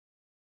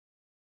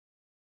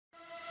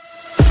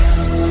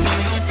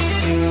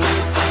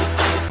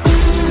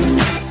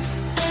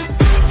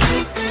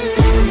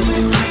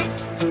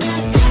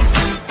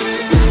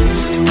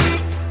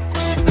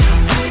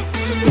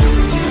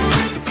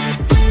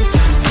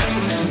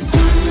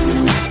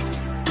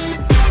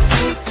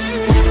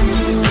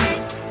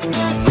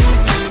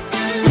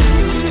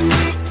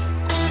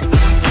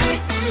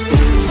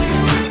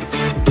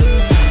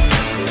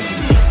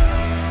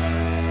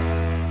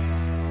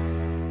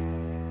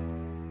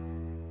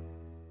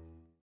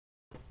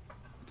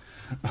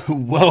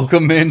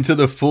Welcome into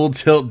the Full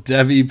Tilt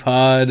Devy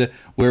pod,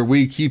 where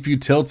we keep you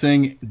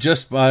tilting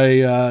just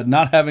by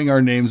not having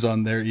our names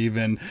on there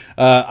even.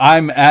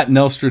 I'm at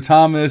Nelstra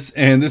Thomas,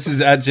 and this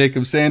is at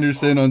Jacob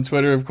Sanderson on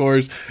Twitter, of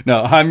course.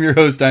 No, I'm your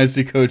host,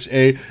 Dynasty Coach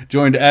A,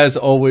 joined as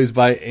always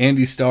by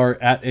Andy Starr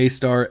at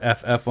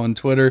AStarFF on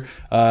Twitter.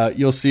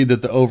 You'll see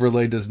that the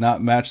overlay does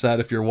not match that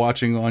if you're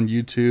watching on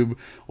YouTube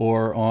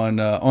or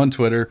on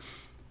Twitter.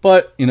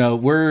 But, you know,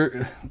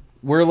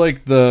 we're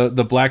like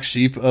the black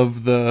sheep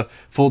of the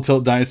Full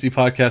Tilt Dynasty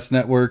Podcast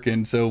Network,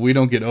 and so we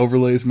don't get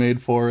overlays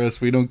made for us.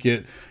 We don't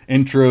get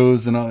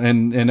intros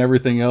and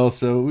everything else.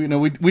 So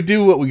we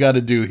do what we got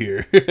to do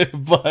here.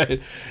 But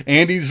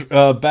Andy's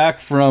back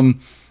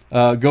from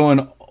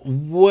going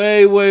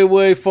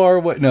way far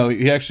away. No,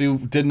 he actually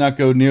did not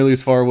go nearly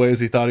as far away as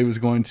he thought he was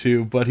going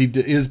to. But he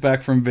is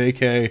back from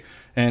vacay.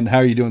 And how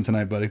are you doing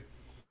tonight, buddy?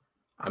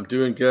 I'm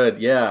doing good.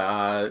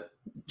 Yeah.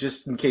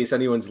 Just in case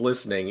anyone's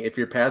listening, if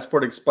your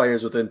passport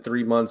expires within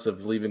 3 months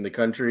of leaving the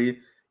country,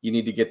 you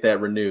need to get that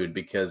renewed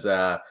because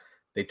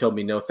they told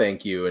me no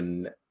thank you,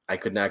 and I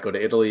could not go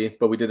to Italy.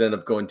 But we did end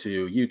up going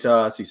to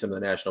Utah, see some of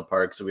the national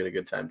parks, so we had a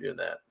good time doing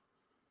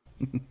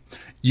that.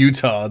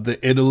 Utah,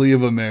 the Italy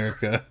of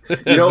America,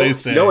 as they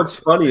say. You know what's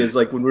funny is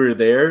like when we were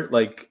there,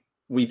 like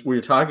we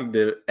were talking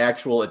to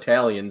actual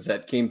Italians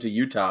that came to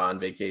Utah on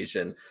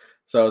vacation.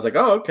 So I was like,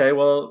 oh, okay,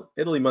 well,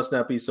 Italy must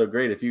not be so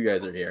great if you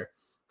guys are here.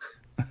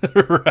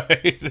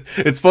 Right.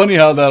 It's funny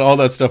how all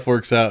that stuff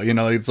works out. You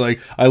know, it's like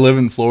I live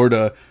in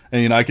Florida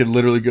and I could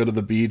literally go to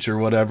the beach or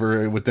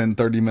whatever within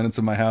 30 minutes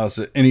of my house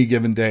at any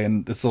given day,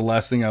 and it's the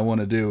last thing I want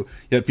to do.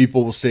 Yet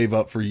people will save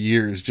up for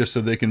years just so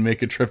they can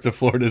make a trip to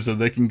Florida so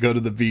they can go to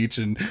the beach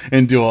and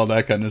do all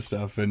that kind of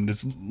stuff. And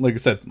it's, like I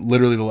said,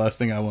 literally the last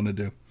thing I want to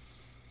do.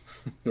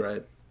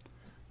 Right.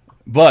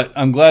 But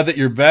I'm glad that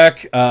you're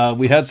back.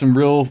 We had some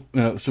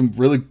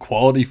really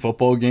quality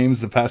football games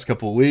the past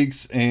couple of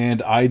weeks,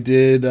 and I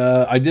did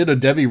a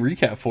Devy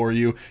recap for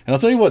you. And I'll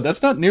tell you what,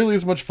 that's not nearly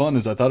as much fun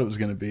as I thought it was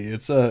going to be.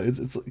 It's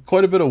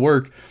quite a bit of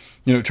work,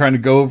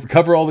 trying to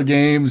cover all the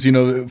games,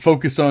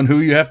 focus on who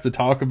you have to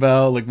talk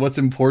about, like what's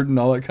important,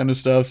 all that kind of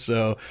stuff.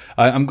 So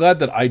I'm glad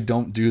that I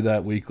don't do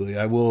that weekly.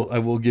 I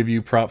will give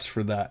you props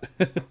for that.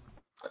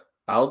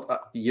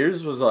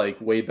 Yours was like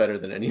way better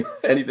than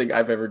anything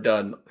I've ever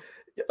done.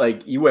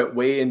 Like you went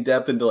way in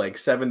depth into like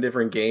 7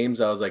 different games.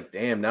 I was like,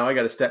 damn, now I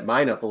got to step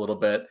mine up a little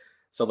bit.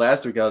 So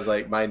last week I was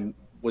like, mine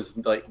was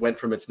like went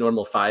from its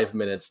normal 5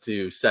 minutes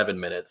to 7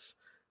 minutes.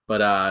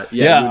 But I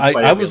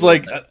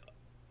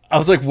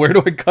was like, where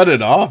do I cut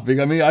it off?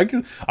 I mean, I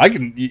can.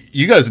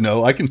 You guys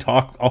know I can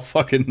talk all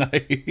fucking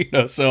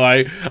night, So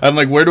I'm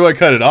like, where do I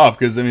cut it off?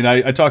 Because I mean,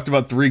 I talked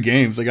about 3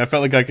 games. Like I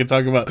felt like I could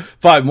talk about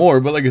 5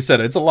 more, but like I said,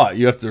 it's a lot.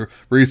 You have to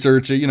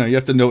research it. You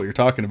have to know what you're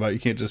talking about. You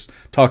can't just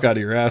talk out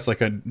of your ass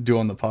like I do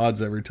on the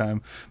pods every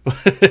time.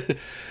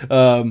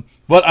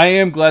 But I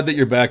am glad that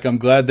you're back. I'm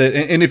glad that,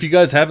 and if you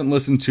guys haven't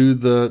listened to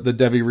the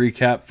Devy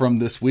recap from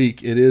this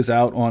week, it is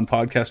out on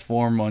podcast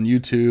form on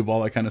YouTube,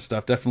 all that kind of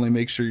stuff. Definitely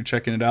make sure you're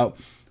checking it out.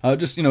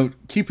 Just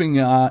keeping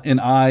an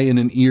eye and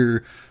an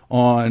ear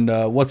on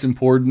what's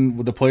important,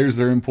 with the players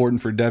that are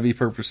important for Devy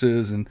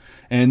purposes, and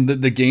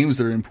the games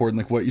that are important,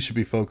 like what you should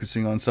be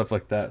focusing on, stuff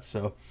like that.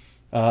 So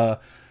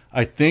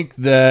I think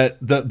that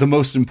the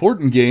most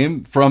important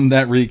game from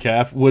that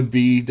recap would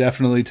be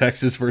definitely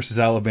Texas versus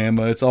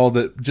Alabama. It's all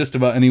that just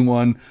about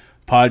anyone,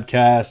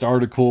 podcast,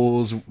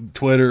 articles,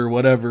 Twitter,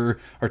 whatever,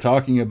 are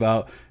talking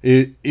about.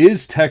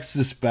 Is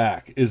Texas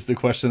back? Is the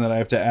question that I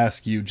have to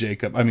ask you,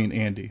 Jacob. I mean,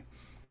 Andy.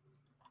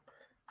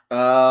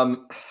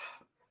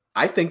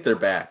 I think they're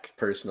back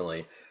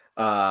personally.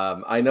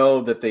 I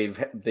know that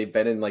they've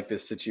been in like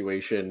this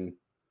situation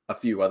a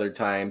few other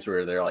times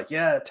where they're like,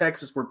 yeah,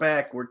 Texas, we're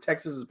back.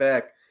 Texas is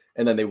back.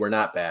 And then they were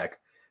not back.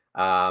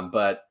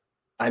 But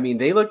I mean,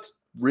 they looked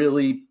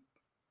really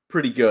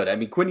pretty good. I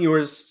mean, Quinn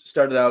Ewers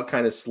started out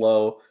kind of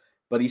slow,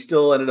 but he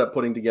still ended up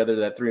putting together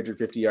that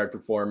 350-yard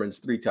performance,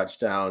 3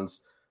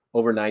 touchdowns,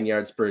 over 9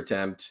 yards per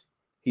attempt.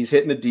 He's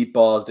hitting the deep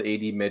balls to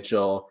A.D.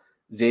 Mitchell.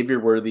 Xavier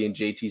Worthy and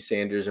J.T.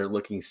 Sanders are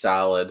looking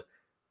solid.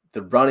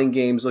 The running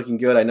game's looking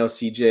good. I know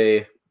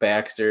C.J.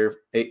 Baxter,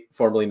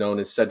 formerly known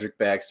as Cedric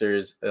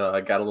Baxter,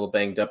 got a little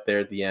banged up there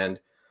at the end.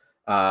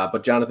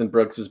 But Jonathan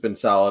Brooks has been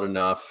solid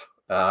enough.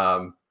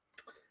 I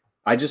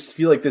just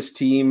feel like this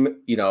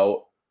team,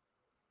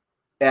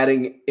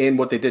 adding in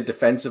what they did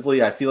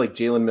defensively, I feel like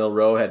Jalen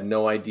Milroe had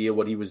no idea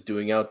what he was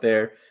doing out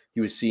there.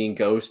 He was seeing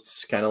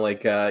ghosts, kind of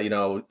like,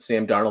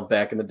 Sam Darnold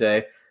back in the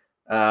day.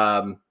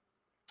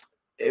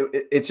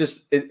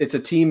 It's a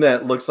team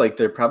that looks like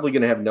they're probably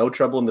going to have no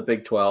trouble in the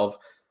Big 12.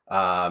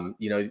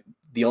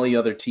 The only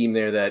other team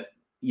there that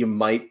you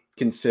might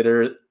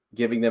consider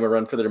giving them a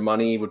run for their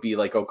money would be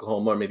like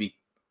Oklahoma or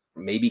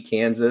maybe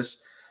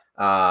Kansas.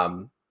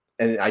 And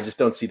I just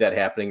don't see that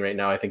happening right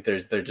now. I think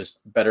they're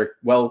just better,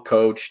 well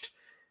coached,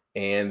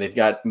 and they've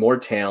got more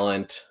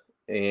talent.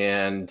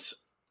 And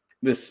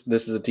this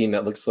is a team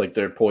that looks like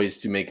they're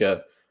poised to make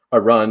a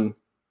run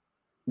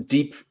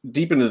deep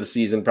into the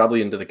season,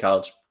 probably into the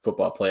college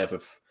football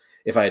playoff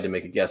if I had to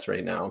make a guess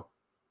right now.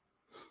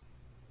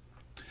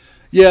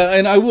 Yeah,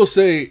 and I will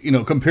say,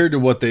 compared to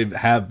what they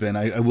have been,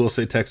 I will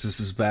say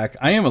Texas is back.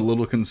 I am a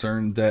little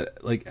concerned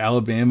that like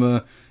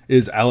Alabama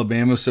is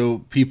Alabama, so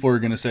people are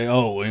going to say,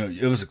 "Oh,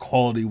 it was a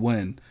quality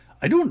win."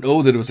 I don't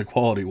know that it was a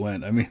quality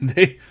win. I mean,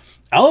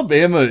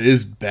 Alabama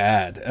is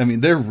bad. I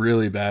mean, they're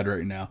really bad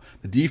right now.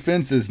 The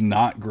defense is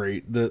not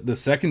great. The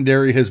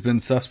secondary has been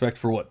suspect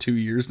for 2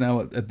 years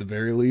now at the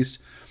very least,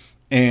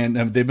 and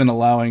they've been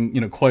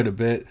allowing quite a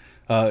bit.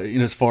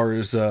 As far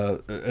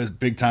as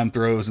big time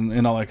throws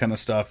and all that kind of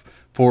stuff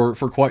for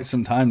quite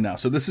some time now.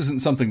 So this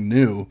isn't something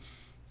new.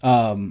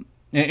 And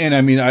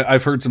I mean,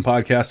 I've heard some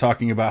podcasts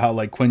talking about how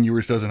like Quinn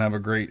Ewers doesn't have a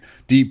great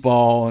deep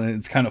ball and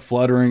it's kind of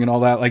fluttering and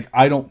all that. Like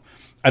I don't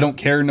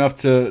care enough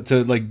to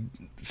like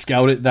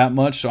scout it that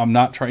much. So I'm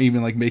not trying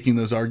even like making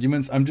those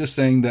arguments. I'm just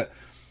saying that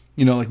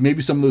like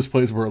maybe some of those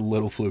plays were a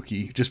little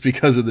fluky just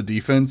because of the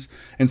defense.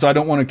 And so I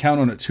don't want to count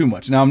on it too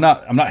much. Now I'm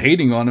not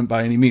hating on him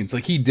by any means.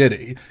 Like he did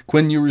it.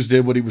 Quinn Ewers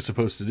did what he was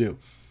supposed to do.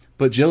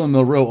 But Jalen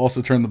Milroe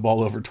also turned the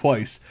ball over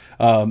twice,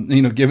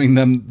 giving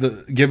them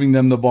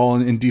the ball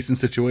in decent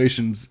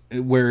situations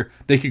where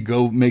they could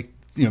go make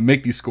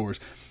these scores.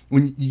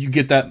 When you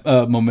get that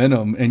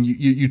momentum and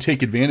you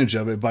take advantage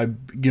of it by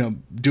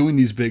doing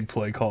these big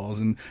play calls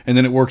and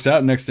then it works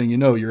out. Next thing you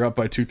know, you're up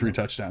by 2-3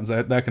 touchdowns,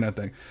 that kind of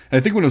thing. And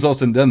I think when it was all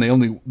said and done, they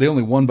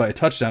only won by a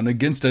touchdown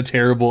against a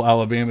terrible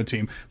Alabama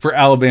team for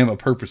Alabama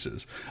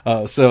purposes.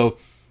 So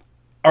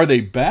are they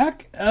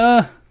back?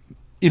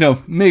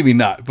 Maybe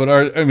not. But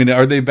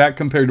are they back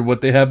compared to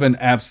what they have been?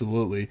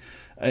 Absolutely.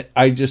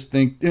 I just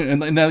think,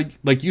 and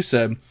like you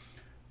said,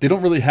 they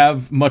don't really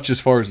have much as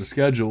far as the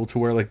schedule to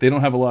where like they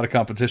don't have a lot of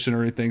competition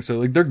or anything. So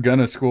like they're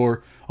gonna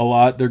score a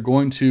lot. They're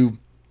going to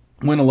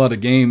win a lot of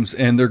games,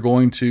 and they're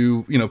going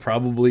to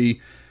probably.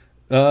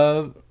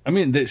 They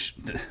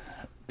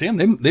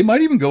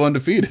might even go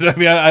undefeated. I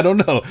mean, I don't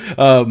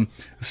know.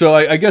 So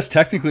I guess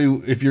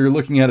technically, if you're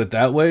looking at it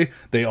that way,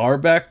 they are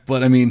back.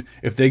 But I mean,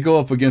 if they go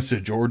up against a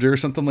Georgia or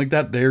something like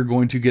that, they're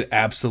going to get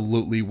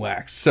absolutely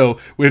waxed. So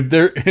if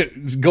they're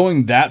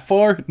going that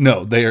far,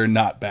 no, they are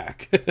not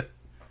back.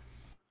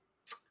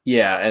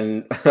 Yeah,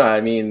 and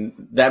I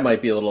mean, that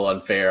might be a little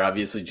unfair.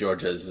 Obviously,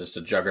 Georgia is just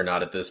a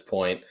juggernaut at this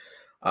point.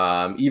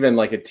 Even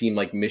like a team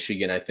like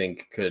Michigan, I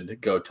think,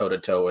 could go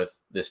toe-to-toe with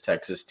this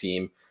Texas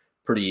team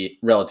pretty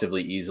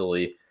relatively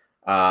easily.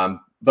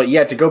 But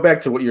yeah, to go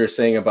back to what you were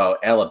saying about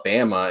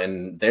Alabama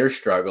and their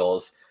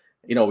struggles,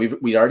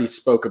 we already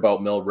spoke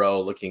about Milroe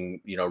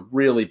looking,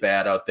 really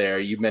bad out there.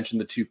 You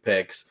mentioned the 2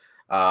 picks.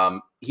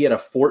 He had a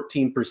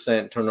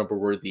 14%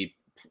 turnover-worthy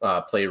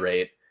play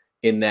rate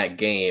in that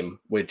game,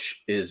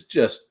 which is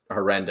just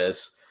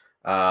horrendous.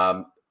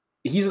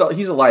 He's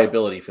a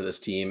liability for this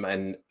team,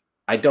 and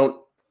I don't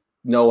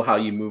know how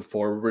you move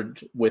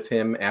forward with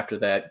him after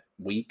that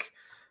week.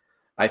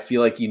 I feel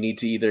like you need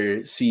to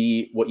either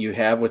see what you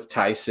have with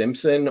Ty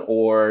Simpson,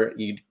 or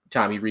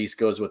Tommy Rees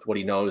goes with what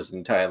he knows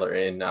in Tyler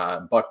and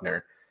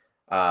Buckner.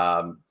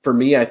 For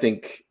me, I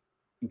think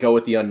go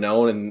with the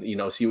unknown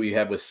and see what you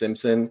have with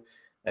Simpson.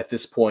 At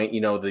this point,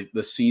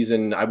 the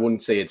season, I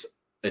wouldn't say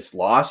it's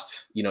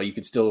lost. You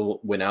could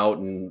still win out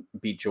and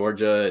beat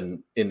Georgia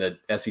and in the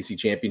SEC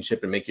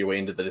championship and make your way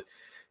into the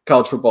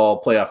college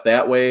football playoff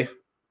that way.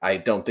 I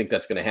don't think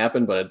that's going to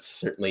happen, but it's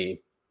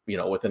certainly,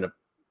 within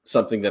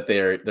something that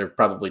they're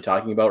probably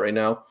talking about right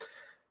now.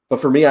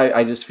 But for me,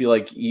 I just feel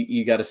like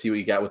you got to see what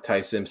you got with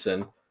Ty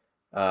Simpson.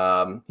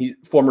 He's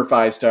former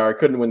 5-star,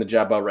 couldn't win the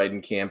job outright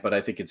in camp, but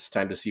I think it's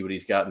time to see what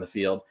he's got in the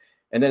field.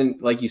 And then,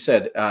 like you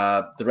said,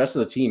 the rest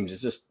of the team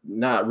is just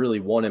not really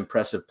one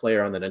impressive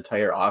player on that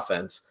entire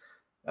offense.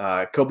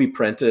 Kobe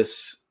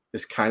Prentice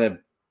has kind of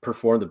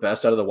performed the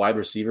best out of the wide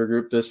receiver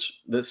group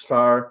this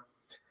far,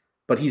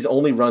 but he's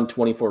only run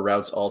 24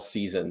 routes all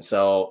season.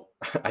 So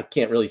I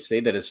can't really say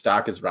that his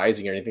stock is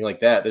rising or anything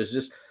like that.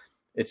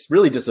 It's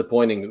really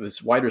disappointing.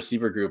 This wide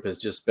receiver group has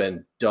just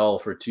been dull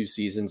for 2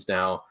 seasons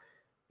now,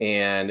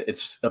 and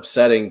it's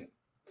upsetting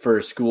for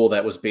a school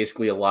that was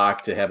basically a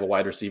lock to have a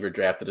wide receiver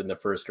drafted in the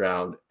first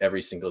round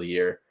every single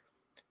year.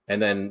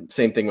 And then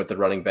same thing with the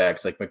running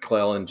backs. Like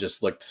McClellan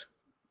just looked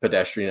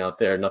pedestrian out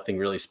there, nothing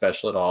really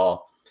special at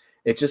all.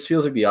 It just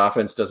feels like the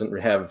offense doesn't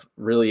have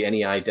really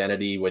any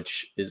identity,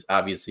 which is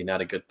obviously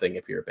not a good thing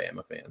if you're a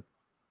Bama fan.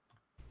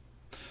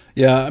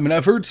 Yeah, I mean,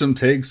 I've heard some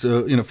takes,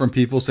 from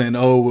people saying,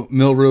 "Oh,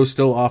 Milroe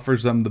still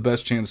offers them the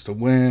best chance to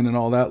win" and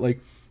all that. Like,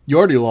 you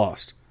already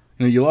lost.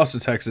 You lost to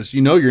Texas.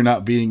 You're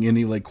not beating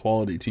any like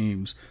quality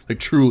teams, like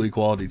truly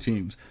quality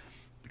teams.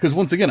 Because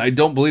once again, I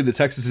don't believe that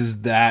Texas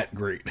is that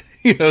great.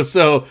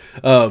 So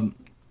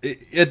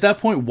at that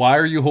point, why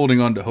are you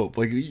holding on to hope?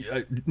 Like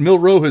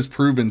Milroe has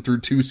proven through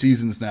 2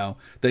 seasons now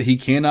that he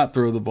cannot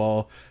throw the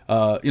ball.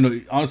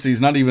 Honestly,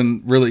 he's not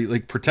even really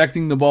like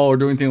protecting the ball or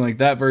doing anything like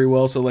that very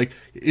well. So like,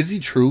 is he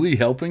truly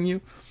helping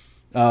you?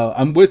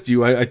 I'm with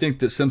you. I think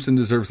that Simpson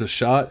deserves a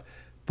shot.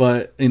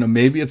 But,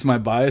 maybe it's my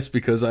bias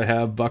because I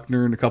have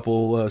Buckner and a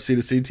couple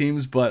C2C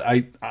teams, but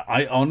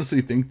I honestly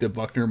think that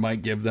Buckner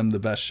might give them the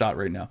best shot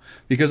right now.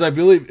 Because I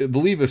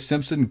believe if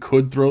Simpson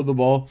could throw the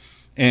ball,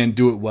 and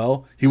do it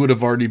well, he would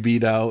have already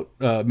beat out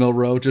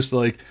Milroe, just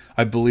like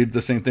I believe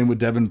the same thing with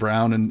Devin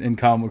Brown and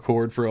Kyle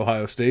McCord for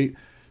Ohio State.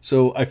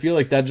 So I feel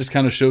like that just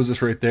kind of shows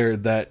us right there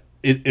that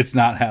it's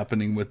not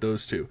happening with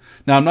those two.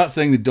 Now, I'm not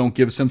saying that don't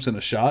give Simpson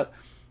a shot.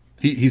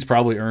 He's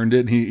probably earned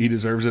it. He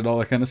deserves it, all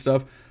that kind of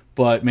stuff.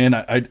 But, man,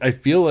 I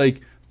feel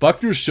like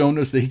Buckner's shown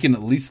us that he can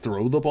at least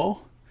throw the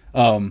ball.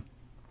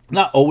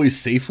 Not always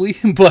safely,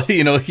 but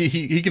he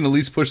can at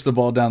least push the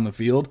ball down the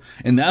field,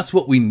 and that's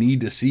what we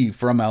need to see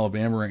from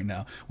Alabama right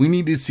now. We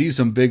need to see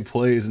some big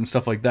plays and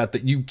stuff like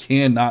that you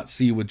cannot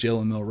see with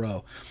Jalen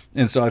Milroe.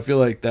 And so I feel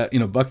like that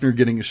Buckner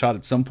getting a shot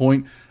at some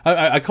point.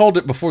 I called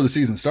it before the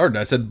season started.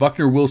 I said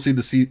Buckner will see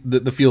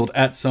the field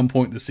at some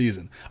point this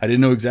season. I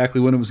didn't know exactly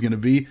when it was going to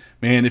be.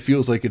 Man, it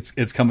feels like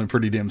it's coming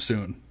pretty damn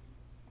soon.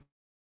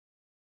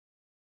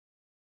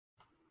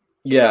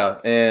 Yeah,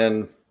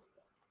 and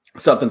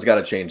something's got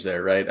to change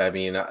there, right? I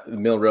mean,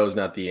 Milroe's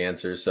not the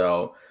answer.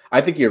 So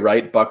I think you're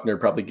right. Buckner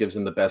probably gives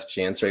him the best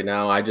chance right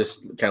now. I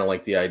just kind of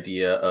like the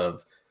idea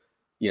of,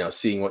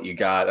 seeing what you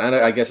got.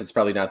 I guess it's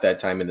probably not that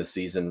time in the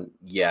season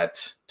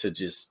yet to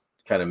just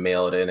kind of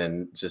mail it in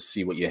and just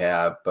see what you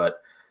have. But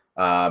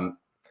I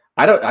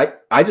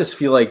just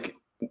feel like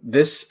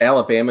this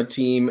Alabama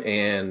team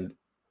and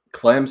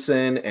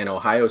Clemson and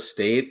Ohio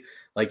State,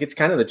 like it's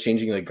kind of the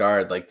changing of the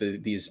guard. Like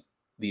these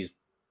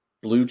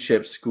blue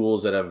chip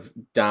schools that have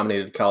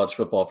dominated college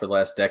football for the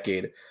last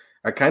decade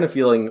are kind of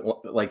feeling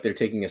like they're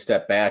taking a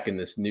step back in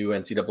this new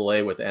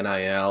NCAA with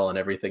NIL and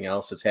everything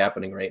else that's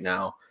happening right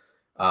now,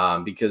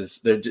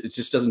 because it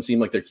just doesn't seem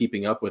like they're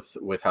keeping up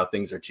with how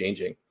things are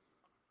changing.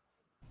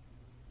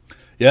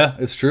 Yeah,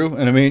 it's true.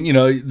 And I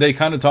mean, they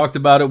kind of talked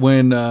about it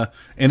when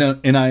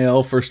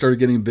NIL first started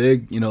getting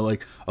big,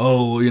 like,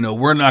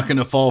 we're not going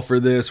to fall for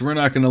this. We're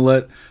not going to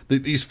let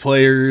these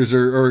players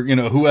or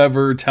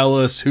whoever tell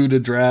us who to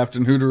draft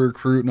and who to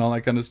recruit and all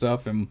that kind of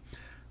stuff. And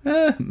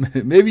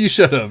maybe you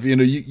should have,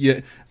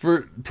 you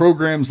for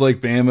programs like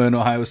Bama and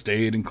Ohio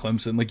State and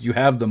Clemson, like you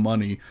have the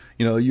money,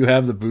 you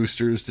have the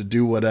boosters to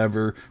do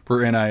whatever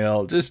per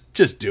NIL.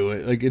 Just do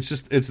it. Like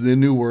it's the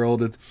new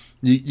world.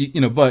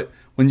 But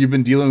when you've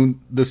been dealing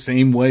the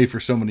same way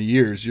for so many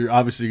years, you're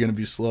obviously going to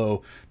be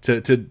slow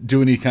to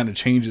do any kind of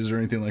changes or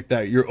anything like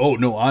that.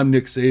 I'm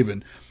Nick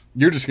Saban.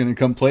 You're just going to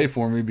come play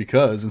for me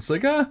because it's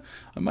like, I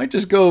might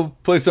just go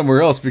play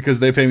somewhere else because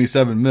they pay me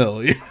 $7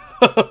 million.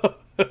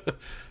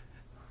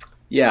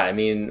 Yeah, I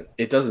mean,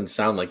 it doesn't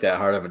sound like that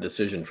hard of a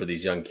decision for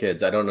these young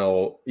kids. I don't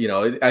know.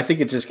 I think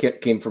it just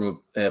came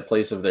from a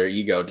place of their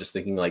ego, just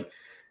thinking like,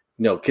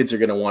 kids are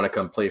going to want to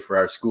come play for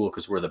our school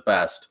because we're the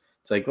best.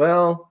 It's like,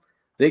 well,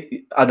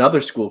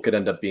 another school could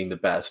end up being the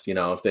best,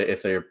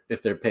 if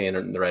they're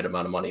paying the right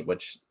amount of money,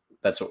 which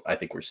that's what I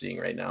think we're seeing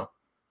right now.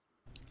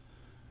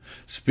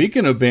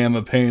 Speaking of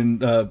Bama paying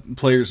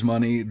players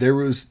money, there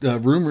was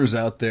rumors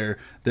out there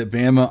that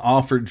Bama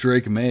offered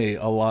Drake May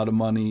a lot of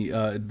money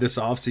this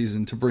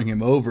offseason to bring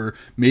him over,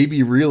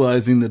 maybe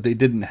realizing that they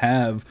didn't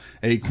have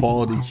a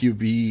quality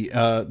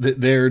QB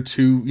there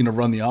to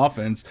run the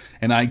offense.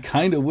 And I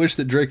kind of wish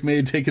that Drake May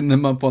had taken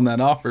them up on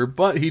that offer,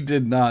 but he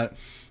did not.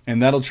 And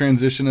that'll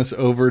transition us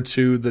over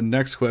to the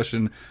next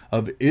question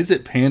of, is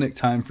it panic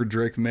time for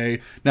Drake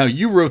May? Now,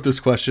 you wrote this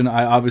question.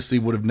 I obviously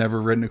would have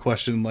never written a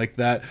question like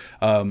that.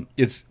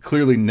 It's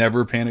clearly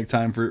never panic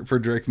time for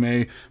Drake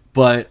May,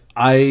 but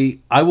I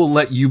will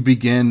let you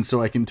begin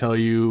so I can tell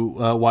you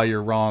why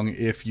you're wrong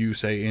if you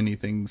say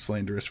anything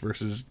slanderous for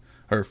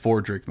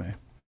Drake May.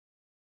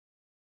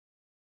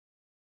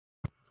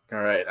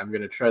 All right, I'm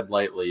going to tread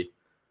lightly.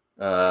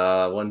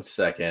 1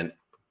 second.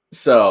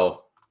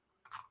 So,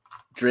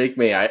 Drake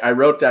May. I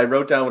wrote down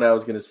what I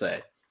was going to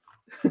say.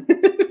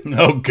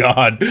 Oh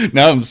God!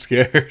 Now I'm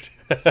scared.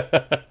 So,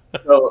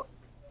 all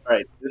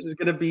right, this is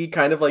going to be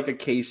kind of like a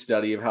case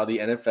study of how the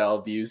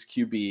NFL views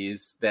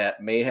QBs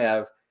that may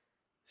have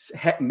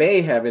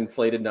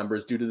inflated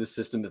numbers due to the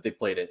system that they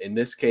played in. In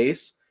this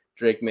case,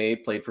 Drake May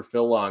played for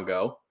Phil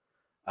Longo,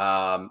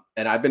 and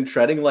I've been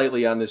treading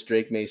lightly on this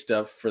Drake May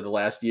stuff for the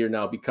last year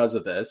now because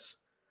of this.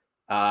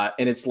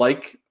 And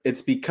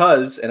it's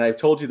because, and I've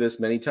told you this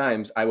many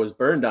times, I was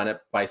burned on it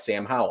by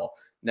Sam Howell.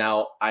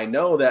 Now, I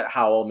know that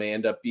Howell may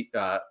end up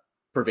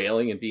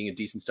prevailing and being a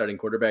decent starting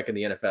quarterback in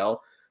the NFL,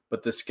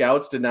 but the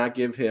scouts did not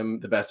give him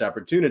the best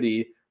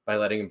opportunity by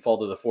letting him fall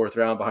to the fourth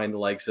round behind the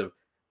likes of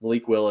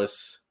Malik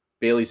Willis,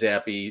 Bailey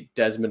Zappi,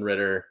 Desmond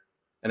Ridder,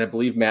 and I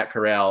believe Matt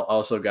Corral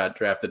also got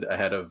drafted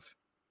ahead of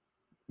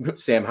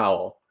Sam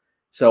Howell.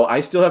 So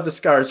I still have the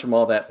scars from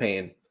all that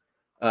pain.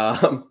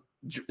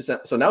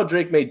 So now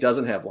Drake May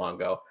doesn't have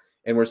Longo,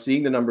 and we're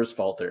seeing the numbers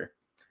falter.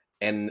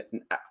 And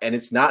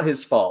it's not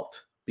his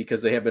fault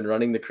because they have been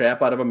running the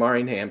crap out of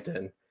Amari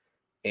Hampton.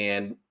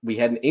 And we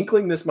had an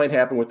inkling this might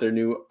happen with their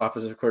new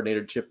offensive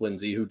coordinator, Chip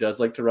Lindsey, who does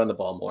like to run the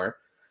ball more.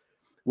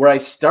 Where I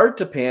start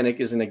to panic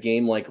is in a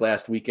game like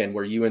last weekend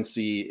where UNC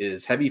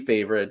is heavy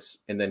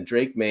favorites, and then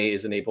Drake May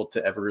isn't able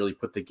to ever really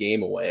put the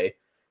game away.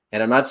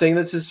 And I'm not saying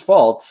that's his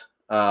fault,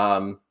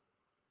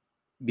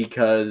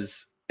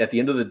 because at the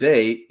end of the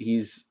day,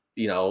 he's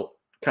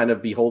kind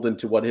of beholden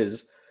to what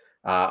his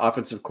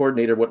offensive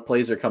coordinator, what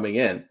plays are coming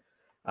in.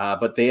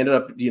 But they ended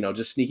up,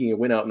 just sneaking a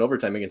win out in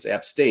overtime against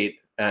App State,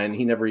 and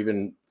he never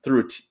even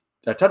threw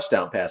a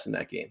touchdown pass in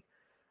that game.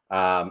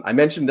 I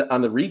mentioned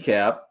on the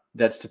recap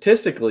that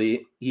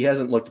statistically he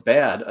hasn't looked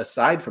bad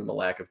aside from the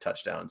lack of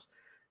touchdowns.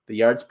 The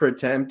yards per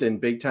attempt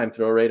and big time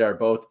throw rate are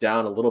both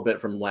down a little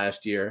bit from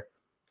last year,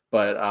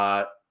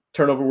 but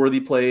turnover worthy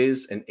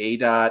plays and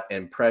ADOT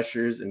and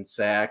pressures and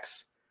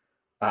sacks,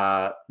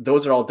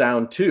 those are all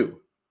down too.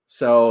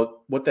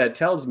 So what that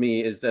tells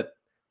me is that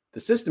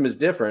the system is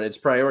different. It's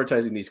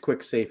prioritizing these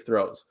quick, safe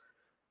throws.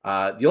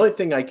 The only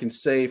thing I can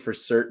say for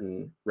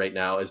certain right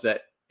now is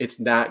that it's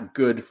not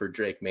good for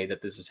Drake May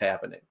that this is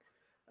happening.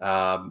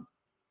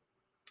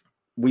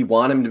 We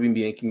want him to be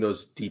making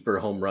those deeper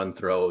home run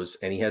throws,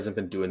 and he hasn't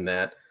been doing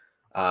that.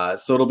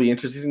 So it'll be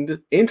interesting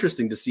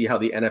to see how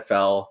the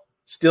NFL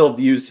still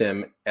views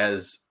him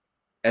as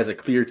a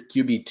clear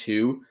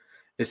QB2,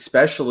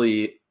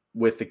 especially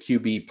with the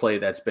QB play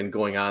that's been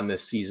going on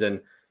this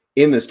season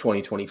in this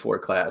 2024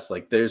 class.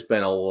 Like, there's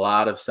been a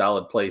lot of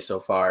solid play so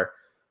far.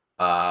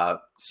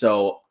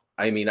 So,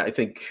 I mean, I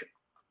think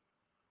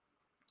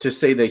to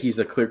say that he's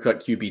a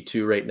clear-cut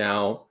QB2 right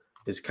now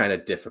is kind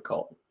of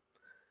difficult.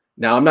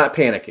 Now, I'm not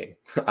panicking.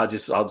 I'll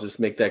just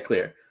make that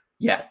clear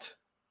yet,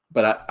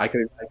 but I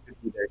could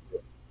be there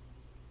too.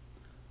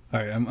 All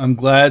right, I'm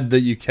glad that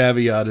you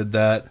caveated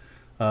that,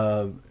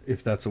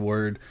 if that's a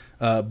word.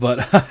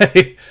 But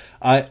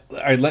all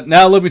right,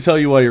 now let me tell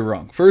you why you're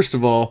wrong. First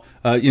of all,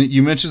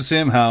 you mentioned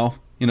Sam Howell.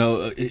 He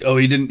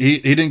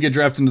didn't get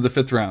drafted into the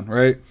 5th round,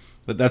 right?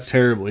 But that's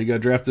terrible. He got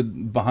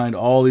drafted behind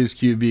all these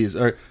QBs.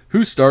 All right,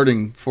 who's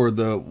starting for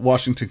the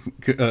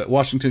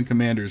Washington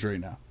Commanders right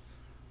now?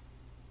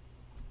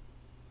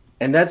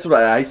 And that's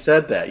what I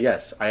said. That,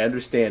 yes, I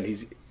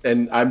understand.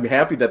 And I'm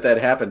happy that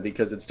happened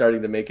because it's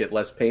starting to make it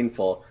less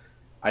painful.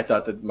 I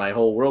thought that my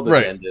whole world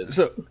had ended.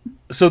 So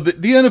the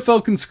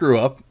NFL can screw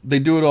up. They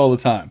do it all the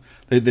time.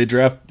 They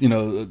draft,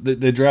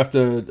 they draft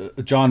a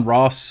John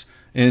Ross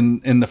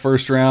in the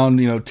 1st round,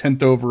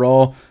 10th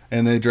overall,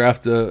 and they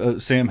draft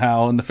a Sam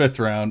Howell in the 5th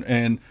round,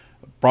 and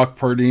Brock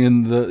Purdy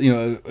in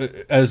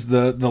as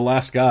the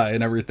last guy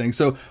and everything.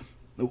 So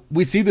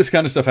we see this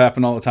kind of stuff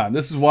happen all the time.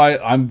 This is why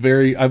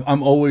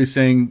I'm always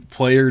saying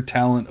player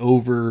talent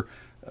over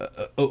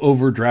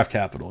draft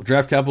capital.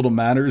 Draft capital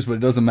matters, but it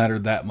doesn't matter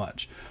that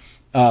much.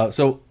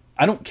 So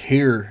I don't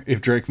care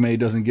if Drake May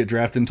doesn't get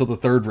drafted until the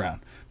 3rd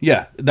round.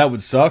 Yeah, that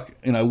would suck,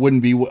 and it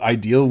wouldn't be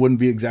ideal, wouldn't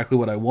be exactly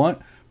what I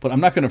want, but I'm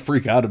not going to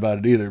freak out about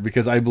it either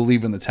because I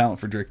believe in the talent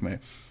for Drake May.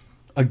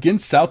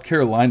 Against South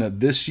Carolina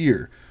this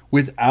year,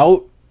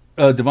 without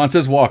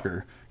Devontae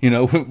Walker,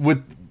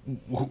 with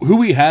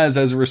who he has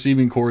as a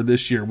receiving core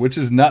this year, which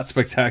is not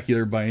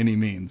spectacular by any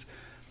means,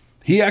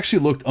 he actually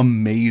looked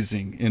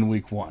amazing in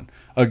week 1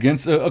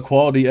 against a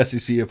quality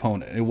SEC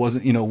opponent. It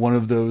wasn't, one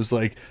of those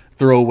like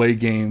throwaway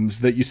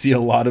games that you see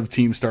a lot of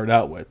teams start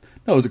out with.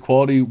 No, it was a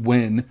quality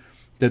win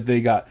that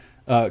they got.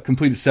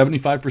 Completed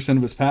 75%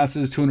 of his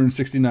passes,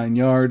 269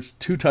 yards,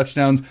 2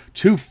 touchdowns,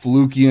 2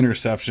 fluky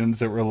interceptions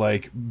that were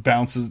like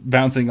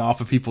bouncing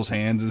off of people's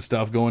hands and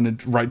stuff, going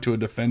right to a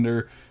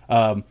defender.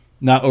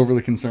 Not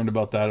overly concerned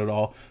about that at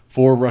all.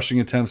 4 rushing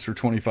attempts for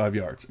 25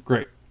 yards.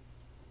 Great.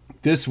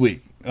 This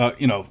week,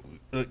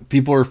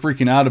 people are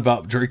freaking out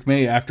about Drake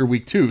May after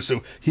week 2,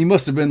 so he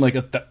must have been like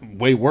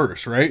way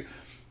worse, right?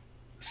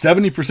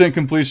 70%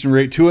 completion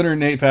rate,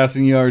 208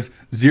 passing yards,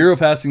 0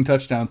 passing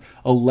touchdowns,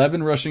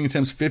 11 rushing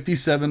attempts,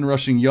 57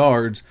 rushing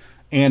yards,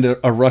 and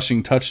a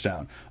rushing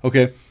touchdown.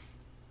 Okay,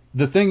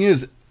 the thing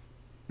is,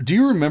 do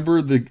you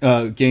remember the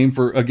game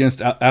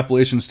against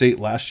Appalachian State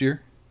last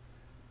year?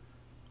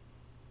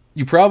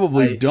 You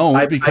probably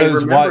don't, because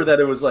I remember that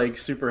it was like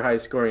super high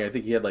scoring. I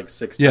think he had like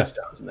 6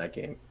 touchdowns in that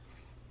game.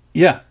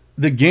 Yeah,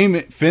 the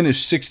game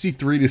finished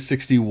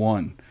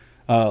 63-61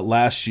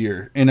 last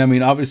year, and I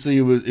mean, obviously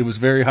it was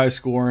very high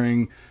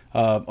scoring,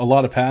 a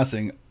lot of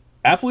passing.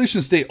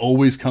 Appalachian State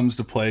always comes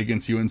to play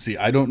against UNC.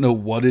 I don't know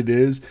what it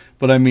is,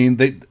 but I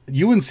mean,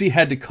 UNC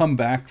had to come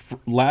back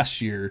last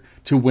year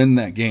to win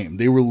that game.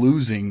 They were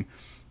losing,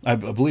 I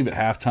believe, at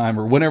halftime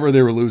or whenever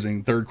they were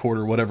losing, 3rd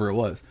quarter, whatever it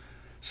was.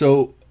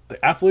 So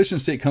Appalachian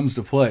State comes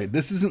to play.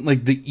 This isn't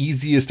like the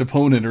easiest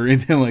opponent or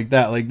anything like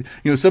that. Like,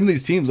 some of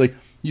these teams, like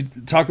you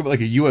talk about like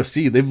a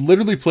USC, they've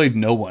literally played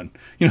no one.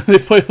 They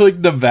played like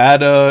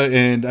Nevada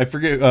and I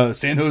forget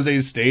San Jose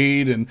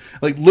State, and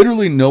like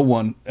literally no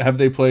one have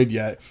they played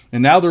yet.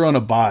 And now they're on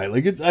a bye.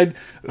 Like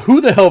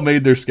who the hell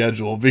made their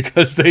schedule?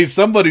 Because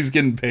somebody's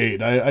getting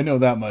paid. I know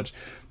that much.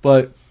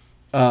 But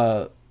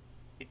to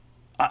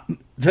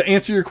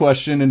answer your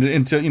question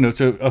and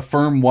to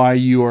affirm why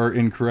you are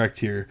incorrect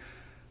here,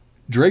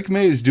 Drake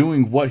May is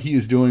doing what he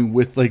is doing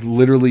with like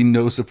literally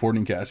no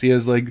supporting cast. He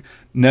has like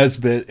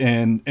Nesbitt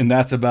and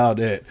that's about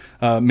it.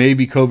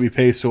 Maybe Kobe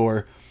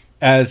Paysor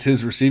as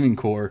his receiving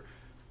core,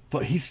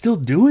 but he's still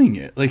doing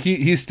it. Like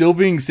he's still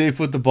being safe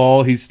with the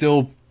ball. He's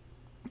still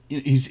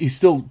he's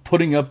still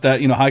putting up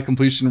that high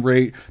completion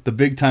rate, the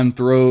big time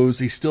throws.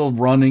 He's still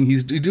running.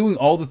 He's doing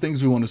all the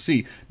things we want to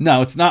see.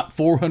 Now it's not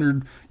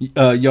 400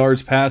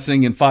 yards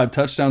passing and 5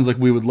 touchdowns like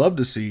we would love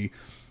to see,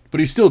 but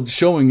he's still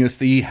showing us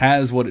that he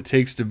has what it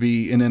takes to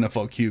be an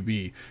NFL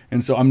QB.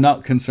 And so I'm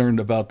not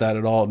concerned about that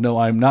at all. No,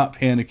 I'm not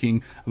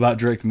panicking about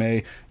Drake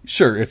May.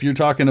 Sure, if you're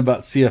talking about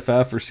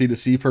CFF or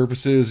C2C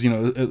purposes,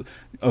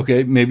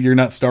 okay, maybe you're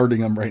not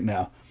starting him right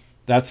now.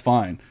 That's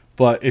fine.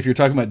 But if you're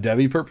talking about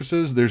Devy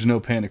purposes, there's no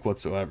panic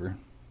whatsoever.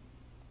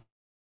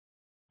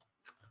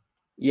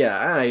 Yeah,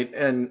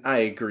 I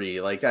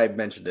agree. Like I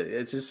mentioned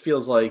it just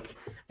feels like,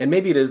 and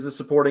maybe it is the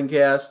supporting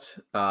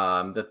cast,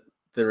 that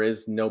there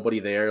is nobody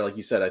there. Like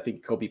you said, I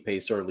think Kobe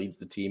Paysor leads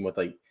the team with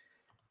like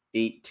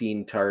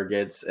 18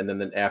 targets. And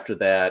then after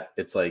that,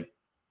 it's like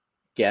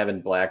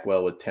Gavin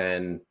Blackwell with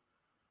 10.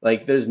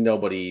 Like there's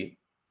nobody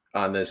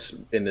in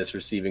this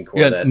receiving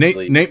core. Yeah, Nate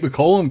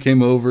McCollum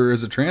came over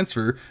as a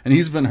transfer, and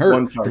he's been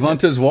hurt.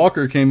 Devontae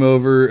Walker came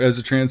over as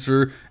a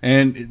transfer,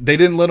 and they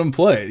didn't let him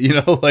play.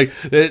 Like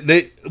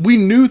we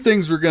knew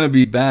things were going to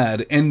be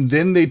bad, and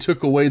then they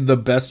took away the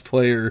best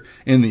player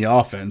in the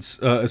offense,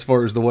 as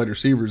far as the wide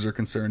receivers are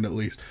concerned, at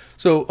least.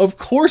 So of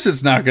course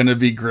it's not going to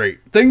be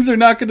great. Things are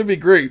not going to be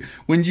great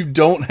when you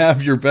don't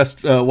have your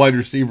best wide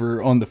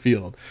receiver on the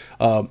field.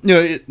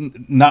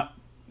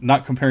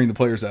 Not comparing the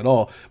players at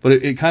all, but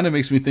it kind of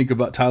makes me think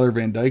about Tyler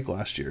Van Dyke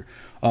last year.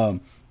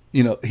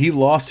 He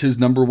lost his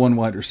number one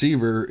wide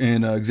receiver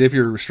in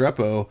Xavier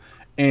Restrepo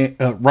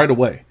right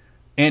away.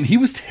 And he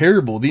was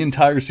terrible the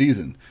entire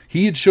season.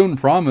 He had shown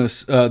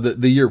promise the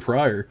year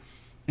prior.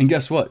 And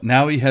guess what?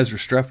 Now he has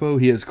Restrepo,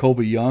 he has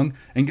Colby Young,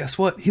 and guess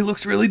what? He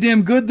looks really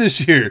damn good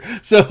this year.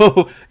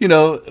 So,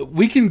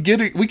 we can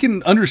get it. We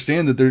can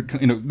understand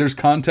that there's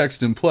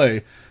context in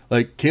play.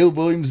 Like Caleb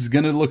Williams is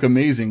going to look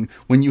amazing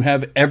when you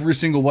have every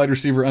single wide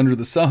receiver under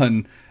the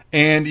sun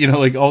and,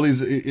 like all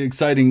these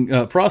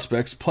exciting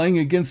prospects playing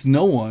against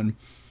no one.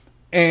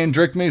 And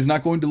Drake May is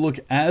not going to look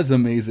as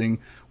amazing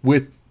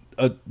with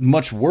a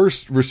much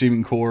worse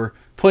receiving core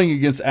playing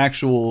against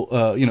actual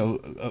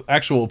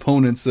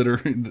opponents that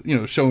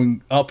are,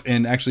 showing up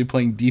and actually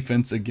playing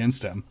defense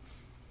against him.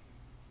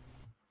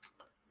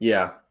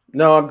 Yeah.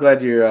 No, I'm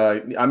glad you're.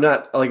 I'm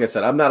not, like I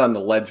said, I'm not on the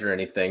ledge or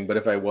anything. But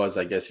if I was,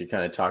 I guess you're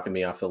kind of talking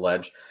me off the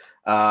ledge.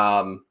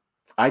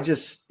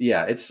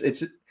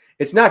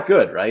 It's not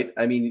good, right?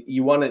 I mean,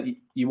 you want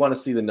to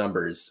see the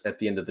numbers at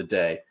the end of the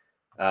day,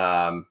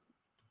 the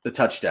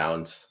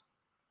touchdowns,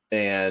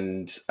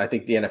 and I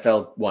think the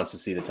NFL wants to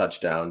see the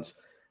touchdowns.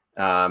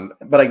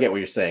 But I get what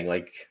you're saying.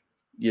 Like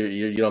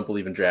you don't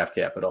believe in draft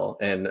capital,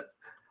 and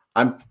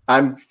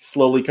I'm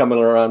slowly coming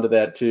around to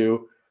that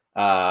too.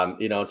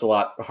 It's a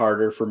lot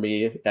harder for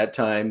me at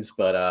times,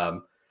 but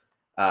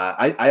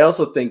I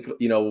also think,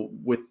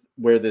 with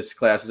where this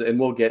class is, and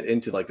we'll get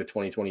into like the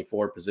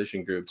 2024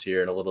 position groups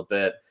here in a little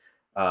bit,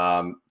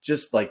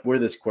 just like where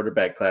this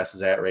quarterback class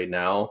is at right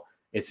now,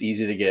 it's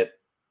easy to get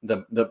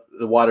the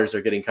waters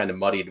are getting kind of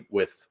muddied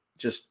with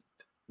just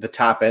the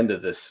top end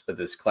of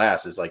this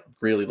class is like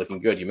really looking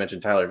good. You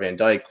mentioned Tyler Van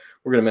Dyke.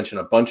 We're going to mention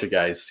a bunch of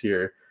guys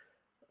here.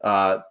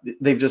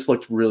 They've just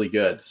looked really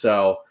good.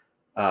 So,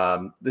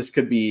 this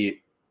could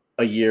be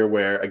a year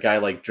where a guy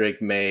like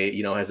Drake May,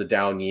 has a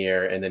down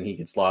year and then he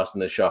gets lost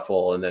in the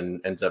shuffle and then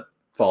ends up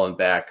falling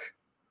back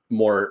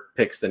more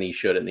picks than he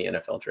should in the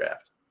NFL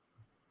draft.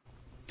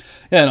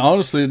 Yeah, and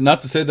honestly,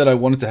 not to say that I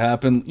want it to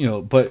happen,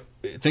 but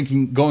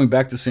going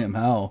back to Sam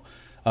Howell,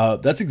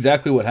 that's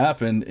exactly what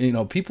happened.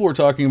 People were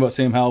talking about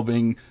Sam Howell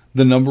being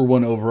the number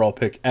one overall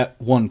pick at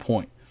one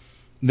point.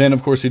 Then,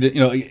 of course, he did,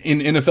 in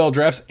NFL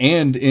drafts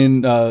and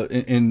in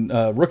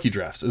rookie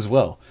drafts as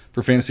well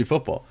for fantasy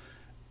football.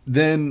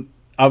 Then,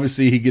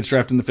 obviously, he gets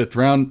drafted in the 5th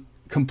round,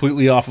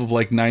 completely off of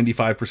like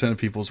 95% of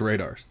people's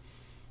radars.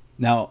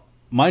 Now,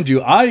 mind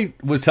you, I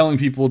was telling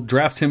people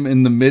draft him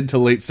in the mid to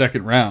late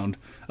 2nd round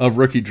of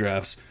rookie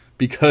drafts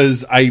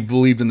because I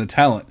believed in the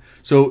talent.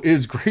 So it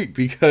was great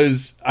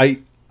because I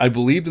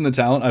believed in the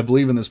talent, I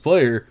believe in this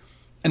player,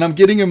 and I'm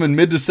getting him in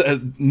mid to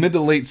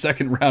late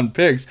 2nd round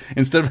picks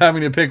instead of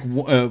having to pick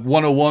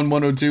 101,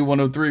 102,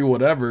 103,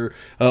 whatever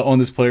on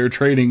this player,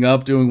 trading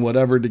up, doing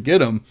whatever to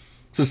get him.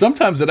 So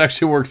sometimes it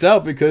actually works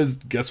out because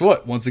guess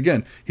what? Once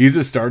again, he's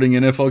a starting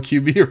NFL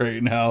QB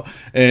right now.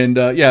 And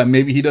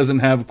maybe he doesn't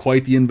have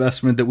quite the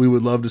investment that we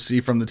would love to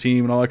see from the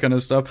team and all that kind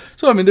of stuff.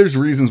 So, I mean, there's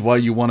reasons why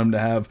you want him to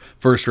have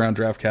 1st round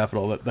draft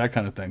capital, that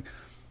kind of thing.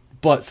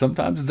 But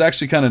sometimes it's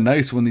actually kind of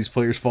nice when these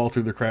players fall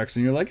through the cracks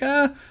and you're like,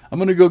 I'm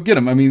going to go get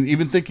him. I mean,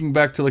 even thinking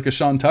back to like a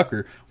Sean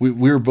Tucker, we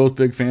were both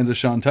big fans of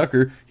Sean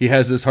Tucker. He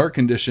has this heart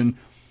condition.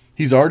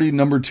 He's already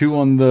number 2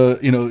 on the,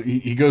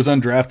 he goes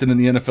undrafted in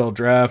the NFL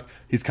draft.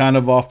 He's kind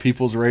of off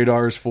people's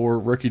radars for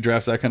rookie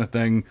drafts, that kind of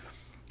thing.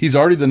 He's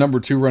already the number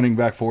 2 running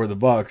back for the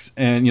Bucs.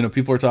 And,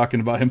 people are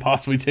talking about him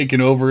possibly taking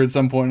over at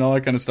some point and all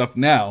that kind of stuff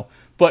now.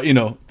 But,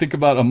 think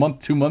about a month,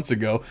 2 months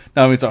ago.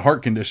 Now, I mean, it's a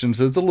heart condition,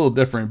 so it's a little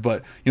different.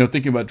 But,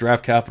 thinking about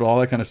draft capital, all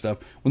that kind of stuff.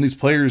 When these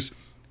players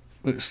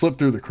slip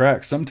through the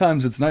cracks,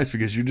 sometimes it's nice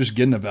because you're just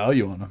getting a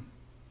value on them.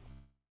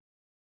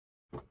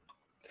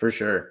 For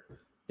sure.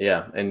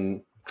 Yeah,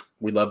 and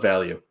we love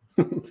value.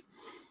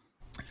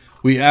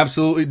 We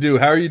absolutely do.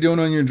 How are you doing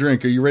on your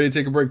drink? Are you ready to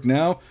take a break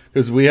now?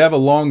 Because we have a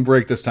long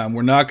break this time.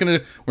 We're not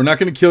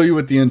gonna kill you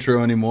with the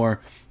intro anymore.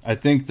 I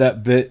think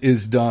that bit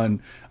is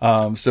done.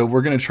 So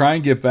we're gonna try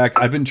and get back.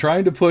 I've been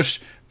trying to push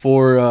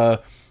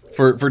for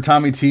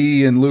Tommy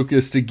T and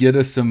Lucas to get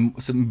us some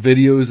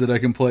videos that I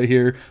can play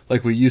here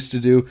like we used to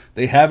do.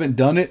 They haven't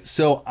done it,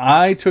 so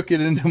I took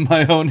it into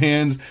my own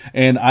hands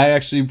and I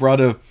actually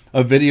brought a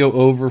video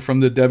over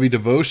from the Devy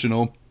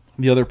devotional,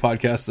 the other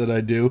podcast that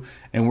I do,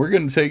 and we're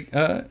gonna take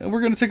a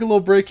little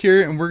break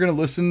here, and we're gonna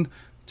listen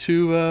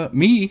to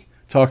me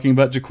talking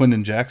about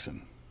Jaquindon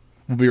Jackson.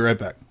 We'll be right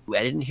back.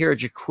 I didn't hear a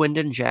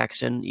Jaquindon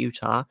Jackson,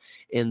 Utah,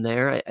 in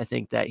there. I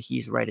think that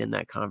he's right in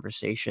that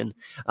conversation.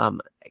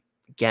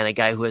 Again, a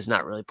guy who has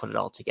not really put it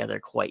all together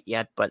quite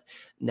yet, but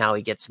now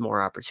he gets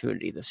more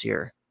opportunity this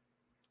year.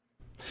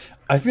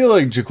 I feel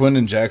like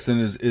Jaquindon Jackson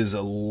is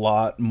a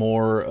lot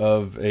more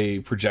of a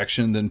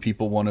projection than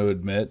people want to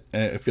admit.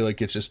 I feel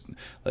like it's just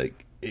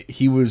like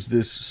he was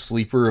this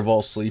sleeper of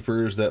all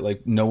sleepers that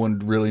like no one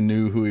really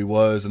knew who he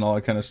was and all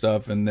that kind of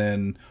stuff. And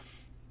then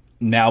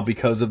now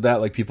because of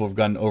that, like people have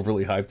gotten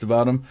overly hyped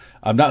about him.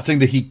 I'm not saying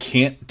that he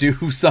can't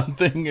do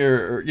something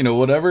or you know,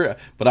 whatever,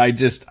 but I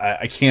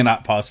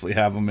cannot possibly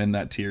have him in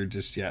that tier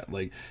just yet.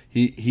 Like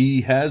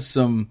he has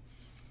some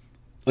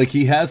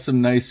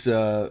nice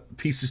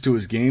pieces to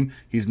his game.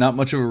 He's not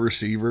much of a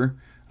receiver,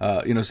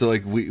 so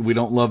like we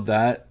don't love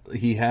that.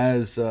 He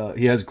has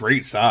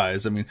great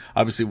size. I mean,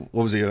 obviously,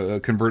 what was he, a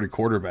converted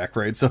quarterback,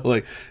 right? So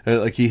like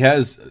he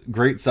has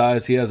great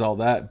size. He has all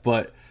that,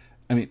 but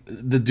I mean,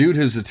 the dude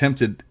has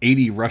attempted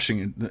 80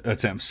 rushing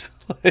attempts.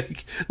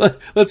 Like,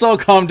 let's all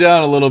calm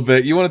down a little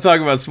bit. You want to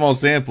talk about small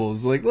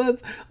samples? Like,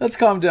 let's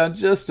calm down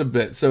just a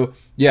bit. So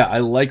yeah, I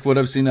like what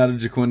I've seen out of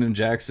Jaquindon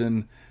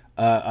Jackson.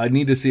 I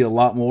need to see a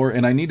lot more,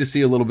 and I need to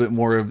see a little bit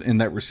more in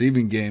that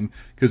receiving game,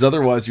 because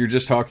otherwise you're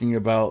just talking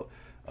about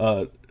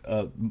a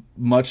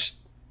much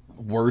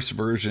worse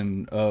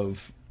version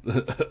of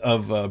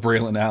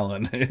Braylon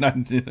Allen, and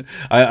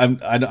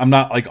I'm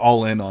not like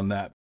all in on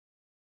that.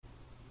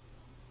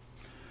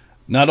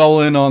 Not all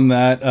in on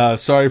that.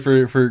 Sorry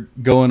for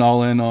going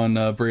all in on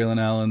Braylon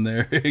Allen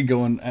there,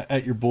 going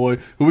at your boy,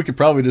 who we could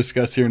probably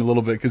discuss here in a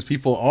little bit because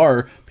people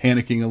are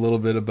panicking a little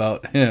bit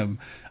about him.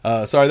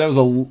 Sorry, that was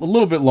a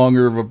little bit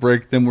longer of a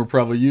break than we're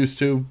probably used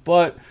to,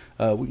 but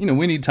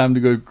we need time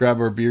to go grab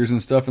our beers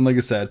and stuff. And like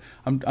I said,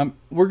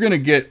 we're gonna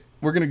get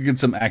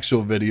some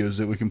actual videos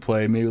that we can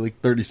play, maybe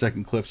like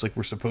 30-second clips like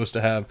we're supposed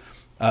to have.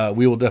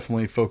 We will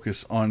definitely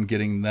focus on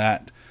getting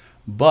that,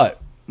 but.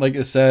 Like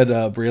I said,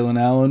 Braylon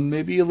Allen,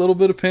 maybe a little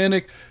bit of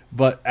panic,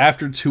 but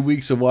after 2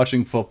 weeks of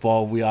watching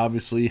football, we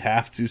obviously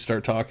have to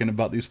start talking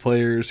about these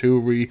players. Who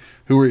are we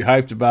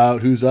hyped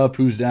about? Who's up?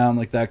 Who's down?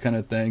 Like that kind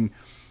of thing.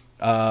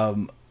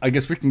 I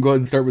guess we can go ahead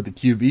and start with the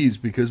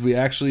QBs, because we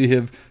actually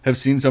have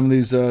seen some of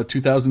these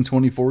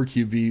 2024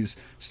 QBs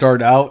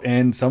start out,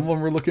 and some of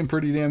them are looking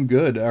pretty damn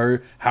good.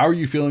 How are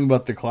you feeling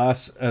about the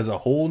class as a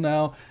whole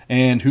now,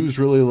 and who's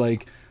really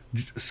like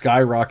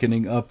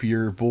skyrocketing up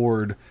your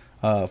board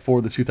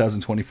for the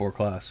 2024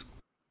 class?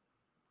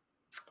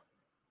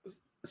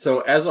 So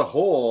as a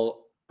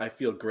whole, I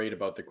feel great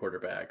about the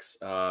quarterbacks.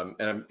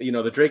 And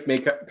the Drake May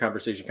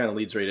conversation kind of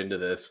leads right into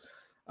this.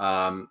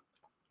 I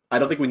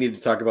don't think we need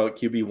to talk about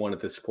QB1 at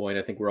this point.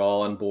 I think we're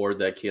all on board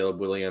that Caleb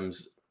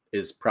Williams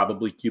is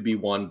probably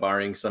QB1,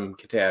 barring some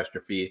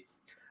catastrophe.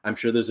 I'm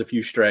sure there's a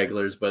few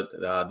stragglers, but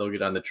they'll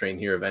get on the train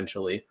here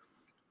eventually.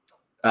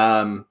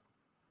 Then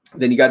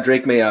you got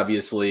Drake May,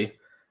 obviously.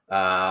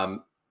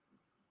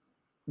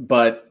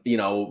 But,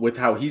 with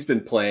how he's been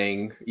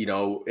playing,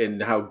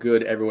 and how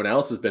good everyone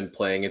else has been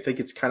playing, I think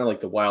it's kind of like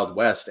the Wild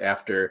West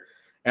after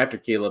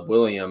Caleb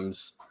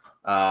Williams.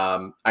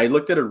 I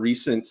looked at a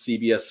recent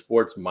CBS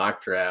Sports mock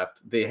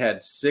draft. They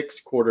had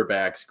 6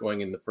 quarterbacks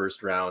going in the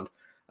first round.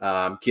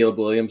 Caleb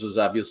Williams was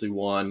obviously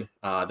one,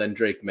 then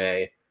Drake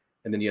May.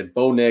 And then you had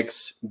Bo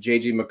Nix,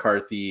 J.J.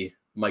 McCarthy,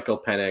 Michael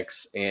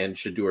Penix, and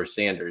Shedeur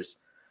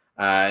Sanders.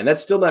 And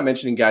that's still not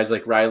mentioning guys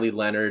like Riley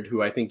Leonard,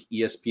 who I think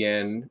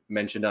ESPN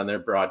mentioned on their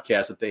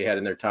broadcast that they had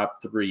in their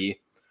top 3.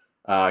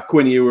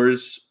 Quinn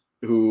Ewers,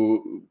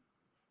 who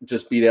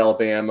just beat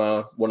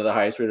Alabama, one of the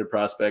highest rated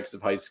prospects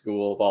of high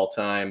school of all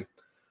time.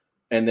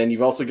 And then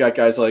you've also got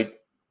guys like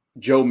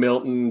Joe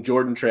Milton,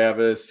 Jordan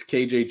Travis,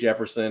 KJ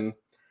Jefferson.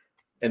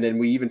 And then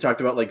we even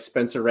talked about like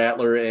Spencer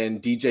Rattler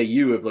and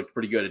DJU have looked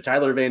pretty good. And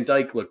Tyler Van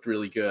Dyke looked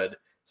really good.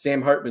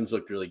 Sam Hartman's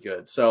looked really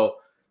good. So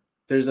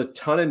there's a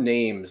ton of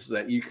names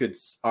that you could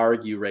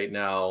argue right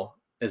now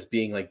as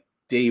being like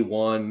day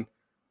 1,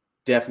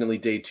 definitely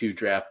day 2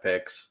 draft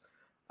picks.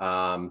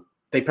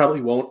 They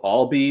probably won't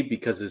all be,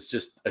 because it's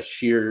just a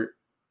sheer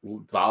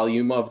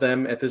volume of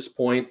them at this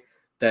point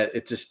that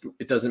it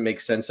doesn't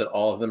make sense that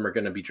all of them are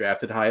going to be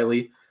drafted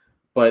highly.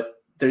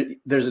 But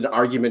there's an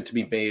argument to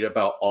be made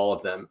about all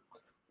of them.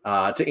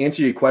 To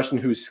answer your question,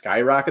 who's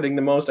skyrocketing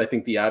the most, I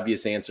think the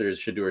obvious answer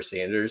is Shedeur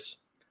Sanders.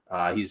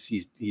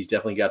 He's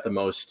definitely got the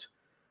most.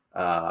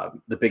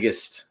 The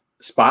biggest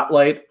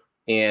spotlight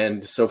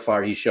and so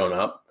far he's shown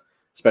up,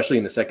 especially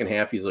in the second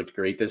half. He's looked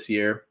great this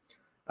year.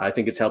 I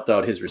think it's helped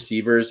out his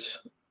receivers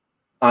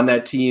on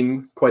that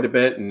team quite a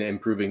bit and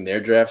improving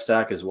their draft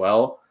stock as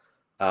well.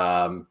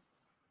 I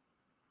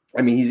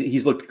mean,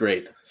 he's looked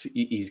great.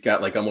 He's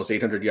got like almost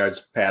 800 yards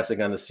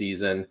passing on the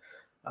season.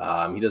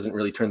 He doesn't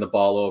really turn the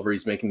ball over.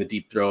 He's making the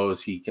deep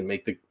throws. He can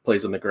make the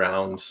plays on the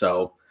ground.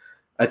 So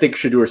I think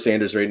Shedeur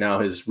Sanders right now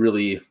has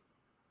really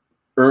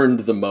earned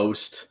the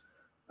most,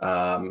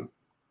 hype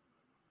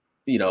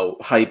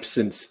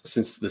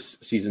since this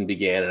season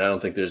began. And I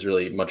don't think there's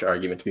really much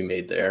argument to be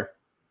made there.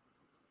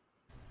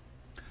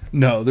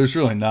 No, there's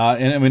really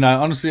not. And I mean,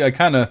 I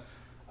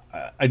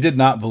did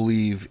not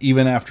believe,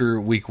 even after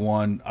week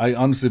one, I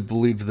honestly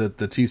believed that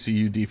the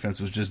TCU defense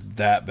was just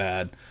that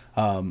bad.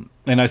 And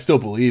I still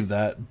believe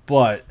that,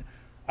 but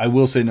I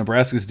will say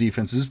Nebraska's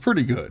defense is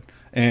pretty good,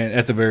 and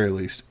at the very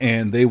least.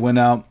 And they went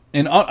out,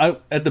 and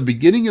at the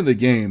beginning of the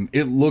game,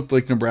 it looked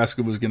like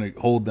Nebraska was going to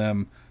hold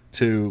them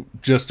to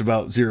just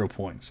about 0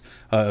 points,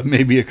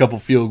 maybe a couple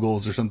field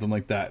goals or something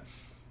like that.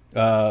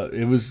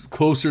 It was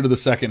closer to the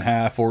second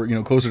half, or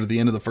closer to the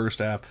end of the first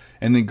half,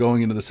 and then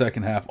going into the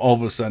second half, all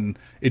of a sudden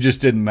it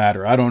just didn't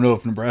matter. I don't know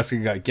if Nebraska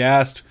got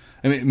gassed.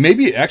 I mean,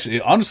 maybe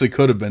it honestly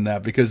could have been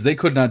that, because they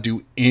could not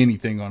do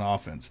anything on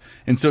offense,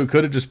 and so it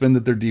could have just been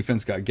that their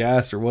defense got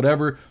gassed or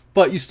whatever.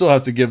 But you still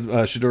have to give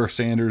Shedeur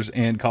Sanders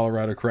and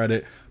Colorado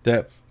credit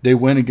that they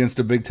went against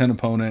a Big Ten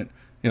opponent,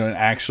 an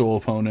actual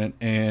opponent,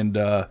 and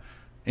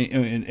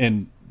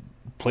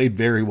played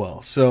very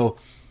well. So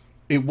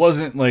it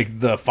wasn't like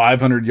the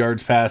 500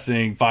 yards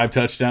passing, 5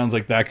 touchdowns,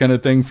 like that kind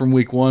of thing from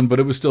week one, but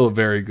it was still a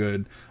very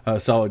good,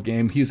 solid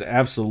game. He's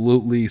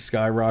absolutely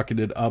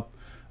skyrocketed up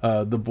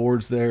the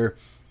boards there.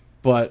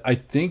 But I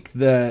think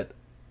that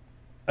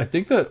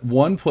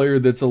one player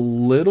that's a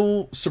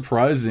little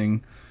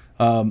surprising,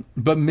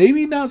 but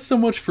maybe not so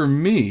much for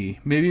me,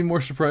 maybe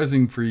more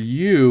surprising for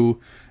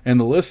you and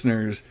the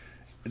listeners,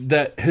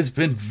 that has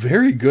been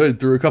very good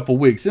through a couple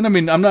weeks. And I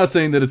mean, I'm not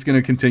saying that it's going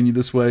to continue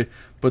this way,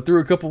 but through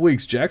a couple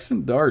weeks,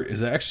 Jackson Dart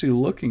is actually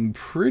looking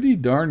pretty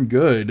darn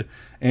good,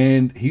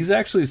 and he's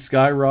actually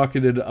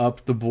skyrocketed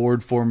up the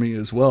board for me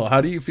as well. How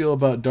do you feel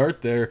about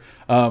Dart there?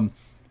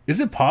 Is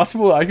it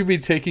possible I could be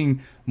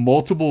taking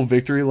multiple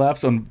victory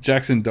laps on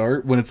Jackson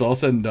Dart when it's all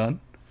said and done?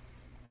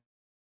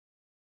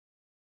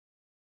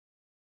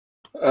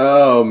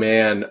 Oh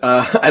man,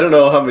 I don't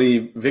know how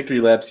many victory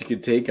laps you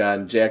could take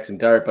on Jackson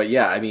Dart, but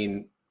yeah, I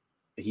mean,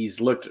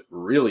 he's looked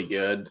really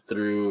good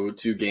through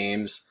 2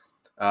 games.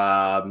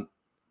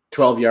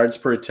 12 yards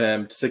per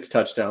attempt, 6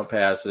 touchdown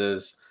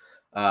passes.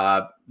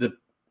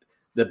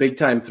 The big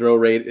time throw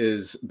rate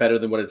is better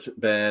than what it's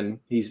been.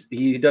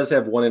 He does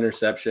have 1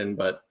 interception,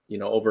 but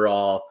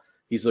overall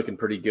he's looking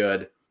pretty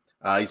good.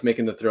 He's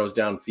making the throws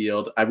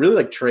downfield. I really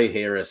like Trey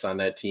Harris on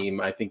that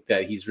team. I think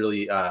that he's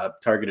really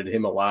targeted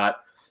him a lot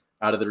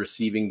out of the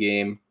receiving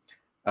game.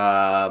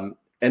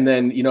 And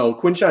then,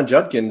 Quinshon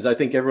Judkins, I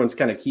think everyone's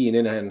kind of keying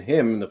in on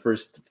him in the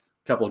first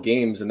couple of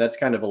games, and that's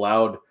kind of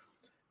allowed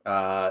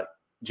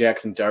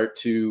Jackson Dart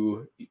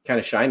to kind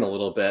of shine a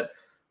little bit.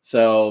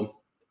 So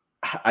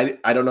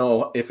I don't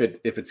know if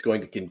it's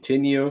going to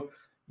continue.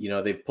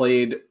 They've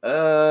played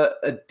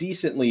a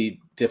decently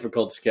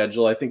difficult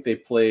schedule. I think they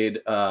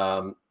played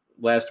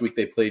last week.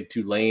 They played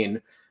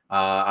Tulane.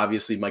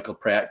 Obviously, Michael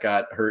Pratt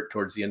got hurt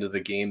towards the end of the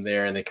game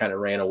there, and they kind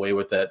of ran away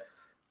with it.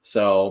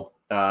 So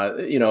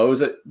it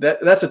was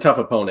that's a tough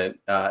opponent,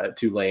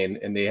 Tulane,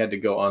 and they had to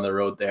go on the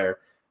road there,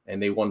 and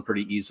they won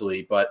pretty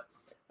easily. But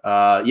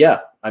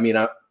yeah, I mean,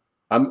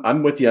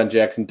 I'm with you on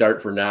Jackson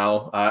Dart for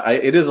now.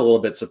 It is a little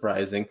bit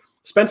surprising.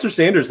 Spencer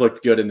Sanders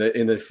looked good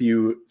in the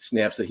few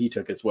snaps that he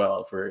took as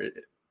well.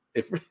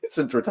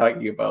 Since we're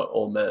talking about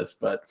Ole Miss,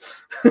 but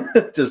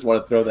just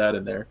want to throw that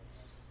in there.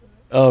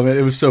 Oh man,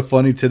 it was so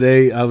funny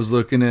today. I was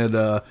looking at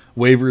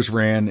waivers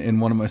ran in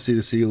one of my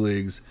C2C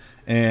leagues,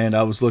 and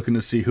I was looking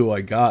to see who I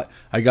got.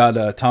 I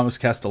got Thomas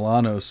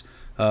Castellanos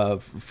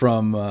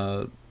from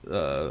I don't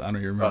even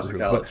remember Boston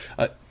College.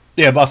 But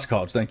Boston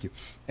College. Thank you.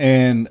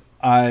 And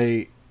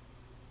I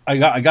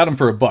got him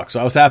for $1,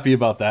 so I was happy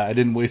about that. I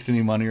didn't waste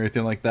any money or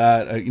anything like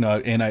that.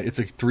 It's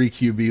a 3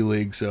 QB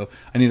league, so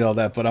I need all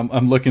that. But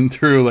I'm looking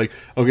through like,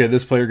 okay,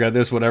 this player got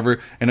this,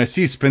 whatever, and I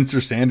see Spencer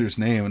Sanders'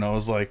 name, and I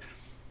was like,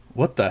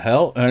 what the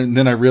hell? And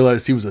then I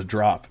realized he was a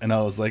drop, and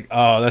I was like,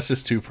 oh, that's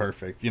just too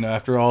perfect.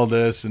 After all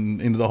this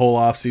and into the whole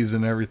offseason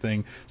and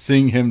everything,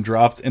 seeing him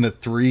dropped in a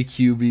 3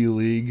 QB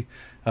league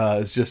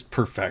is just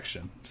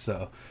perfection.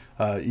 So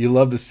you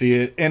love to see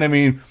it. And I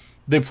mean,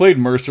 they played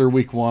Mercer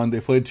week 1. They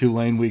played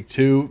Tulane week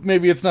 2.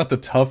 Maybe it's not the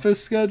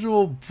toughest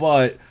schedule,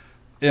 but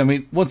I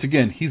mean, once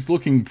again, he's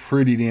looking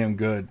pretty damn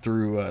good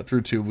through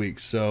 2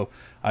 weeks. So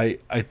I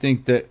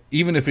think that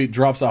even if it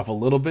drops off a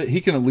little bit,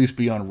 he can at least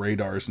be on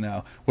radars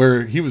now,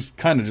 where he was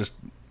kind of just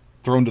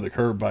thrown to the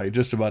curb by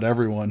just about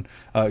everyone,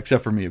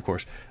 except for me, of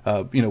course,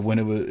 when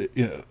it was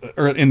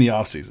or in the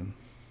offseason.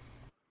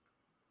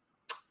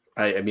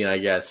 I mean, I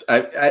guess.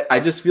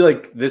 I just feel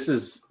like this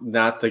is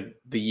not the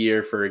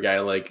year for a guy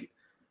like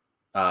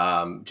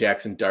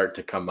Jackson Dart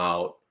to come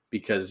out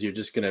because you're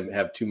just going to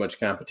have too much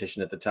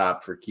competition at the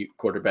top for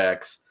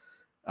quarterbacks,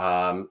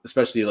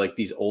 especially like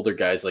these older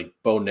guys like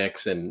Bo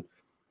Nix and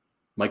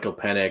Michael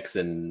Penix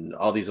and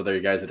all these other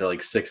guys that are like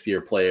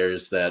 6th-year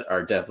players that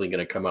are definitely going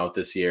to come out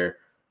this year.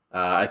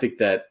 I think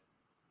that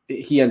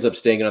he ends up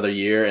staying another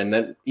year, and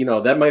then,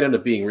 that might end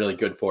up being really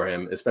good for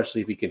him,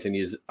 especially if he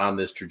continues on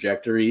this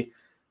trajectory,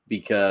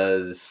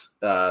 because,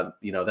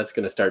 that's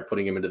going to start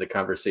putting him into the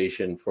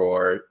conversation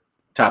for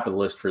top of the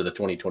list for the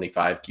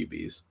 2025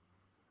 QBs.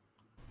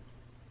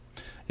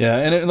 Yeah,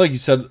 and like you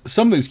said,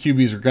 some of these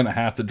QBs are going to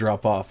have to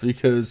drop off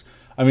because,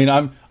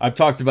 I've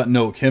talked about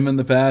Noah Kim in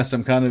the past.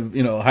 I'm kind of,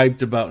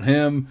 hyped about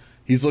him.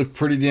 He's looked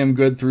pretty damn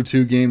good through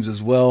 2 games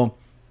as well,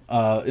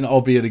 and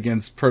albeit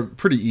against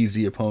pretty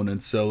easy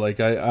opponents. So,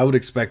 like, I would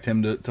expect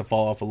him to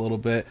fall off a little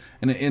bit.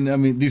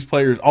 And these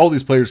players, all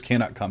these players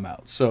cannot come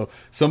out. So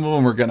some of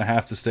them are going to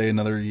have to stay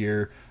another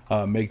year,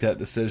 make that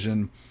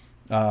decision.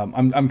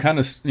 I'm kind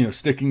of,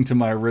 sticking to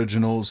my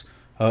originals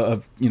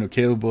of,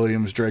 Caleb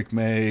Williams, Drake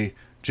May,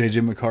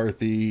 J.J.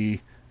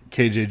 McCarthy,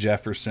 K.J.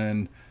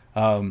 Jefferson.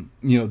 Then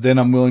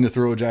I'm willing to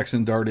throw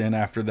Jackson Dart in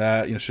after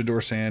that.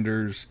 Shador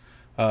Sanders,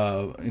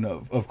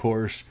 of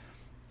course.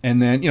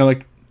 And then,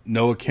 like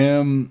Noah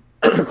Kim,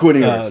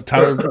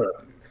 Tyler.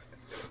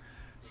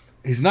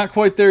 He's not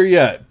quite there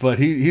yet, but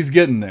he's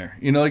getting there.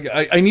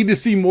 I need to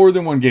see more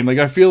than one game. Like,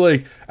 I feel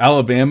like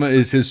Alabama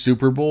is his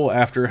Super Bowl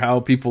after how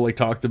people like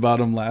talked about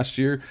him last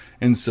year.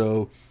 And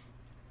so,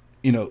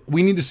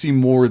 we need to see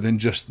more than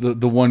just the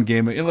one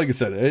game. And like I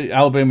said,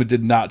 Alabama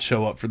did not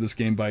show up for this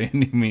game by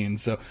any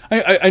means. So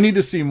I need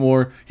to see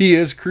more. He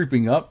is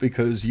creeping up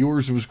because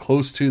yours was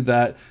close to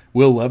that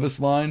Will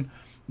Levis line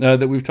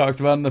that we've talked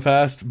about in the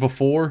past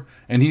before,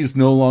 and he's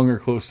no longer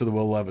close to the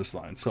Will Levis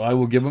line. So I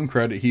will give him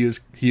credit. He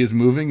is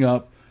moving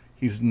up.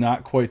 He's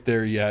not quite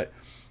there yet.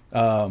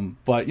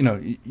 But,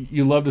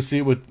 you love to see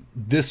it with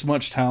this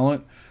much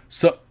talent.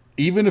 So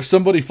even if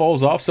somebody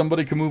falls off,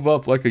 somebody can move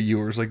up, like a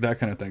Ewers, like that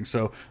kind of thing.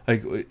 So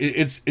like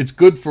it's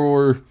good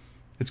for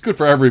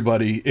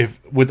everybody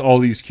if with all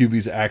these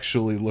QBs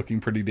actually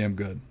looking pretty damn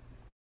good.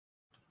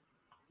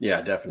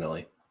 Yeah,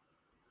 definitely.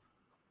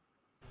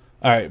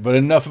 All right, but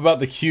enough about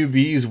the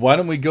QBs. Why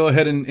don't we go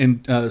ahead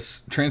and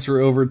transfer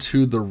over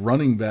to the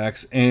running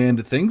backs?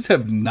 And things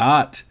have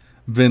not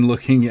been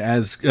looking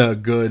as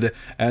good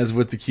as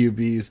with the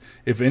QBs.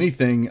 If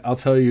anything, I'll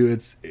tell you,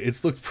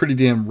 it's looked pretty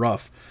damn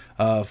rough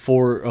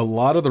for a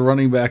lot of the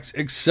running backs,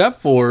 except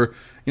for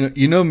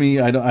me.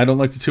 I don't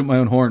like to toot my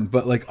own horn,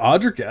 but like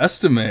Audric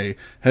Estime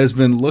has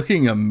been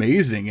looking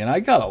amazing, and I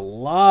got a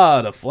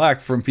lot of flack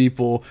from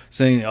people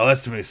saying, "Oh,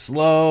 Estime's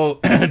slow,"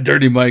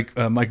 dirty Mike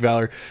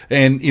Valor,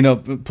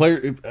 and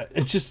player.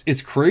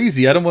 It's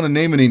crazy. I don't want to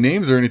name any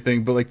names or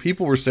anything, but like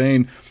people were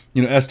saying,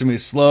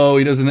 Estime's slow.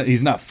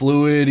 He's not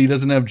fluid. He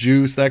doesn't have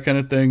juice, that kind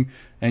of thing,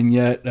 and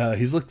yet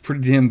he's looked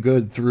pretty damn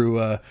good through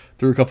a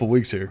couple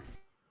weeks here.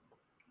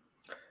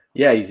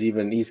 Yeah,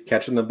 he's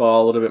catching the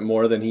ball a little bit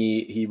more than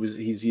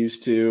he's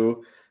used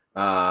to.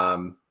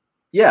 I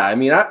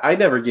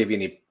never gave you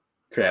any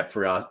crap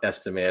for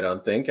Estime. I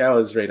don't think I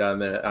was right on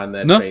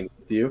that train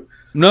with you.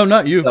 No,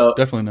 not you. So,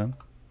 definitely not.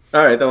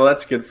 All right, well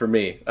that's good for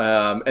me.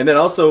 And then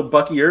also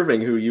Bucky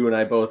Irving, who you and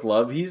I both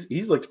love.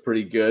 He's looked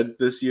pretty good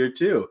this year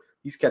too.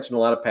 He's catching a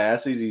lot of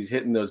passes. He's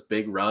hitting those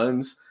big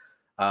runs.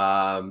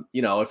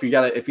 If you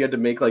had to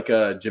make like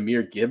a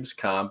Jahmyr Gibbs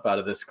comp out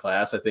of this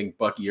class, I think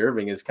Bucky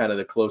Irving is kind of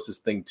the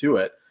closest thing to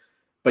it.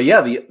 But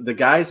yeah, the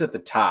guys at the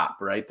top,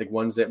 right? The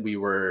ones that we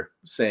were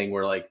saying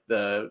were like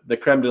the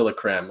creme de la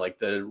creme, like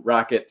the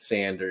Rocket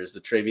Sanders,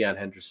 the Travion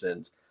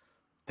Hendersons.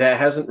 That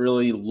hasn't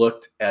really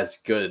looked as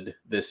good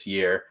this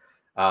year.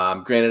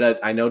 Granted,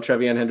 I know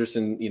Travion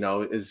Henderson,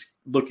 is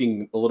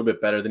looking a little bit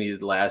better than he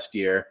did last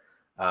year.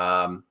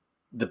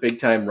 The big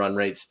time run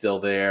rate's still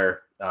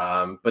there.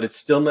 But it's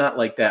still not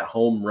like that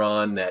home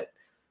run, that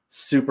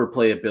super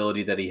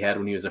playability that he had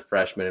when he was a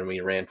freshman and when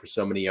he ran for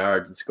so many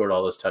yards and scored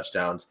all those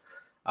touchdowns.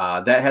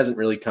 That hasn't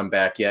really come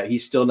back yet.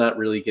 He's still not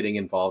really getting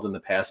involved in the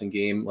passing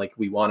game like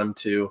we want him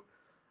to.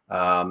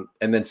 And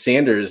then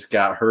Sanders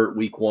got hurt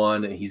week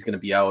 1 and he's going to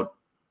be out.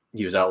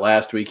 He was out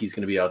last week. He's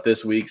going to be out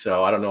this week.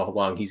 So I don't know how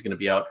long he's going to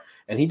be out.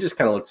 And he just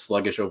kind of looked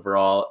sluggish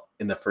overall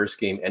in the first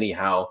game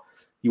anyhow.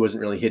 He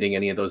wasn't really hitting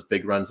any of those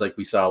big runs like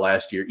we saw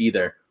last year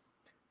either.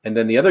 And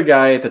then the other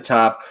guy at the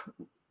top,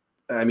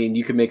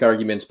 you could make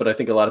arguments, but I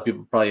think a lot of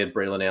people probably had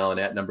Braylon Allen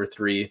at number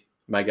 3,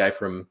 my guy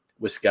from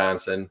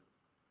Wisconsin.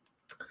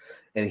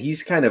 And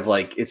he's kind of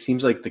like, it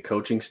seems like the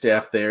coaching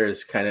staff there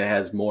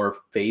has more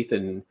faith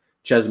in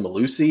Ches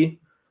Malusi,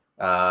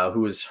 who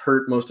was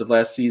hurt most of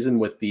last season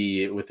with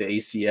the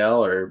ACL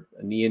or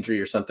a knee injury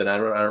or something. I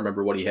don't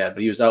remember what he had,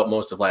 but he was out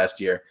most of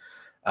last year.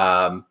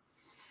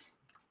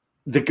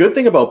 The good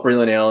thing about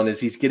Braylon Allen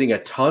is he's getting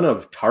a ton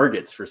of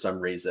targets for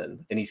some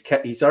reason, and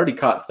he's already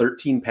caught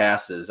 13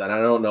 passes, and I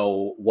don't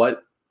know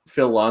what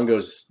Phil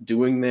Longo's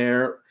doing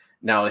there.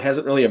 Now, it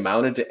hasn't really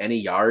amounted to any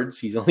yards.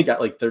 He's only got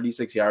like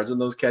 36 yards in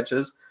those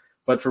catches,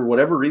 but for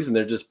whatever reason,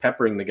 they're just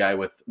peppering the guy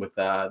with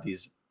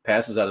these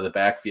passes out of the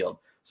backfield.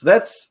 So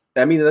that's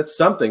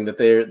something that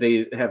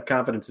they have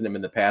confidence in him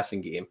in the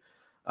passing game,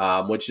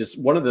 which is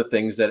one of the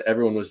things that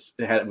everyone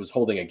was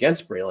holding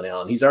against Braylon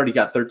Allen. He's already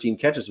got 13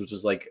 catches, which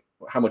is like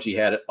how much he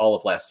had all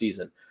of last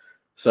season.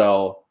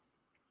 So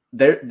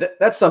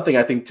that's something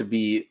I think to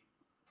be,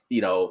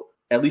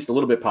 at least a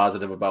little bit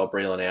positive about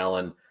Braylon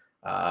Allen.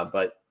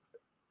 But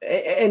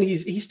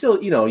he's still,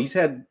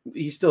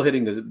 he's still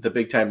hitting the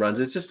big time runs.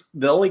 It's just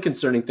the only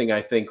concerning thing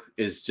I think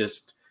is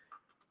just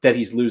that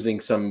he's losing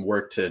some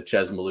work to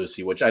Ches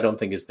Malusi, which I don't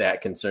think is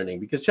that concerning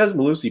because Ches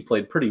Malusi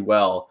played pretty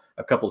well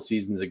a couple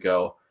seasons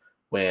ago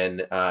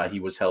when he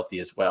was healthy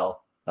as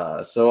well.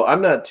 So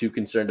I'm not too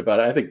concerned about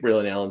it. I think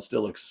Braylon Allen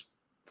still looks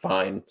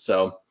fine.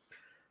 So,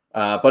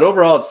 but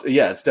overall,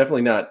 it's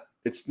definitely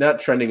it's not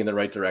trending in the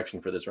right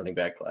direction for this running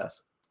back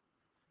class.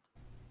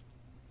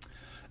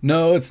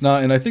 No, it's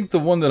not. And I think the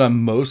one that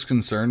I'm most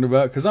concerned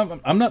about, because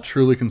I'm not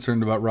truly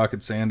concerned about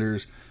Rocket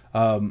Sanders.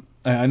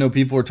 I know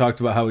people are talked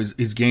about how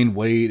he's gained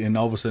weight and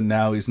all of a sudden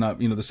now he's not,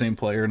 the same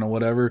player and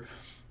whatever.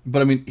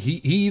 But I mean, he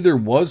either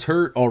was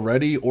hurt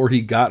already or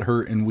he got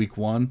hurt in week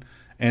 1.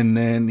 And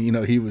then,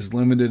 he was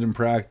limited in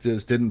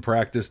practice, didn't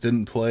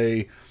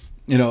play,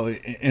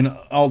 and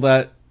all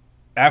that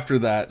after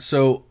that.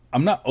 So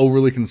I'm not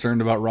overly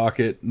concerned about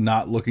Rocket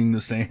not looking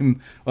the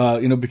same,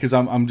 because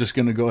I'm just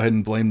going to go ahead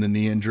and blame the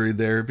knee injury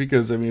there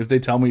because, I mean, if they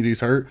tell me he's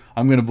hurt,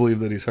 I'm going to believe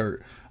that he's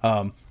hurt.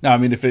 Now, I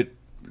mean, if it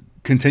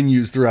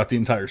continues throughout the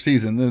entire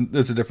season, then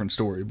that's a different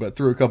story. But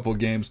through a couple of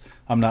games,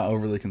 I'm not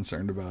overly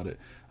concerned about it.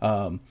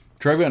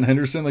 TreVeyon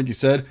Henderson, like you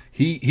said,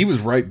 he was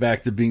right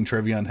back to being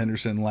TreVeyon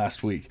Henderson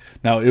last week.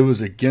 Now, it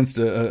was against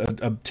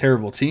a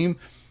terrible team,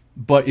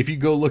 but if you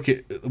go look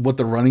at what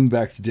the running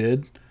backs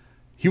did,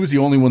 he was the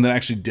only one that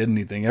actually did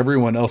anything.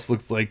 Everyone else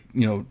looked like,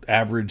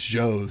 average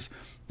Joes.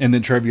 And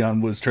then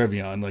TreVeyon was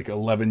TreVeyon, like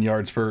 11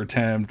 yards per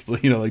attempt,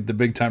 like the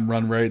big time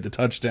run rate, the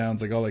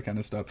touchdowns, like all that kind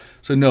of stuff.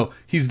 So no,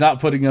 he's not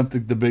putting up the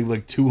big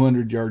like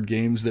 200-yard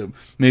games that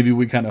maybe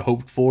we kind of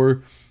hoped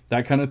for,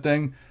 that kind of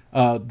thing.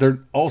 They're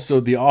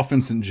also, the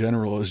offense in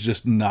general is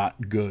just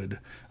not good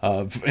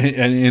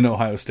in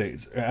Ohio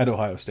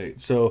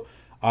State. So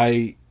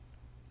I'm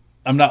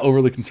not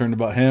overly concerned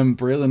about him.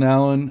 Braylon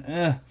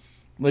Allen,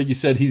 like you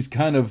said, he's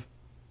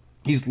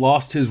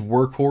lost his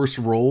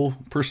workhorse role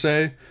per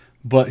se,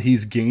 but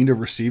he's gained a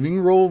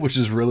receiving role, which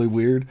is really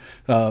weird.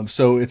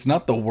 So it's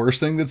not the worst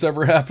thing that's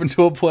ever happened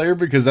to a player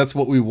because that's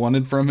what we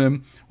wanted from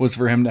him, was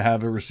for him to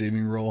have a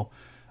receiving role.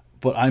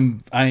 But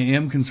I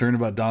am concerned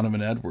about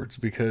Donovan Edwards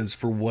because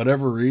for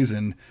whatever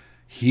reason,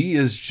 he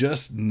is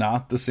just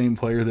not the same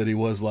player that he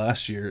was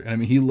last year. And I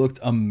mean, he looked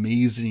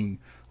amazing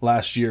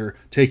last year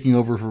taking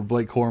over for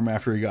Blake Corum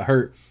after he got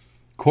hurt.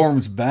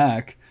 Corum's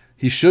back.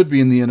 He should be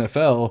in the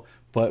NFL,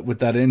 but with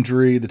that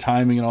injury, the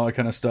timing and all that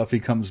kind of stuff, he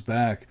comes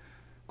back.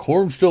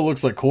 Corum still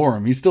looks like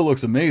Corum. He still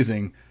looks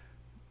amazing.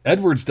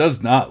 Edwards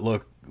does not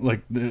look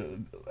like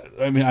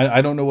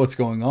I don't know what's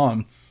going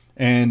on.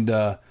 And,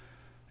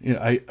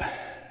 I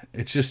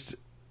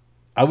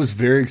was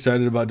very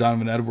excited about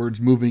Donovan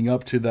Edwards moving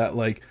up to that,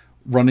 like,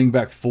 running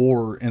back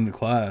 4 in the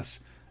class.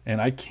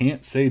 And I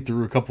can't say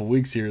through a couple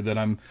weeks here that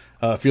I'm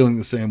feeling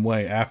the same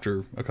way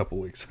after a couple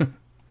weeks.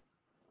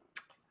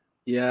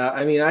 Yeah,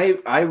 I mean,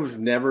 I've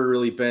never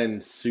really been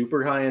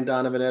super high on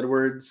Donovan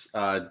Edwards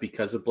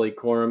because of Blake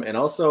Corum, and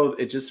also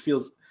it just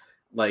feels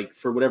like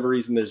for whatever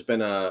reason there's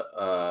been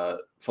a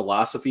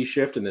philosophy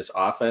shift in this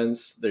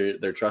offense.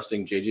 They're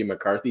trusting JJ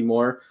McCarthy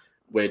more,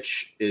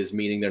 which is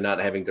meaning they're not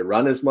having to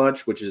run as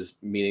much, which is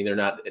meaning they're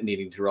not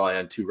needing to rely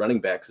on 2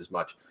 running backs as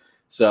much.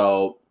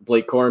 So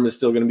Blake Corum is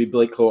still going to be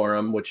Blake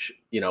Corum, which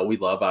we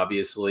love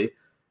obviously,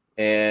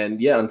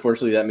 and yeah,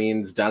 unfortunately that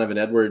means Donovan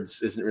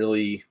Edwards isn't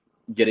really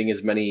getting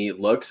as many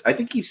looks. I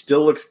think he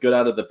still looks good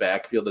out of the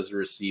backfield as a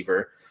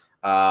receiver.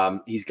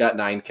 He's got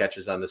 9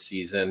 catches on the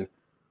season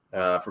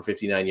for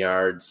 59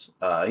 yards,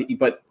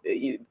 but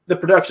the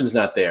production's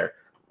not there,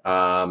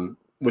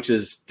 which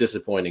is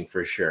disappointing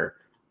for sure.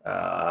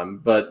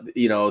 But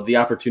the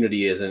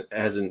opportunity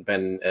hasn't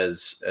been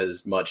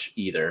as much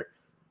either.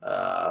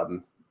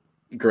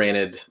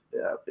 Granted,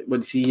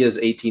 he has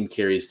 18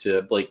 carries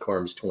to Blake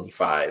Corum's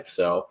 25,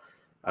 so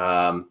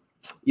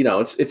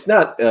it's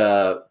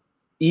not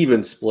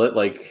even split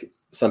like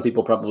some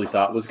people probably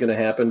thought was going to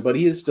happen, but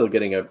he is still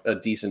getting a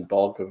decent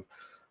bulk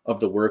of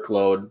the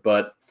workload.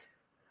 But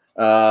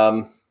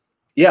I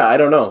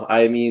don't know.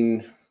 I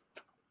mean,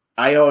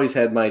 I always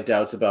had my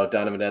doubts about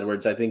Donovan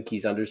Edwards. I think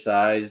he's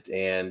undersized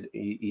and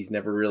he's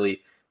never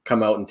really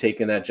come out and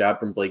taken that job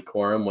from Blake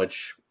Corum,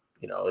 which,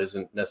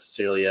 isn't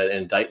necessarily an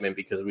indictment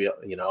because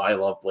I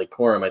love Blake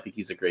Corum. I think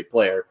he's a great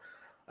player.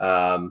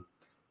 But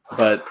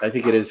I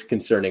think it is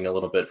concerning a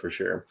little bit for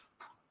sure.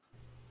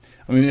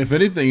 I mean, if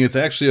anything, it's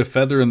actually a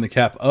feather in the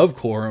cap of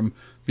Corum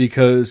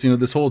because,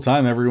 this whole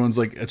time everyone's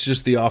like, it's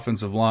just the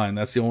offensive line.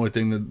 That's the only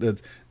thing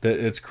that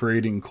it's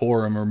creating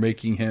Corum or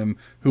making him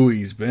who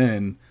he's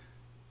been.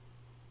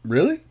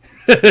 Really?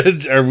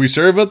 Are we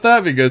sure about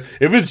that? Because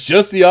if it's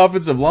just the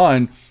offensive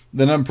line,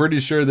 then I'm pretty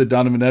sure that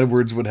Donovan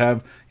Edwards would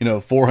have,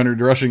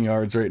 400 rushing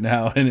yards right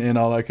now and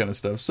all that kind of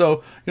stuff.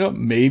 So,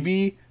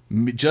 maybe,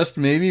 just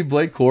maybe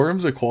Blake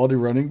Corum's a quality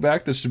running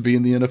back that should be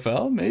in the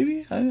NFL.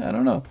 Maybe. I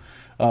don't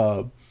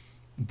know.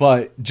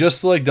 But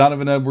just like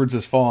Donovan Edwards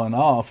has fallen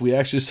off, we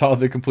actually saw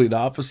the complete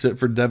opposite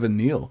for Devin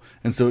Neal.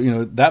 And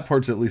so, that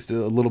part's at least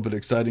a little bit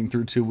exciting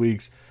through 2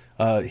 weeks.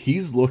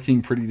 He's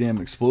looking pretty damn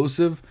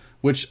explosive,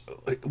 which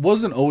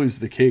wasn't always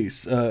the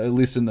case, at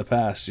least in the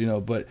past,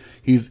 but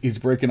he's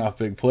breaking off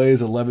big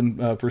plays,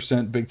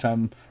 11% big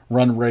time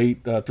run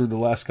rate through the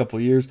last couple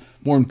of years.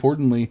 More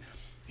importantly,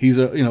 he's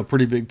a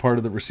pretty big part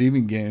of the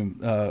receiving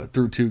game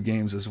through 2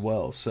 games as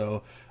well.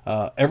 So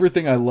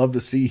everything I love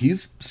to see, he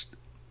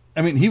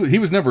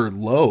was never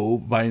low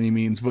by any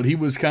means, but he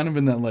was kind of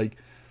in that like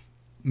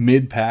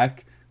mid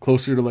pack,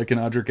 closer to like an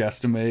Audric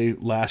Estime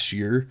last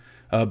year.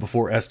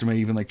 Before Estime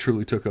even like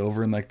truly took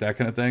over and like that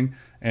kind of thing.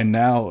 And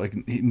now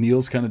like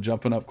Neal's kind of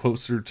jumping up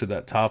closer to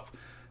that top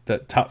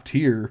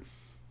tier.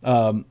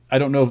 I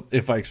don't know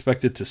if I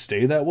expect it to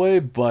stay that way,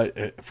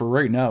 but for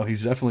right now,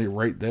 he's definitely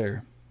right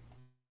there.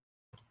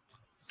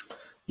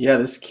 Yeah,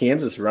 this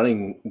Kansas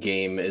running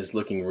game is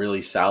looking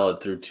really solid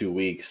through 2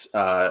 weeks.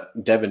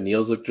 Devin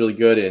Neal's looked really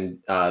good, and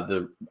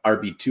the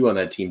RB2 on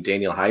that team,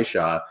 Daniel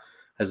Highshaw,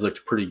 has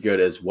looked pretty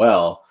good as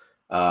well.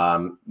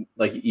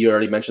 Like you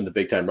already mentioned, the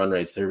big time run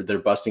rates, they're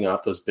busting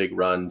off those big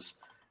runs.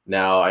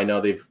 Now I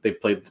know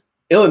they've played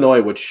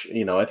Illinois, which,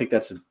 I think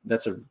that's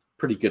a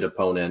pretty good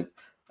opponent,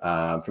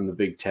 from the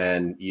Big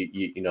Ten.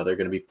 You know, they're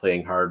going to be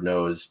playing hard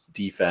nosed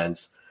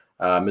defense.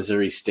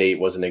 Missouri State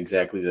wasn't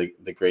exactly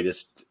the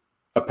greatest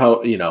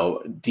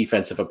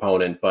defensive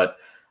opponent, but,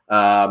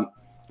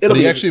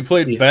 he actually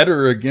played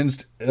better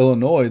against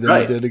Illinois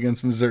than he did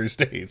against Missouri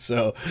State.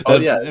 So,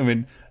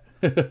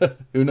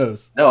 who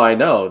knows? No, I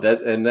know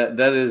that, and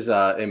that is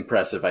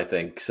impressive, I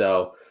think.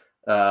 So,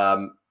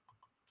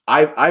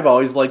 I've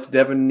always liked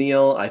Devin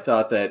Neal. I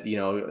thought that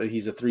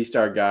he's a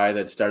 3-star guy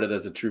that started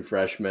as a true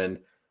freshman,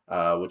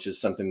 which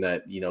is something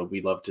that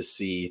we love to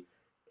see.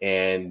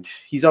 And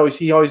he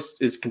always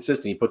is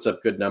consistent. He puts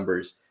up good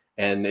numbers,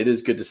 and it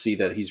is good to see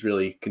that he's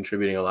really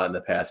contributing a lot in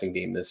the passing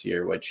game this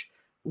year, which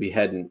we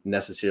hadn't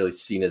necessarily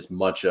seen as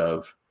much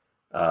of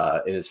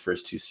in his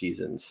first 2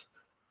 seasons.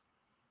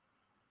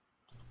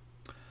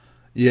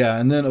 Yeah,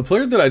 and then a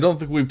player that I don't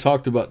think we've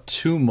talked about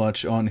too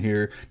much on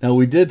here. Now,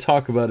 we did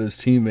talk about his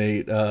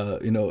teammate.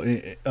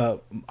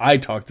 I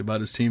talked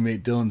about his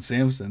teammate Dylan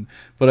Sampson,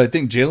 but I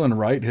think Jalen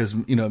Wright has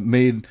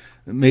made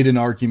an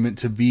argument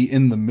to be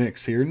in the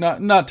mix here.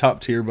 Not top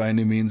tier by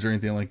any means or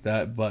anything like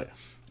that, but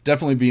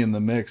definitely be in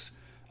the mix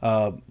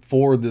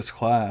for this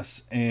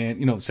class.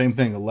 And same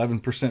thing,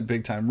 11%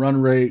 big time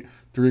run rate,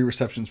 3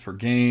 receptions per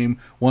game,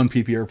 1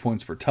 PPR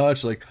points per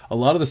touch, like a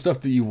lot of the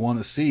stuff that you want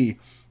to see.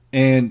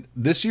 And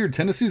this year,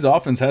 Tennessee's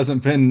offense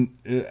hasn't been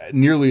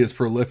nearly as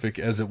prolific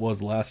as it was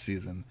last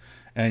season.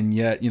 And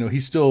yet,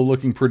 he's still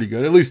looking pretty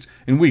good, at least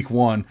in week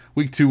 1.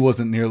 Week 2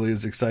 wasn't nearly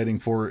as exciting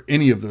for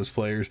any of those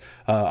players.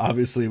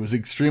 Obviously, it was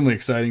extremely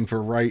exciting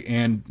for Wright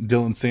and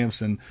Dylan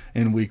Sampson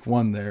in week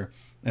 1 there.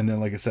 And then,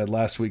 like I said,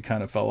 last week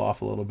kind of fell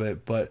off a little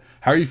bit. But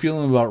how are you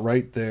feeling about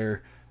Wright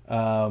there?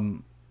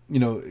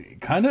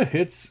 It kind of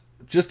hits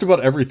just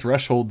about every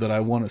threshold that I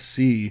want to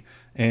see.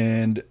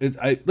 And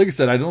like I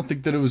said, I don't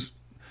think that it was...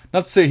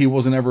 Not to say he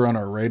wasn't ever on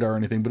our radar or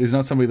anything, but he's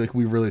not somebody like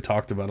we really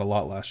talked about a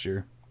lot last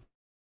year.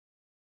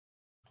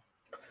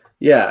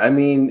 Yeah, I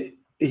mean,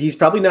 he's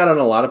probably not on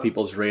a lot of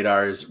people's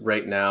radars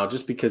right now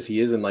just because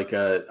he is in like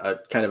a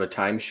kind of a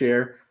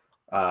timeshare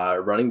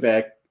running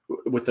back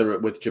with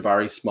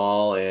Jabari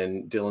Small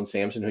and Dylan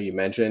Sampson, who you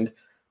mentioned.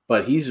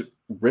 But he's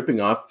ripping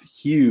off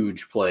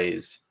huge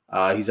plays.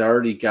 He's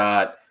already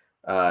got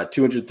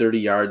 230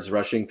 yards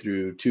rushing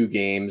through 2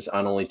 games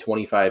on only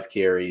 25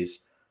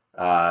 carries.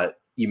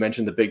 You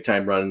mentioned the big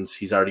time runs.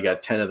 He's already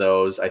got 10 of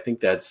those. I think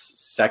that's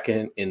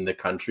second in the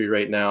country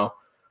right now.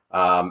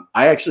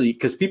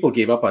 Because people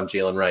gave up on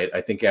Jalen Wright,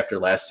 I think after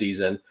last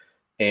season,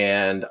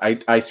 and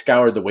I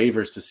scoured the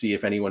waivers to see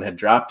if anyone had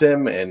dropped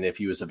him and if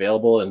he was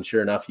available. And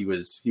sure enough, he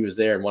was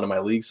there in one of my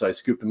leagues. So I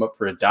scooped him up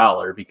for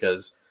 $1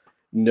 because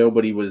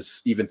nobody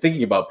was even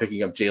thinking about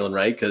picking up Jalen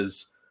Wright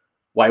because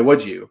why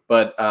would you?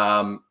 But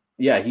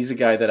he's a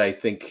guy that I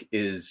think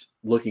is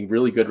looking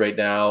really good right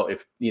now.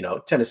 If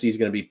Tennessee is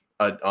going to be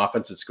an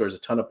offense that scores a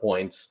ton of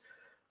points.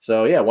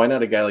 So yeah, why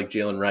not a guy like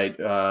Jalen Wright,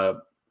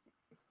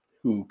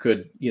 who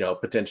could,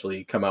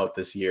 potentially come out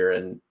this year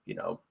and,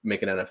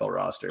 make an NFL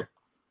roster.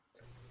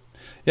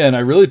 Yeah. And I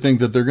really think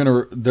that they're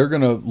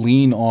going to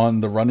lean on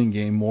the running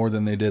game more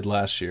than they did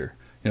last year.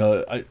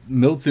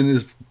 Milton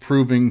is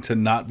proving to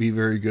not be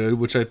very good,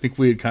 which I think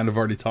we had kind of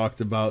already talked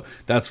about.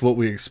 That's what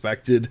we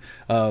expected.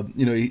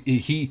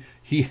 He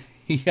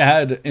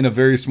had in a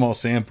very small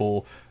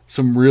sample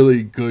some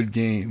really good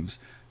games,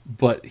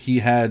 but he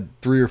had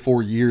 3 or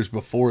 4 years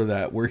before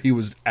that where he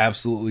was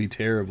absolutely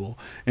terrible.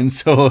 And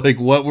so, like,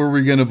 what were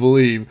we going to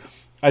believe?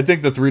 I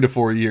think the 3 to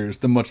 4 years,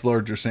 the much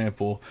larger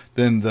sample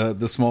than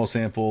the small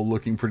sample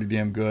looking pretty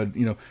damn good.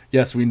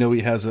 Yes, we know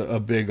he has a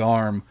big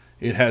arm.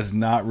 It has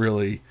not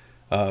really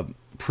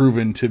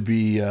proven to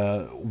be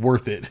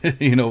worth it,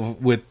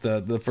 with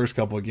the first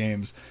couple of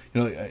games.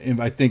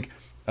 And I think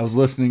I was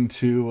listening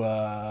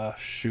to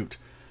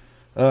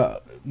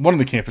one of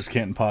the Campus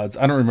Canton pods.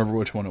 I don't remember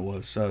which one it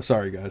was.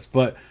 Sorry, guys.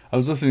 But I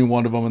was listening to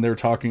one of them, and they were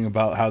talking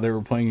about how they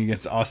were playing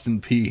against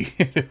Austin P.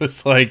 It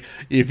was like,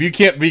 if you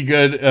can't be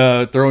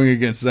good throwing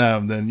against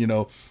them, then,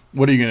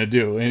 what are you going to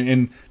do?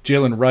 And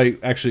Jalen Wright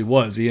actually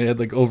was. He had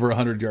like over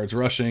 100 yards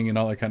rushing and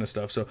all that kind of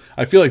stuff. So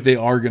I feel like they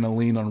are going to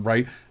lean on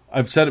Wright.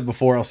 I've said it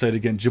before. I'll say it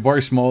again.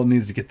 Jabari Small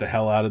needs to get the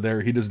hell out of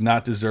there. He does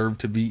not deserve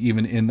to be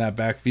even in that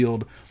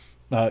backfield.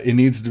 It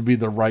needs to be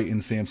the Wright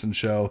and Sampson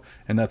show,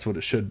 and that's what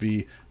it should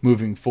be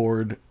moving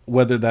forward.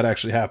 Whether that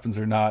actually happens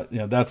or not,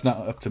 that's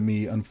not up to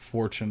me,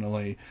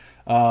 unfortunately.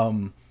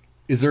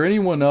 Is there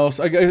anyone else?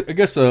 I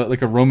guess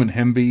like a Roman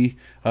Hemby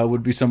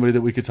would be somebody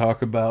that we could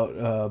talk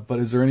about. But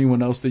is there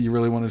anyone else that you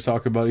really want to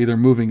talk about, either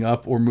moving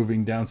up or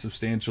moving down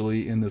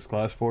substantially in this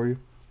class for you?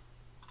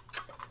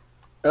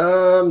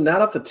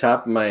 Not off the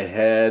top of my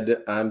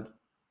head.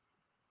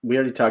 We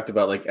already talked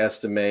about like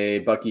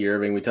Estime, Bucky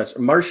Irving. We touched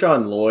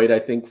Marshawn Lloyd, I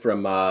think,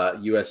 from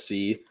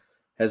USC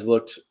has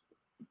looked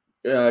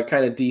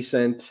kind of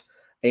decent.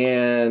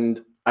 And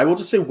I will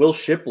just say Will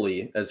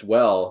Shipley as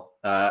well.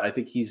 I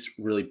think he's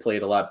really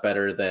played a lot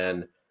better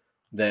than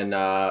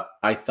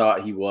I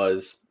thought he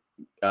was,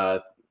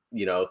 through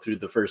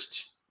the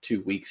first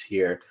 2 weeks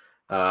here.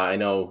 I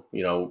know,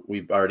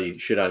 we've already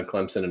shit on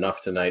Clemson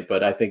enough tonight,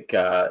 but I think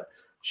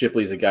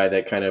Shipley's a guy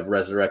that kind of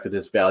resurrected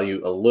his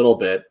value a little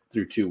bit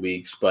through 2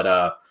 weeks, but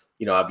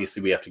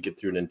obviously we have to get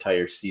through an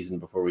entire season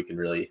before we can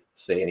really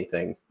say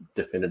anything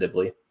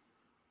definitively.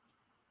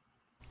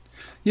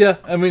 Yeah,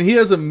 I mean, he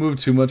hasn't moved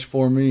too much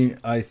for me.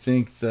 I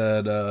think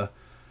that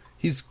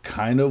he's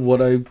kind of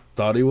what I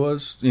thought he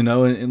was,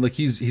 and like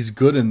he's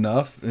good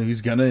enough, and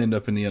he's gonna end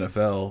up in the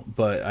NFL,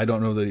 but I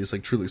don't know that he's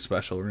like truly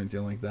special or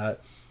anything like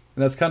that.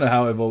 And that's kind of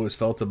how I've always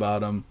felt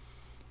about him.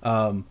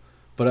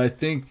 But I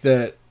think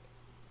that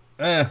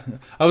I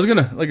was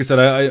gonna, like I said,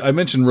 I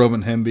mentioned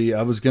Roman Hemby.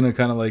 I was gonna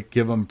kind of like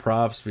give him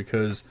props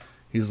because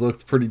he's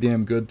looked pretty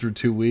damn good through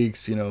 2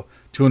 weeks.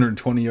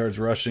 220 yards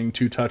rushing,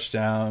 2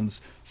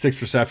 touchdowns, 6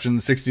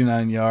 receptions,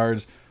 69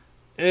 yards.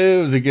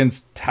 It was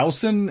against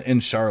Towson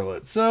and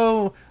Charlotte,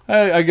 so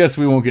I guess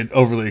we won't get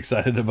overly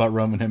excited about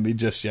Roman Hemby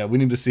just yet. We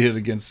need to see it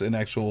against an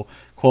actual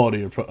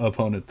quality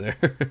opponent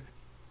there.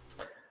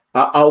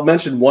 I'll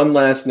mention one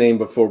last name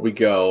before we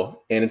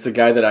go, and it's a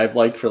guy that I've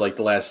liked for like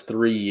the last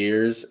 3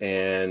 years,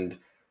 and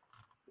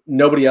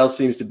nobody else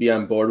seems to be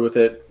on board with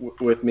it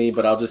with me.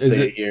 But I'll just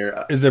say it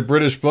here. Is it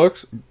British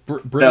Books?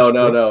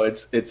 No.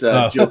 It's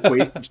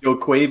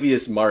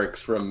Joquavius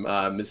Marks from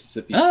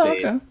Mississippi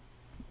State. Okay.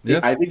 Yeah.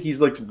 I think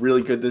he's looked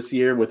really good this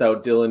year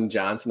without Dylan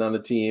Johnson on the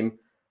team.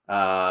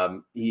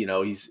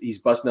 He's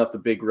busting up the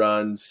big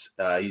runs.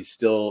 He's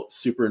still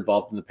super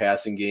involved in the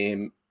passing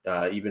game.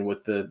 Even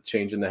with the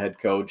change in the head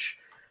coach,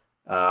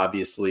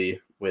 obviously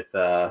with,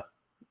 their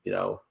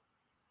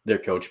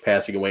coach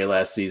passing away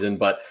last season.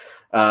 But,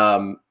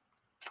 I've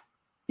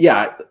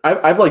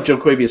liked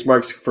Joquavius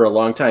Marks for a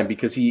long time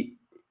because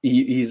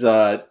he's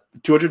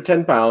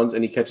 210 pounds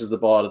and he catches the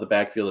ball out of the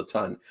backfield a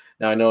ton.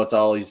 Now, I know it's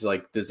all these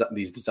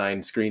these design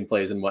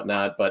screenplays and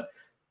whatnot, but,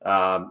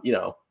 and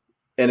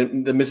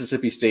the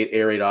Mississippi State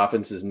air raid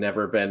offense has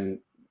never been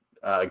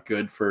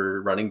good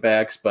for running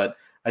backs, but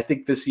I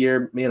think this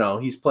year,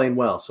 he's playing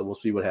well, so we'll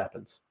see what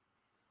happens.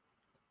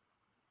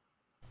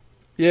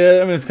 Yeah,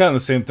 I mean, it's kind of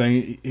the same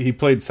thing. He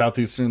played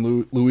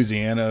Southeastern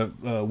Louisiana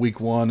week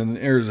 1 and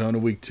Arizona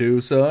week 2.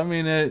 So, I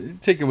mean,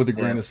 take it with a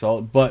grain of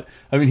salt. But,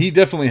 I mean, he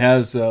definitely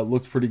has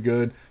looked pretty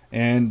good.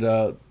 And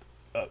the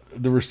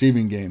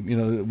receiving game,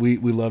 we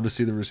love to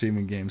see the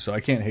receiving game. So I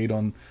can't hate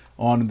on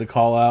the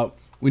call out.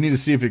 We need to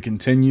see if it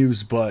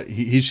continues, but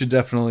he should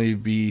definitely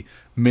be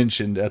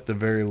mentioned at the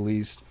very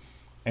least.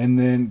 And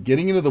then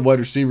getting into the wide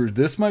receivers,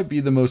 this might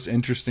be the most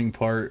interesting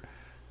part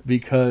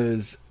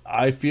because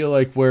I feel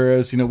like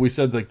whereas, we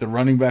said like the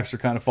running backs are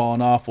kind of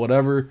falling off,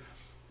 whatever,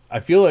 I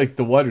feel like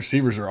the wide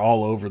receivers are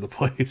all over the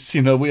place.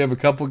 We have a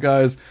couple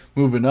guys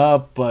moving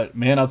up, but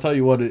man, I'll tell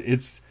you what,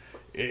 it's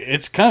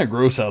kind of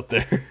gross out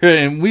there.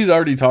 And we'd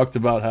already talked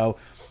about how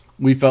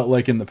we felt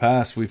like in the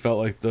past, we felt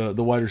like the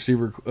wide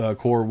receiver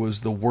core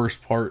was the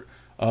worst part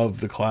of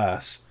the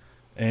class.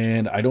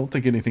 And I don't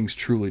think anything's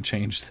truly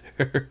changed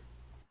there.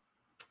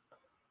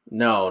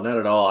 No, not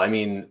at all. I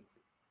mean,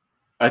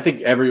 I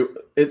think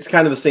it's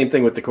kind of the same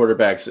thing with the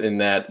quarterbacks in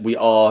that we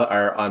all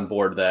are on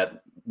board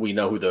that we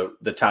know who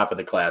the top of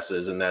the class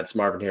is, and that's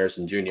Marvin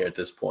Harrison Jr. at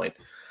this point.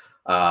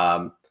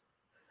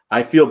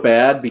 I feel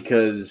bad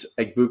because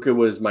Egbuka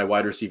was my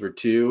wide receiver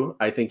 2.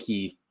 I think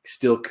he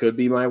still could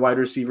be my wide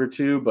receiver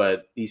 2,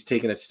 but he's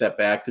taken a step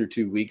back through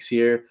 2 weeks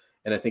here.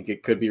 And I think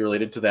it could be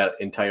related to that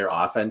entire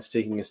offense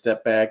taking a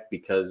step back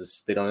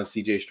because they don't have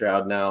CJ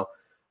Stroud now.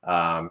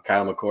 Kyle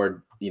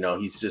McCord,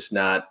 he's just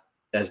not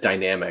as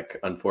dynamic,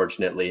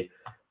 unfortunately.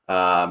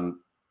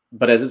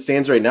 But as it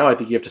stands right now, I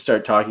think you have to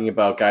start talking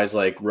about guys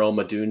like Rome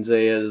Odunze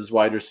as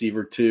wide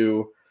receiver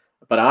 2.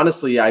 But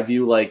honestly, I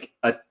view like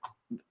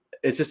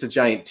it's just a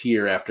giant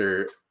tier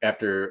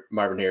after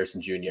Marvin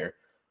Harrison Jr.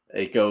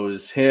 It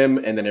goes him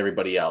and then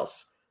everybody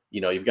else.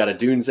 You've got a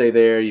Dunze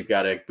there, you've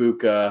got a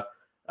Buka,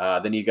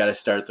 then you got to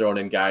start throwing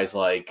in guys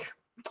like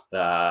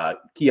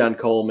Keon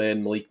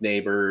Coleman, Malik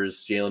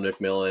Neighbors, Jalen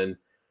McMillan.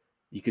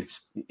 You could,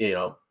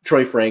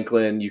 Troy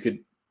Franklin, you could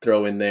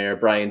throw in there,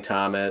 Brian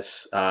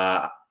Thomas,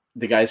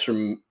 the guys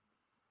from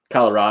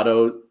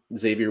Colorado,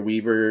 Xavier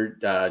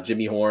Weaver,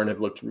 Jimmy Horn have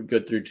looked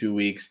good through 2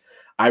 weeks.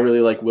 I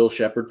really like Will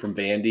Shepherd from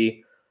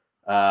Vandy.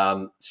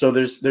 So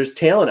there's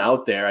talent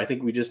out there. I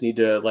think we just need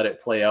to let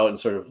it play out and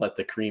sort of let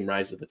the cream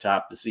rise to the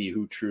top to see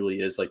who truly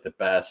is like the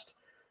best.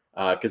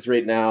 Because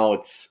right now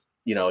it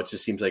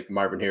just seems like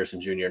Marvin Harrison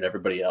Jr. and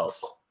everybody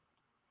else.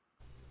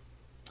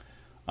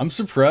 I'm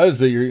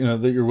surprised that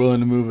you're willing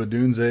to move a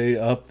Dunze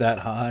up that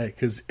high,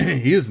 because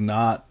he is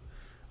not.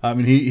 I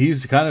mean,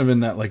 he's kind of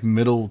in that like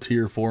middle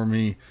tier for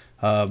me.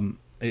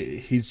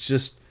 He's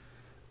just,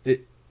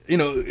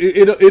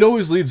 it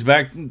always leads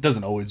back.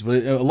 Doesn't always,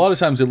 but a lot of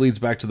times it leads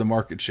back to the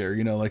market share.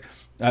 Like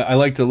I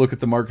like to look at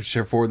the market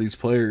share for these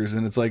players,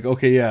 and it's like,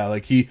 okay, yeah,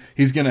 like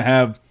he's gonna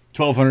have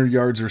 1,200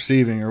 yards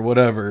receiving or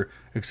whatever,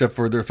 except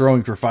for they're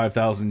throwing for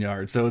 5,000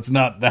 yards. So it's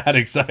not that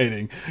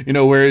exciting,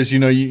 whereas,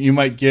 you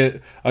might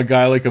get a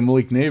guy like a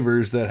Malik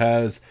Neighbors that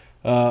has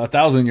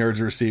 1,000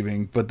 yards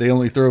receiving, but they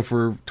only throw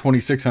for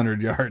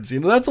 2,600 yards.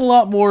 That's a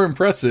lot more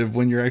impressive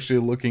when you're actually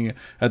looking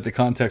at the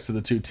context of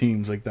the two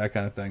teams, like that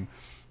kind of thing.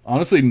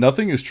 Honestly,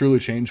 nothing has truly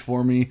changed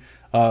for me.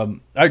 I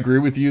agree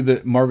with you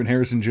that Marvin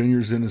Harrison Jr.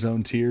 is in his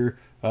own tier.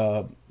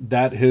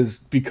 That has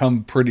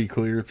become pretty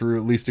clear through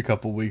at least a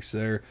couple weeks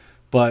there.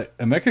 But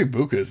Emeka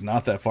Egbuka is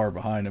not that far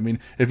behind. I mean,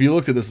 if you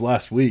looked at this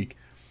last week,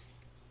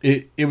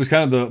 it was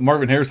kind of the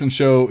Marvin Harrison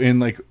show in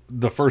like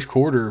the first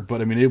quarter,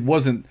 but I mean, it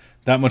wasn't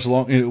that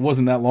long. It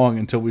wasn't that long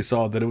until we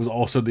saw that it was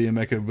also the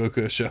Emeka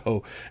Egbuka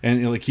show,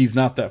 and like he's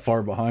not that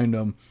far behind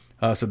him.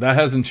 So that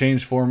hasn't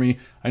changed for me.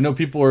 I know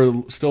people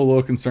are still a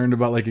little concerned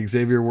about like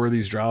Xavier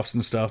Worthy's drops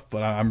and stuff,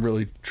 but I'm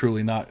really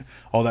truly not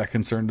all that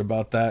concerned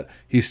about that.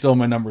 He's still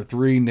my number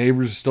 3.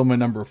 Neighbors is still my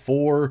number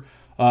 4.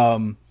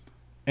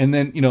 And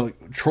then,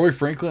 Troy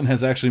Franklin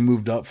has actually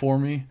moved up for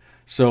me.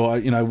 So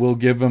I will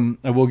give him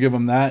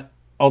that,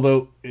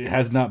 although it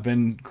has not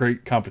been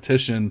great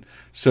competition.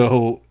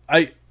 So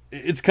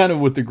it's kind of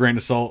with the grain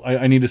of salt.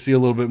 I need to see a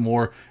little bit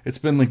more. It's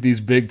been like these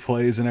big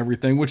plays and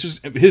everything, which is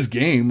his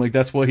game. Like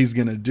that's what he's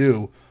going to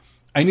do.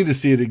 I need to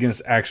see it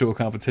against actual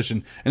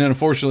competition. And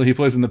unfortunately he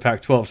plays in the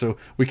Pac-12, so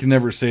we can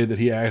never say that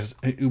he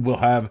will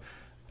have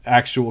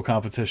actual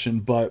competition,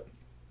 but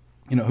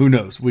who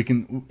knows? We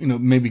can,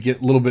 maybe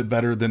get a little bit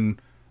better than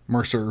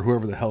Mercer or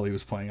whoever the hell he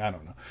was playing. I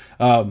don't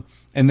know.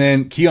 And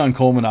then Keon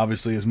Coleman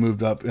obviously has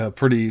moved up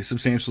pretty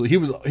substantially. He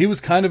was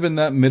kind of in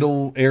that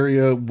middle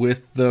area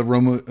with the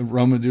Roma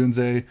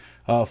Dunze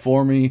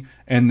for me.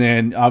 And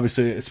then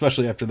obviously,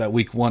 especially after that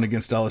week 1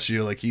 against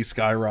LSU, like he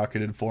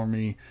skyrocketed for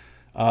me.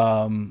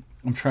 I'm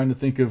trying to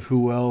think of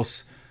who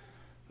else.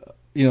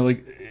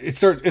 Like it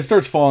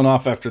starts falling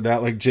off after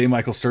that, like J.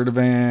 Michael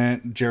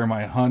Sturdivant,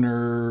 Jeremiah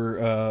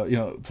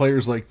Hunter,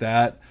 players like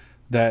that.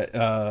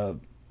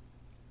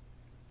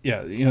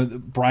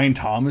 Brian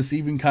Thomas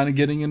even kind of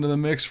getting into the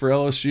mix for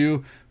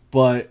LSU,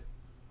 but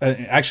I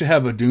actually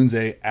have a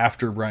Dunze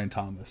after Brian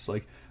Thomas.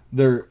 Like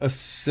they're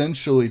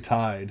essentially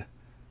tied,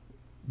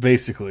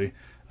 basically.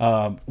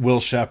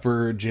 Will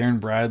Shepherd, Jaron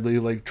Bradley,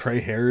 like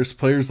Trey Harris,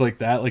 players like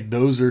that. Like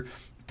those are,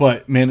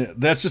 but man,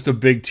 that's just a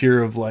big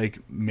tier of like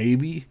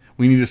maybe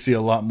we need to see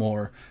a lot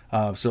more.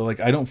 So like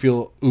I don't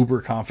feel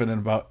uber confident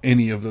about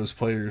any of those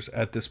players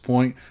at this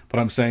point, but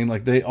I'm saying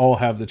like they all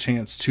have the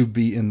chance to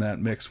be in that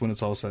mix when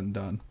it's all said and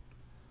done.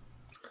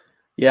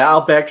 Yeah,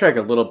 I'll backtrack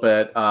a little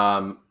bit.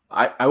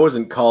 I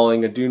wasn't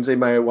calling Dunze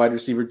my wide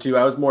receiver 2.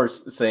 I was more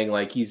saying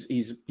like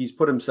he's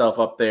put himself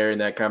up there in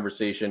that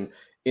conversation,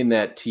 in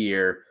that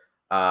tier.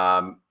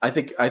 I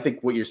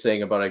think what you're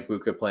saying about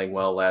Egbuka playing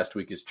well last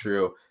week is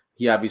true.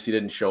 He obviously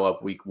didn't show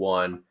up week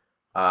 1.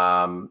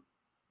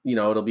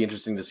 It'll be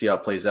interesting to see how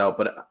it plays out.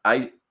 But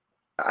I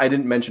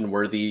didn't mention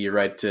Worthy. You're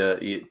right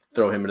to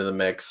throw him into the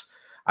mix.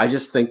 I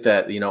just think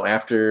that,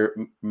 after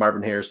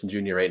Marvin Harrison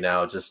Jr. right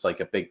now, it's just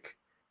like a big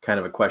kind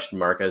of a question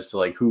mark as to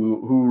like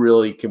who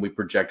really can we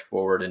project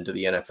forward into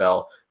the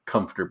NFL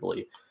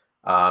comfortably.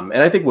 And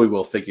I think we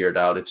will figure it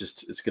out.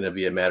 It's going to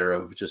be a matter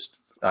of just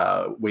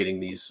waiting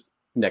these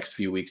next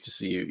few weeks to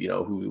see,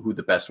 who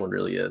the best one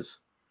really is.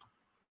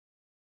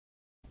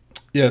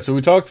 Yeah, so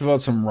we talked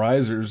about some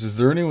risers. Is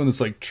there anyone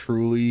that's like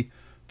truly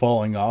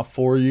falling off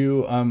for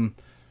you? I'm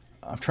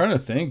trying to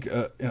think.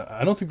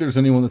 I don't think there's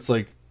anyone that's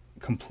like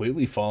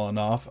completely fallen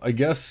off. I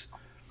guess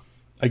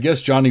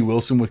Johnny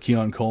Wilson with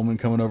Keon Coleman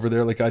coming over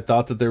there. Like I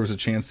thought that there was a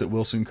chance that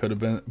Wilson could have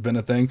been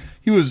a thing.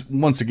 He was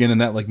once again in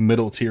that like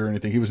middle tier or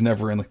anything. He was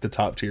never in like the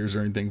top tiers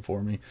or anything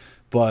for me.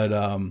 But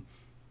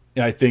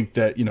I think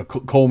that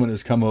Coleman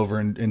has come over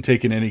and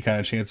taken any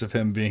kind of chance of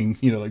him being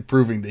like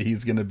proving that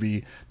he's going to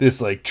be this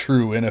like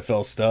true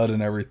NFL stud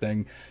and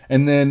everything.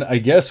 And then I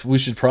guess we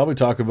should probably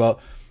talk about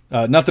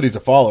not that he's a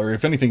faller.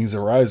 If anything, he's a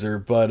riser.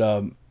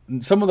 But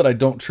someone that I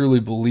don't truly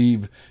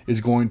believe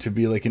is going to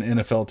be like an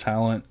NFL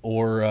talent,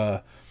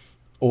 or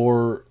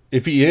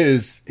if he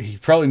is, he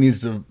probably needs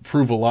to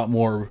prove a lot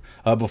more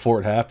before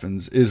it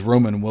happens, is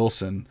Roman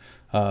Wilson,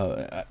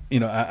 out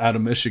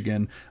of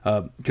Michigan,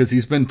 because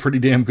he's been pretty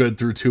damn good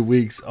through 2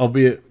 weeks,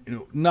 albeit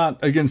not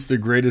against the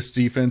greatest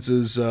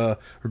defenses or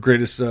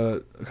greatest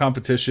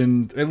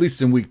competition, at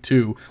least in week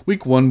 2.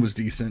 Week 1 was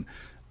decent.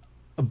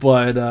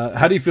 But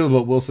how do you feel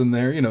about Wilson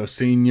there?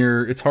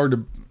 Senior, it's hard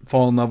to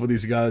fall in love with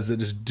these guys that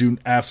just do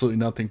absolutely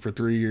nothing for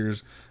 3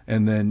 years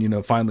and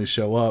then, finally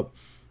show up.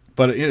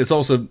 But it's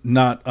also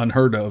not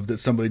unheard of that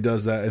somebody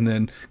does that and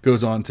then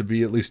goes on to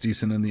be at least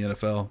decent in the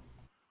NFL.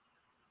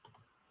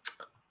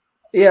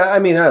 Yeah, I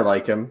mean, I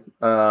like him.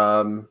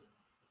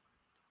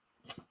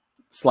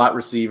 Slot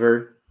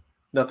receiver,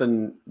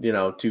 nothing,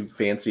 too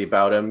fancy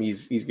about him.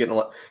 He's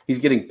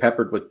getting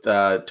peppered with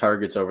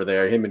targets over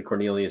there. Him and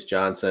Cornelius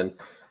Johnson,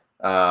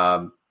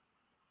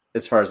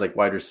 as far as like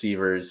wide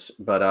receivers.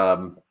 But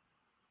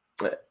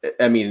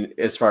I mean,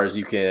 as far as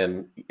you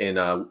can in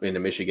a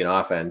Michigan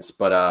offense.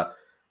 But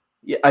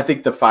yeah, I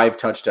think the 5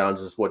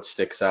 touchdowns is what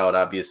sticks out.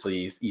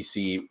 Obviously, you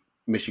see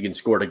Michigan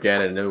scored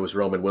again, and it was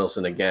Roman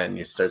Wilson again.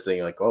 You start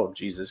thinking like, oh,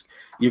 Jesus.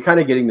 You're kind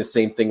of getting the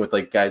same thing with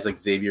like guys like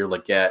Xavier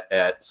Legette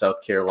at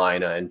South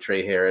Carolina and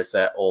Trey Harris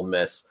at Ole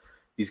Miss.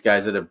 These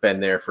guys that have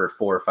been there for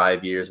 4 or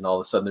 5 years, and all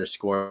of a sudden they're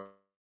scoring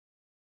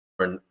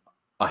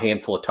a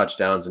handful of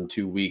touchdowns in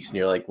 2 weeks. And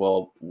you're like,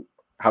 well,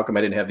 how come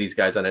I didn't have these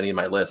guys on any of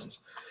my lists?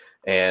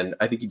 And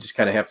I think you just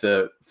kind of have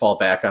to fall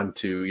back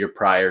onto your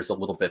priors a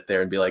little bit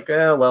there and be like,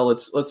 well,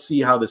 let's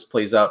see how this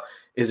plays out.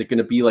 Is it going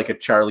to be like a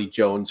Charlie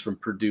Jones from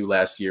Purdue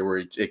last year where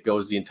it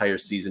goes the entire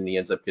season and he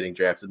ends up getting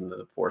drafted in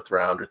the 4th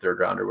round or 3rd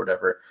round or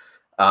whatever?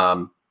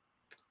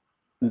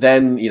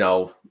 Then,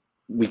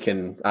 we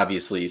can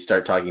obviously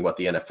start talking about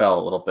the NFL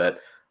a little bit.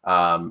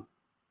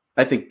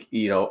 I think,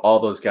 all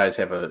those guys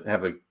have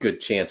a good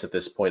chance at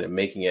this point of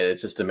making it.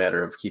 It's just a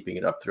matter of keeping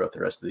it up throughout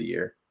the rest of the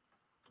year.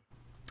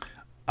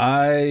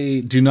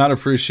 I do not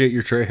appreciate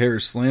your Trey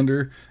Harris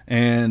slander,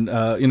 and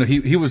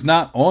he was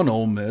not on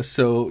Ole Miss,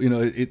 so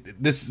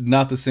this is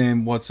not the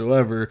same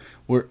whatsoever.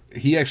 Where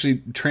he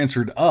actually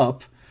transferred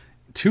up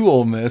to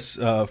Ole Miss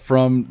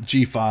from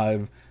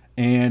G5,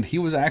 and he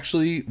was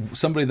actually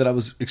somebody that I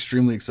was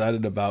extremely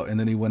excited about. And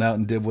then he went out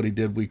and did what he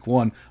did week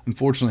 1.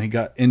 Unfortunately, he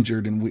got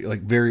injured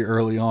in very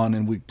early on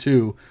in week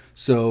 2,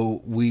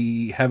 so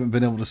we haven't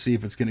been able to see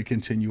if it's going to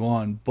continue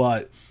on,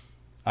 but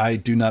I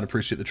do not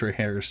appreciate the Trey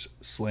Harris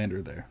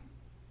slander there.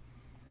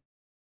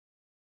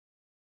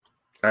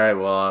 All right,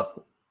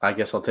 well, I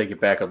guess I'll take it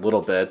back a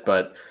little bit,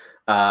 but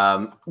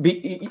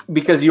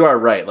because you are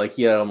right, like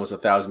he had almost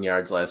 1,000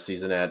 yards last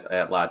season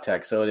at La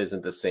Tech, so it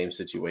isn't the same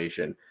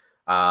situation.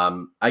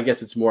 I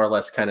guess it's more or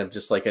less kind of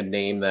just like a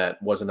name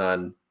that wasn't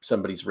on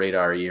somebody's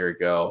radar a year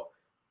ago,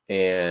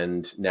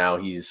 and now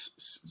he's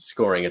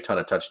scoring a ton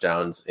of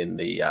touchdowns in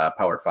the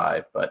Power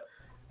 5, but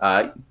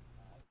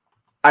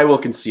I will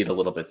concede a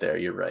little bit there.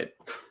 You're right.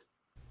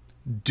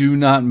 Do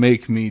not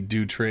make me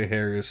do Trey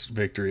Harris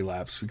victory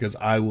laps because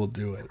I will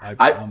do it.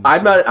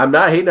 I'm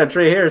not hating on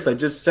Trey Harris. I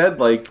just said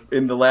like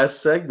in the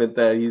last segment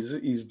that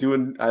he's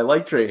doing. I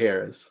like Trey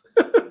Harris.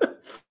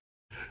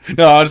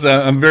 No, honestly,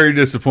 I'm very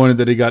disappointed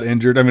that he got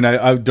injured. I mean,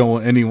 I don't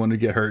want anyone to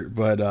get hurt,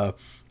 but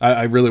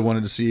I really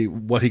wanted to see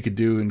what he could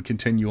do and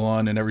continue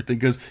on and everything.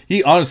 Because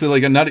he honestly,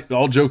 like, not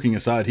all joking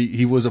aside,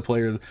 he was a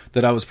player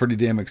that I was pretty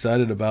damn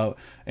excited about.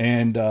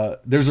 And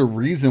there's a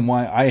reason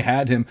why I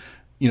had him.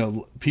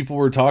 People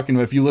were talking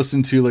about, if you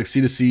listen to like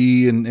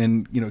C2C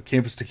and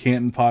Campus to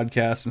Canton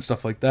podcasts and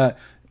stuff like that,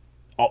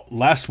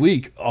 last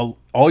week,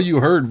 all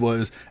you heard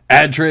was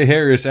add Trey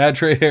Harris, add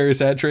Trey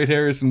Harris, add Trey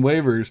Harris in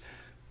waivers.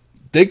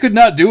 They could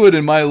not do it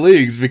in my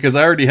leagues because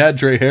I already had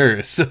Trey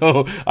Harris.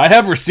 So I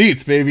have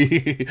receipts,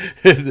 baby.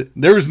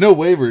 There was no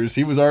waivers.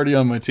 He was already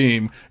on my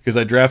team because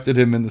I drafted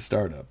him in the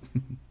startup.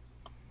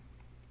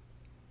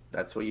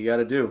 That's what you got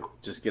to do.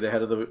 Just get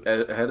ahead of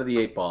the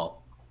 8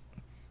 ball.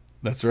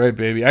 That's right,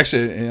 baby.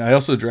 Actually, I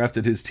also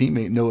drafted his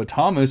teammate Noah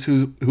Thomas,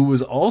 who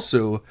was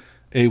also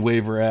a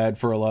waiver ad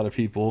for a lot of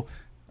people.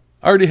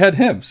 I already had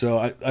him,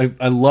 so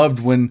I loved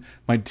when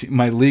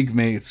my league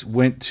mates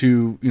went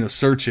to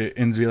search it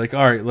and be like,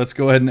 all right, let's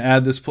go ahead and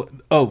add this.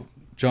 Oh,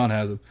 John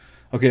has him.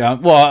 Okay,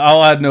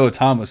 I'll add Noah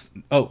Thomas.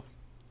 Oh,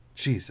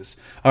 Jesus.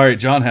 All right,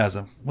 John has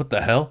him. What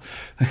the hell?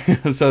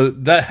 So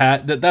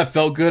that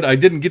felt good. I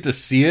didn't get to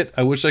see it.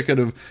 I wish I could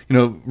have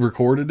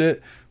recorded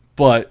it,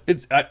 but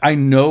I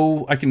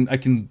know I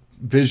can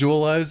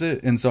visualize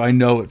it, and so I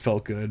know it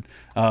felt good.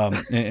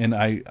 And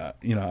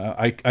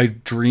I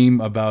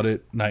dream about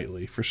it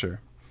nightly for sure.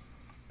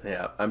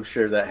 Yeah, I'm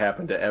sure that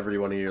happened to every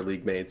one of your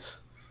league mates.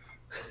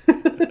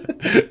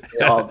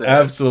 All did.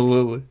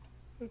 Absolutely.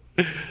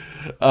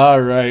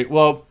 All right.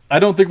 Well, I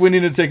don't think we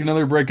need to take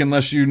another break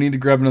unless you need to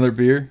grab another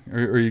beer. Or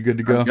are you good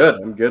to go?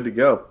 I'm good to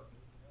go.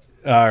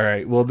 All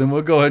right. Well, then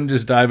we'll go ahead and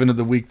just dive into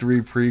the Week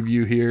 3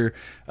 preview here.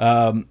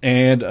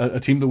 And a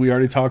team that we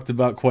already talked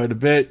about quite a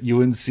bit,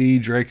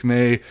 UNC, Drake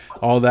May,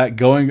 all that,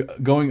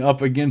 going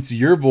up against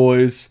your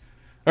boys,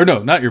 Or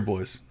no, not your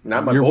boys.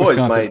 Not my Your boys,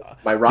 Wisconsin.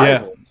 my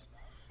rivals.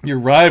 Yeah, your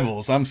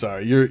rivals. I'm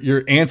sorry,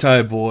 your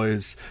anti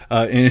boys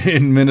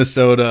in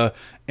Minnesota,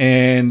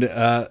 and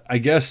I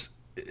guess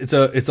it's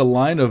a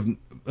line of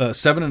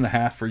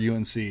 7.5 for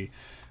UNC.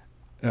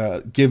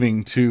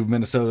 Giving to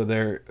Minnesota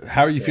there.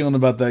 How are you feeling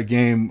about that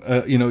game?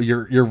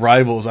 Your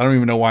rivals. I don't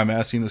even know why I'm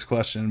asking this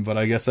question, but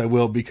I guess I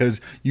will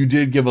because you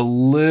did give a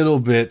little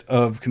bit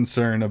of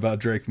concern about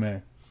Drake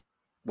May.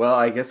 Well,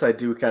 I guess I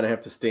do kind of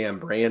have to stay on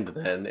brand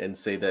then and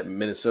say that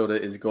Minnesota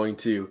is going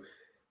to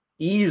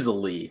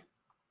easily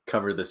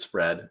cover the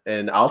spread.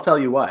 And I'll tell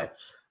you why.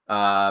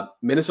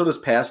 Minnesota's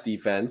pass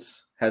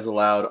defense has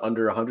allowed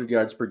under 100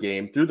 yards per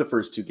game through the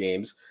first 2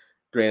 games.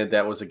 Granted,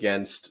 that was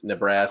against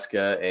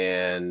Nebraska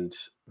and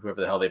whoever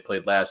the hell they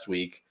played last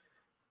week,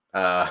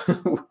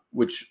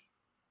 which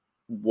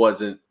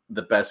wasn't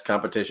the best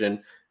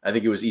competition. I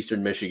think it was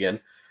Eastern Michigan.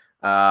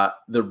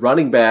 The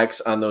running backs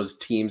on those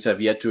teams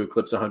have yet to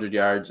eclipse 100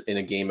 yards in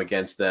a game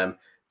against them.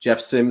 Jeff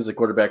Sims, the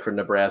quarterback for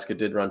Nebraska,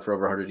 did run for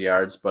over 100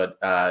 yards, but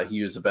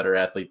he was a better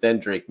athlete than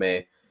Drake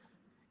May.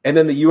 And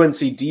then the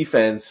UNC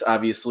defense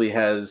obviously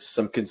has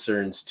some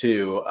concerns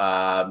too.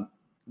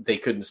 They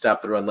couldn't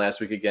stop the run last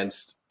week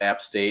against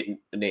App State.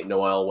 Nate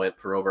Noel went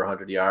for over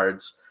 100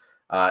 yards.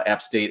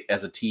 App State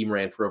as a team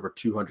ran for over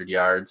 200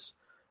 yards.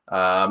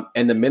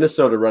 And the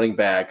Minnesota running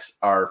backs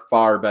are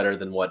far better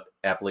than what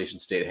Appalachian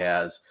State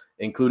has,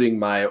 including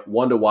my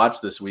one to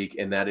watch this week,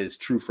 and that is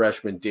true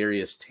freshman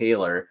Darius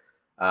Taylor,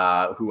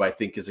 who I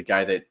think is a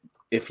guy that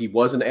if he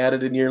wasn't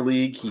added in your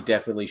league, he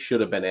definitely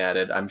should have been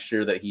added. I'm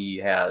sure that he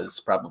has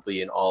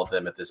probably in all of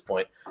them at this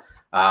point.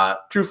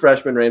 True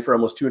freshman ran for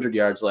almost 200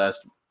 yards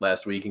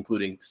last week,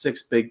 including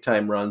 6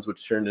 big-time runs,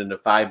 which turned into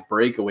 5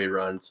 breakaway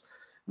runs.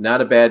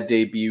 Not a bad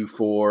debut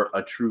for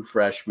a true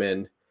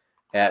freshman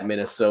at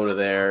Minnesota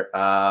there.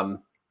 And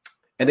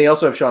they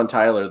also have Sean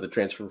Tyler, the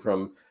transfer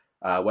from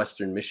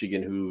Western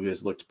Michigan, who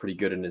has looked pretty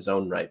good in his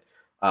own right.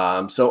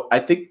 So I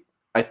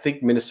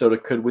think Minnesota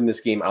could win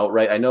this game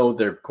outright. I know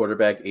their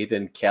quarterback,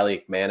 Ethan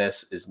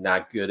Kaliakmanis, is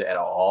not good at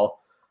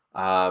all.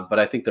 But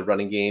I think the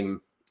running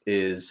game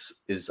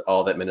is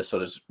all that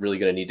Minnesota's really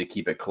going to need to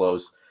keep it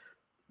close.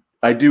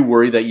 I do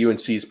worry that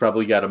UNC's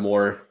probably got a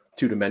more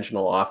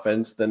two-dimensional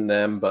offense than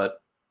them,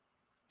 but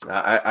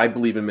I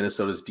believe in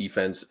Minnesota's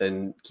defense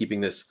and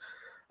keeping this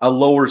a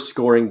lower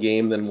scoring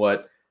game than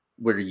what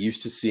we're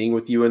used to seeing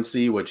with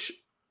UNC, which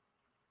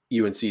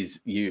UNC's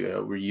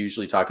we're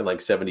usually talking like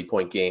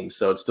 70-point games.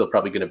 So it's still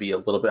probably going to be a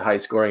little bit high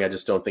scoring. I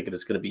just don't think it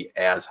is going to be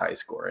as high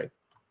scoring.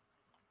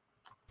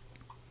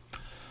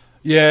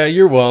 Yeah,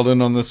 you're Weldon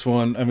on this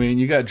one. I mean,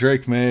 you got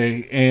Drake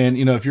May, and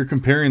if you're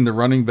comparing the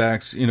running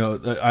backs,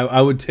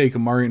 I would take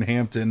Amarian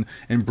Hampton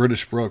and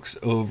British Brooks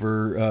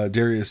over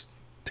Darius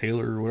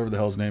Taylor or whatever the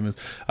hell his name is.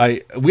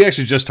 We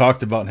actually just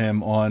talked about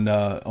him on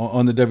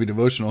the Devy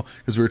devotional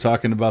because we were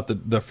talking about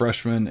the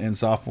freshmen and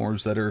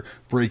sophomores that are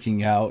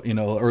breaking out,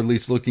 or at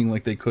least looking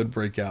like they could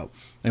break out.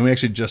 And we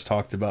actually just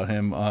talked about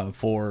him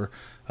for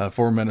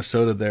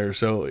Minnesota there.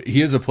 So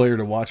he is a player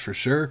to watch for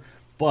sure.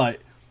 But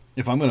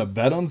if I'm going to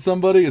bet on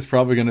somebody, it's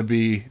probably going to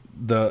be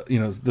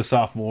the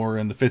sophomore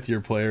and the 5th-year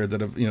player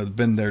that have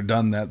been there,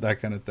 done that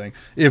kind of thing.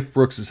 If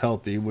Brooks is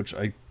healthy, which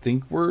I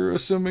think we're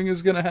assuming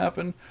is going to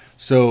happen.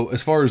 So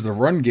as far as the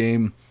run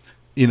game,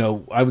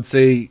 I would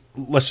say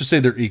let's just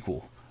say they're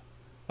equal.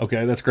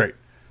 Okay, that's great.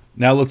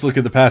 Now let's look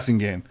at the passing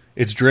game.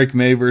 It's Drake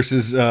May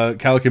versus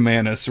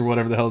Kaliakmanis or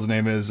whatever the hell his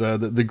name is,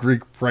 the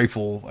Greek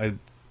rifle. I'm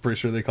pretty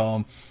sure they call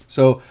him.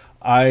 So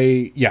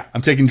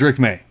I'm taking Drake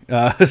May.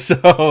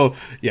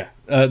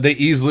 They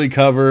easily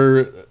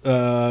cover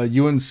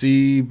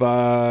UNC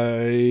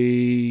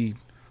by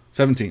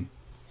 17.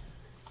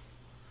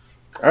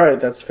 All right,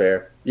 that's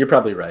fair. You're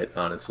probably right,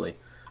 honestly,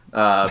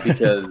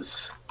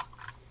 because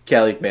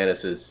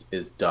Kaliakmanis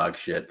is dog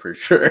shit for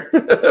sure.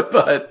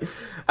 But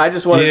I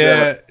just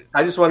wanted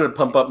to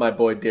pump up my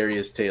boy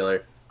Darius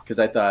Taylor because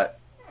I thought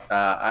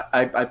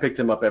I picked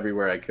him up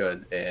everywhere I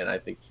could, and I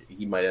think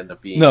he might end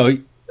up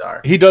being.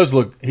 He does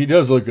look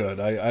good.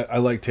 I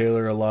like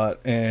Taylor a lot,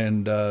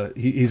 and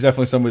he's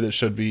definitely somebody that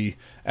should be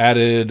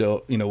added.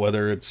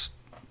 Whether it's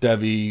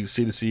Devy,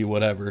 C2C,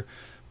 whatever.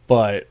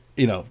 But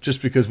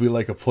just because we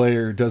like a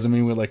player doesn't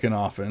mean we like an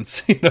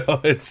offense. I've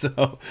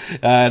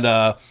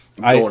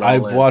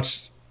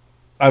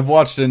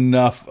watched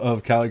enough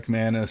of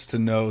Kaliakmanis to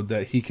know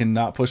that he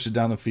cannot push it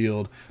down the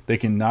field. They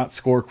cannot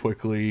score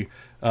quickly.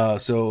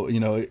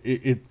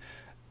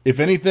 If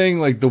anything,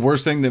 like the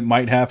worst thing that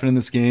might happen in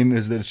this game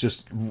is that it's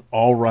just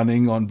all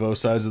running on both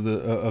sides of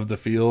the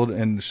field,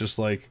 and it's just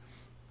like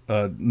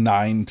a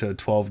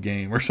 9-12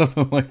 game or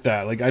something like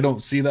that. Like I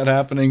don't see that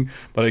happening,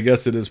 but I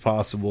guess it is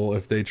possible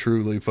if they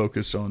truly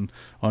focus on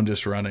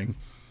just running.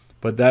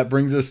 But that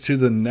brings us to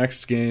the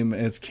next game.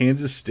 It's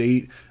Kansas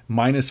State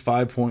minus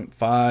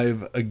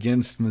 5.5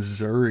 against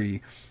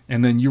Missouri,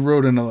 and then you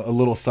wrote in a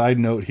little side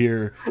note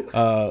here,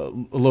 a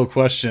little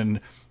question.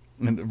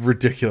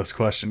 Ridiculous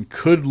question.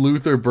 Could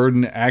Luther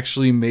Burden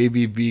actually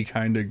maybe be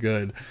kind of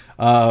good?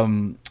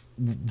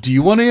 Do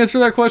you want to answer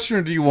that question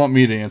or do you want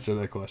me to answer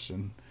that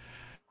question?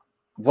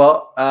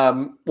 Well,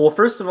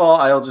 first of all,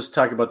 I'll just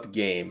talk about the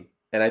game,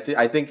 and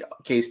I think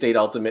K-State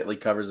ultimately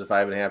covers the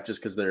 5.5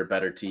 just because they're a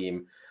better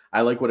team.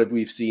 I like what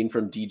we've seen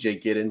from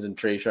DJ Giddens and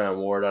Trayshawn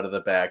Ward out of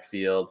the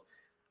backfield.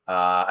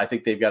 I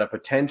think they've got a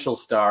potential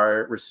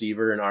star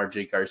receiver in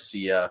RJ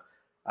Garcia.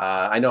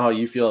 I know how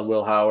you feel in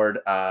Will Howard.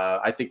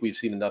 I think we've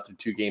seen enough through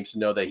 2 games to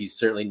know that he's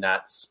certainly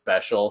not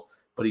special,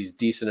 but he's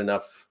decent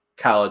enough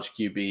college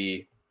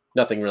QB.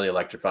 Nothing really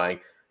electrifying.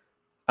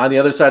 On the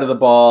other side of the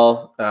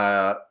ball,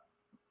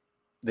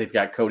 they've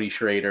got Cody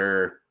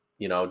Schrader,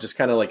 just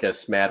kind of like a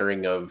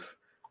smattering of,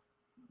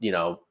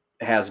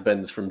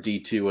 has-beens from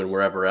D2 and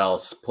wherever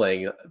else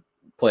playing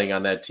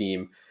on that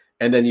team.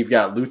 And then you've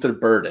got Luther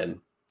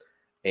Burden.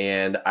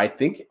 And I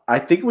think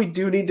we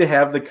do need to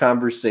have the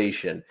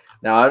conversation.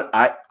 Now,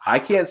 I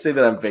can't say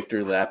that I'm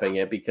victory lapping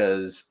it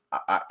because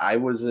I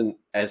wasn't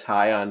as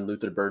high on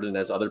Luther Burden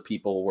as other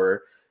people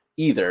were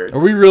either. Are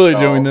we really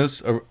doing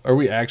this? Are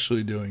we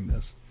actually doing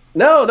this?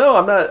 No,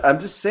 I'm not. I'm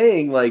just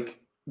saying, like,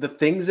 the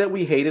things that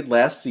we hated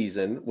last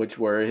season, which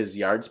were his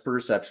yards per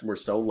reception were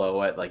so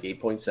low at like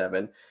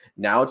 8.7.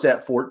 Now it's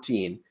at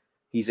 14.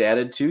 He's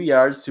added 2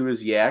 yards to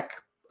his yak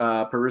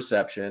per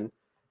reception.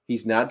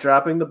 He's not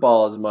dropping the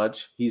ball as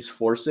much. He's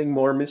forcing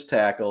more missed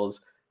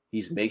tackles.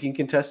 He's making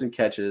contested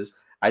catches.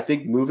 I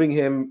think moving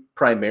him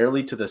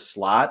primarily to the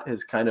slot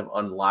has kind of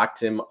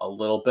unlocked him a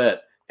little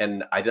bit.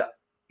 And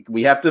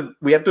we have to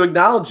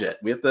acknowledge it.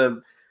 We have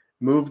to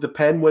move the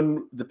pen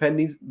when the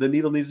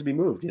needle needs to be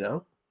moved,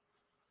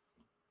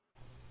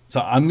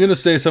 So I'm going to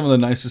say some of the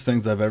nicest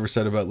things I've ever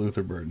said about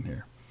Luther Burden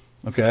here.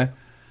 Okay?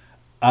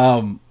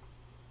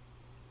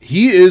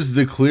 He is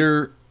the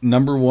clear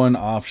number 1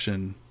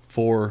 option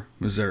for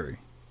Missouri.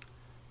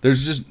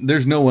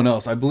 There's no one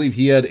else. I believe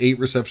he had 8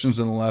 receptions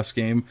in the last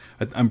game.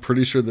 I'm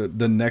pretty sure that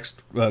the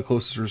next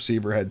closest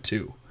receiver had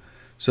 2.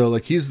 So,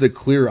 like, he's the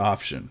clear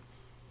option.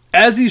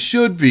 As he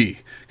should be.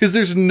 Because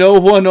there's no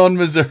one on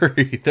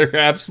Missouri. They're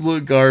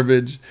absolute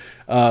garbage.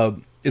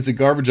 It's a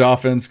garbage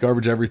offense,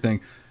 garbage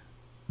everything.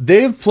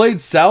 They've played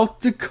South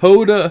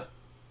Dakota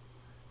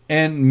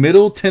and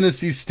Middle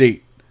Tennessee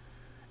State.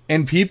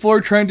 And people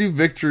are trying to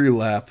victory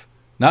lap.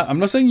 I'm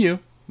not saying you.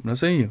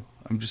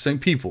 I'm just saying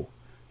people.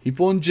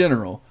 People in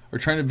general are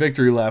trying to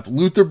victory lap.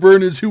 Luther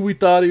Burden is who we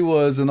thought he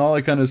was and all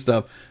that kind of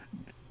stuff.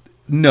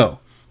 No.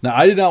 Now,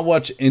 I did not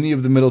watch any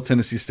of the Middle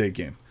Tennessee State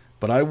game.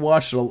 But I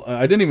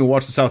didn't even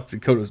watch the South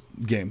Dakota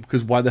game.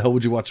 Because why the hell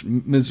would you watch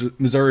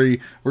Missouri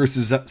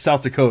versus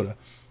South Dakota?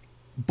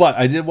 But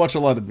I did watch a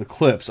lot of the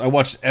clips. I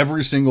watched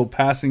every single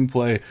passing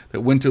play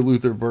that went to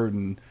Luther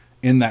Burden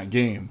in that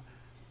game.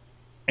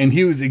 And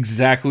he was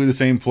exactly the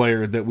same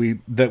player that we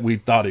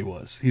thought he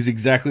was. He's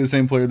exactly the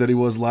same player that he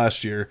was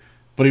last year,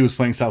 but he was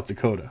playing South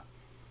Dakota.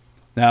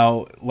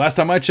 Now, last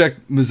time I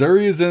checked,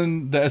 Missouri is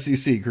in the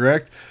SEC,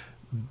 correct?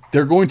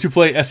 They're going to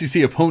play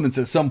SEC opponents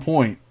at some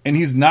point, and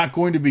he's not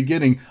going to be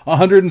getting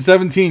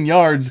 117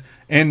 yards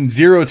and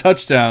 0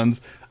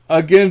 touchdowns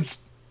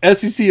against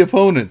SEC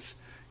opponents.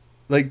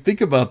 Like,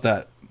 think about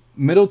that.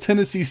 Middle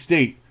Tennessee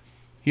State,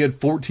 he had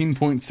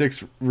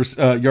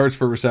 14.6 yards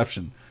per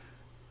reception.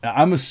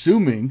 I'm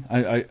assuming,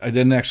 I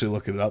didn't actually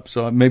look it up,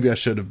 so maybe I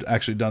should have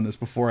actually done this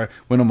before I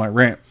went on my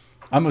rant.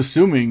 I'm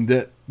assuming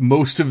that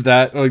most of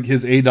that, like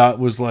his ADOT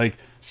was like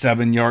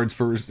 7 yards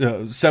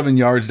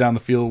down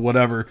the field,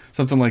 whatever,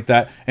 something like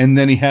that. And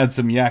then he had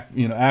some yak,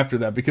 after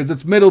that, because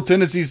it's Middle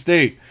Tennessee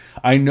State.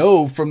 I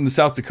know from the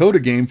South Dakota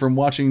game, from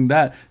watching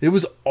that, it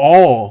was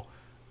all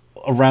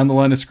around the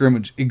line of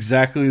scrimmage,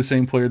 exactly the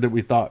same player that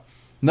we thought.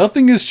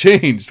 Nothing has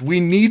changed. We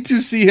need to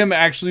see him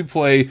actually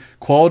play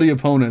quality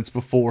opponents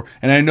before.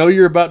 And I know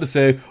you're about to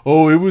say,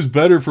 oh, it was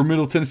better for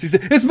Middle Tennessee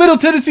State. It's Middle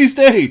Tennessee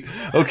State!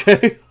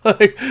 Okay?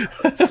 I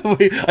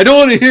don't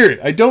want to hear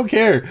it. I don't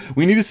care.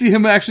 We need to see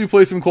him actually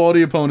play some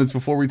quality opponents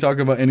before we talk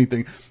about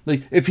anything.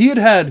 Like, if he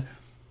had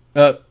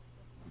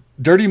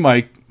Dirty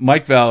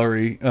Mike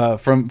Valerie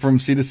from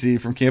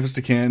C2C, from Campus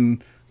to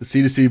Canton, the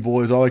C2C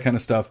boys, all that kind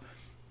of stuff,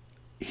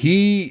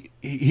 he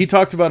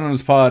talked about on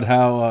his pod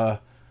how...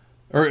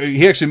 or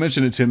he actually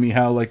mentioned it to me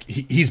how like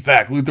he's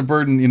back. Luther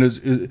Burden,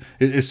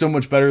 is so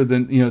much better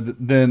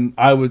than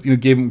I was,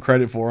 gave him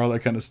credit for, all that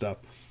kind of stuff.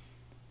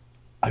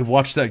 I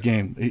watched that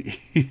game.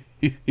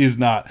 He's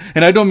not,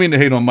 and I don't mean to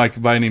hate on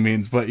Mike by any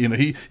means, but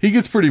he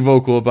gets pretty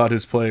vocal about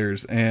his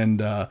players,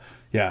 and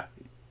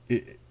he's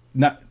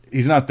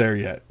not there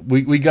yet.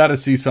 We got to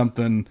see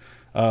something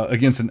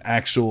against an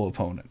actual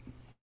opponent.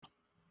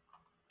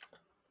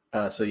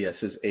 So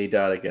yes, his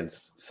ADOT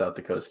against South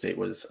Dakota State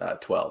was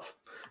 12.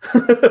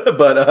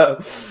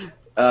 But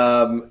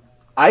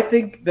I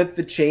think that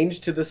the change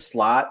to the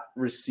slot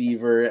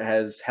receiver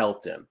has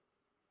helped him.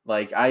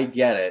 Like, I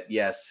get it.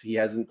 Yes, he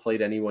hasn't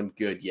played anyone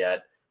good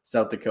yet.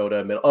 South Dakota,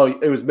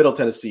 it was Middle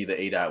Tennessee. The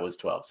ADOT was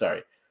 12.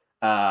 Sorry,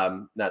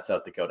 not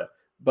South Dakota.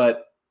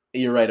 But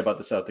you're right about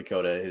the South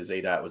Dakota. His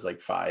ADOT was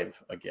like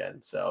 5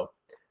 again. So,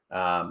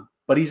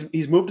 but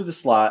he's moved to the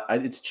slot.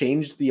 It's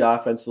changed the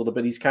offense a little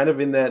bit. He's kind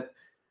of in that.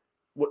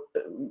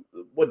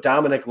 What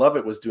Dominic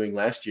Lovett was doing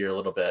last year a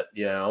little bit,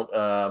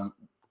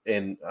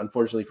 and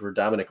unfortunately for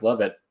Dominic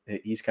Lovett,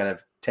 he's kind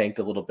of tanked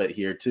a little bit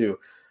here too.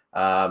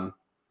 Going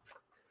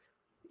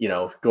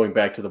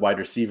back to the wide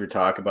receiver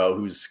talk about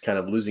who's kind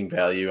of losing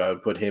value, I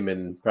would put him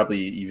in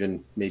probably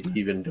maybe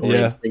even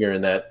Dorian Singer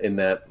in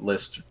that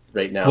list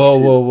right now.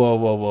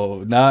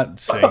 Whoa. Not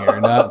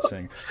Singer. All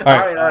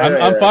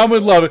right. I'm fine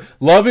with Lovett.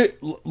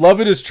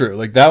 Lovett is true.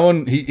 Like that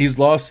one, he's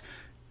lost.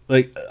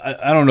 Like,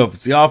 I don't know if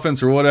it's the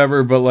offense or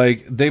whatever, but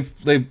like they've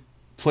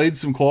played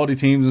some quality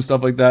teams and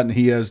stuff like that, and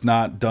he has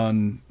not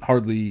done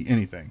hardly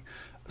anything.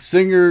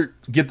 Singer,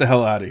 get the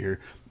hell out of here.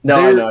 No,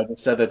 I know. I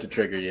just said that to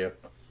trigger you.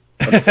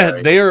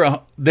 They're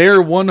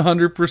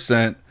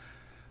 100%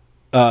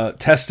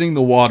 testing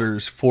the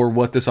waters for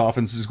what this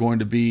offense is going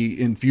to be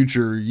in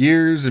future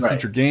years, in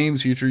future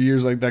games, future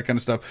years, like that kind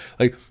of stuff.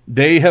 Like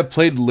they have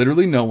played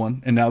literally no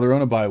one, and now they're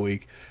on a bye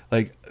week.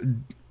 Like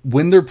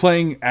when they're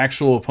playing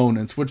actual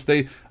opponents, which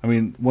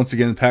once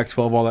again,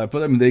 Pac-12, all that,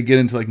 but they get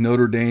into like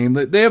Notre Dame.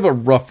 They have a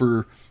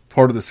rougher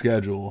part of the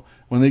schedule.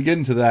 When they get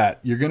into that,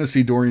 you're going to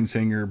see Dorian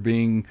Singer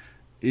being,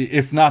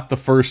 if not the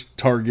first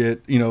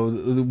target,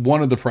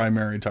 one of the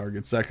primary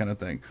targets, that kind of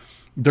thing.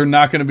 They're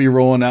not going to be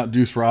rolling out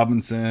Deuce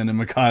Robinson and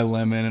Mekhi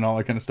Lemon and all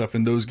that kind of stuff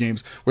in those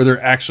games where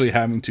they're actually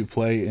having to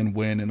play and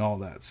win and all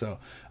that. So,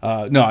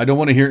 no, I don't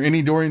want to hear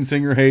any Dorian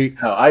Singer hate.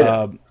 No, I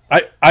don't.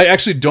 I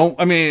actually don't.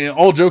 I mean,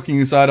 all joking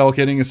aside, all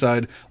kidding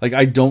aside, like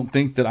I don't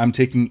think that I'm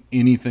taking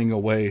anything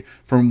away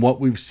from what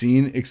we've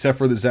seen, except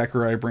for that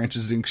Zachariah Branch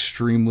is an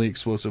extremely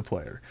explosive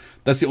player.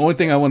 That's the only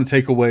thing I want to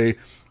take away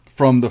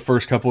from the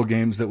first couple of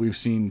games that we've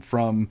seen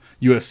from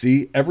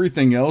USC.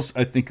 Everything else,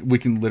 I think we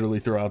can literally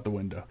throw out the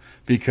window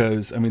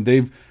because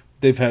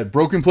they've had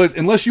broken plays.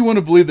 Unless you want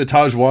to believe that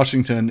Taj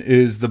Washington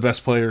is the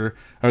best player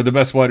or the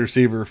best wide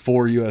receiver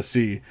for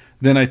USC,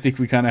 then I think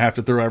we kind of have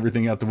to throw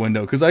everything out the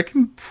window because I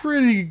can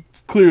pretty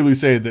clearly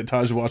say that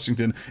Taj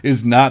Washington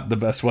is not the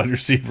best wide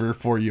receiver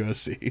for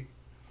USC.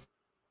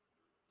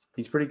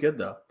 He's pretty good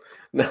though.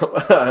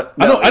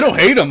 I don't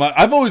hate him.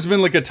 I've always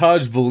been like a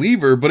Taj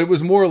believer, but it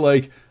was more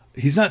like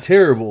he's not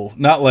terrible.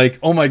 Not like,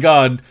 oh my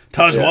God,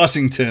 Taj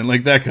Washington,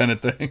 like that kind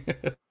of thing.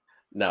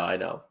 No, I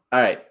know.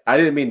 All right. I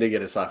didn't mean to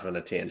get us off on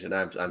a tangent.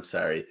 I'm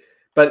sorry.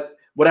 But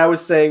what I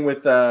was saying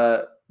with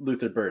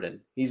Luther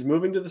Burden, he's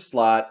moving to the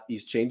slot.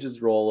 He's changed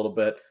his role a little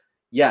bit.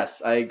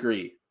 Yes, I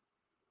agree.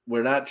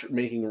 We're not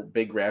making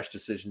big rash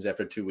decisions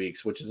after 2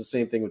 weeks, which is the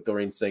same thing with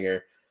Dorian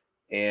Singer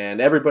and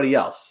everybody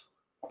else.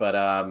 But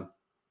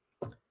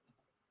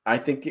I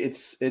think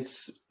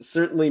it's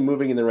certainly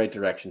moving in the right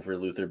direction for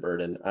Luther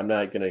Burden. I'm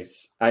not going to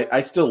 –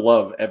 I still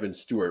love Evan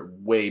Stewart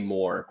way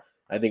more.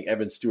 I think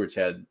Evan Stewart's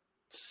had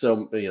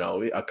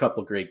a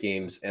couple great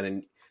games.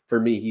 And for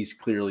me, he's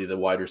clearly the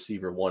wide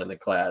receiver one in the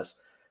class.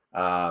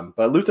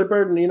 But Luther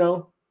Burden,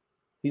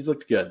 he's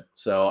looked good.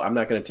 So I'm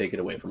not going to take it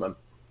away from him.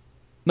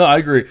 No, I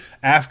agree.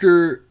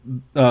 After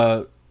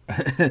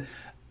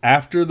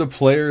after the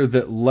player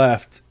that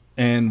left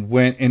and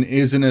went and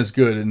isn't as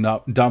good, and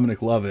not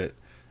Dominic Lovett,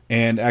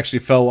 and actually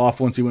fell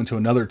off once he went to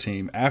another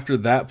team. After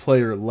that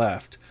player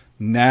left,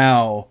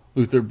 now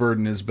Luther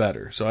Burden is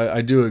better. So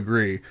I do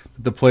agree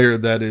that the player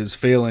that is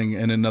failing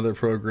in another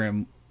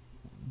program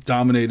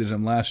dominated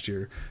him last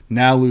year.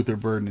 Now Luther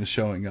Burden is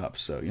showing up.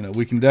 So,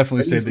 we can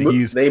definitely say that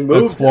he's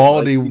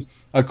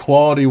a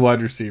quality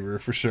wide receiver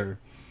for sure.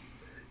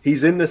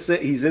 He's in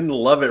the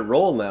Lovett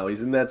role now.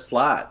 He's in that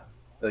slot.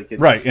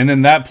 Right. And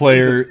then that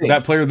player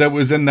that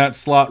was in that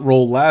slot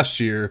role last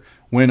year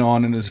went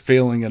on and is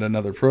failing at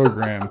another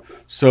program.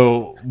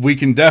 So we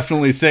can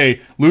definitely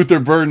say Luther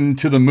Burden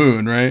to the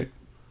moon, right?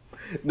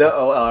 No,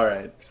 all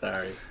right.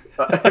 Sorry.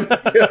 Come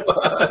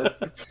on.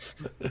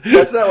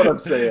 That's not what I'm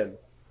saying.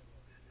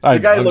 The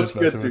guy looks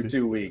good through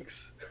 2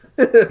 weeks.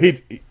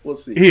 We'll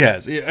see. He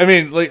has. I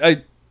mean,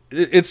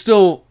 it's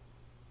still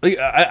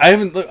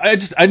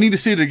I need to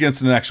see it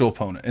against an actual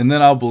opponent, and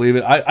then I'll believe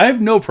it. I have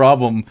no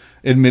problem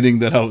admitting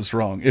that I was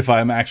wrong if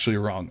I'm actually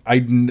wrong.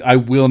 I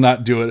will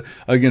not do it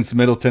against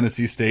Middle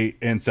Tennessee State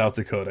and South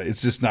Dakota.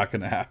 It's just not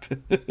going to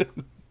happen.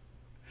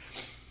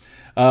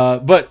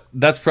 But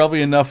that's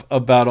probably enough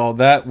about all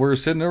that. We're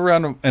sitting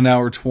around an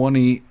hour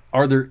 20.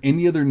 Are there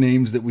any other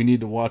names that we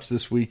need to watch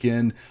this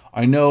weekend?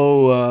 I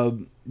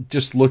know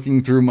just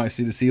looking through my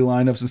C2C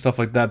lineups and stuff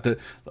like that, the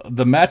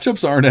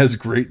matchups aren't as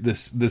great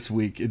this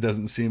week, it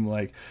doesn't seem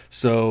like.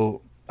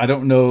 So I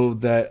don't know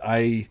that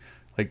I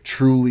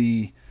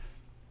truly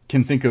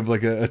can think of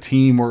a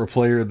team or a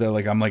player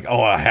that I'm like,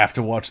 oh, I have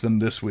to watch them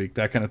this week,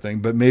 that kind of thing.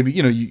 But maybe,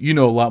 you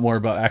know a lot more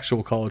about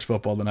actual college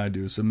football than I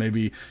do. So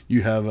maybe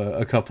you have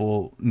a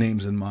couple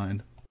names in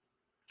mind.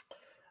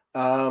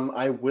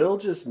 I will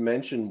just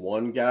mention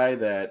one guy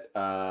that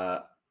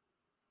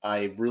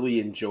I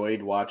really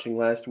enjoyed watching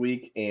last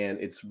week, and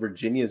it's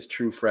Virginia's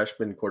true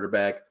freshman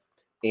quarterback,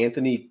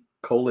 Anthony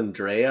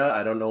Colandrea.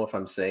 I don't know if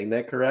I'm saying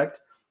that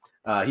correct.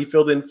 He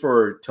filled in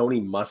for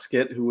Tony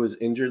Muskett, who was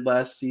injured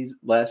last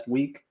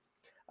week.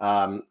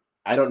 I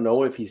don't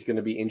know if he's going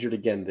to be injured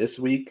again this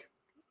week.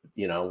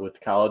 With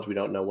college, we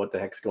don't know what the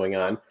heck's going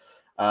on.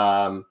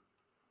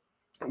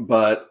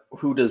 But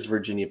who does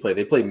Virginia play?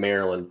 They play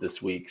Maryland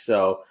this week.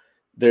 So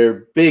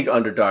they're big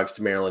underdogs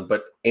to Maryland,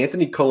 but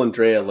Anthony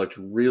Colandrea looked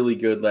really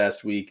good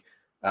last week.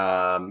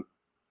 Highly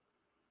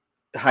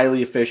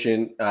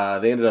efficient.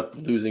 They ended up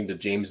losing to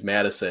James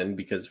Madison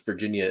because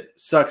Virginia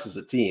sucks as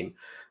a team.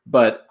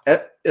 But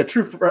a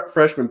true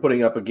freshman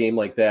putting up a game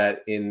like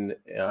that in,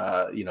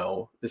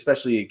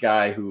 especially a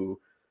guy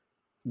who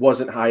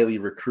wasn't highly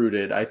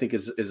recruited, I think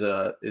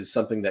is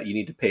something that you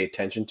need to pay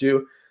attention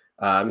to.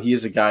 He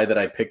is a guy that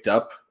I picked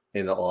up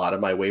in a lot of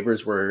my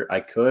waivers where I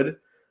could.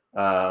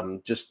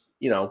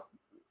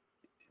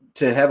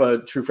 To have a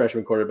true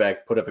freshman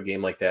quarterback put up a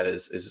game like that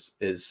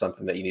is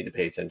something that you need to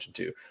pay attention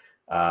to.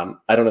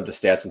 I don't have the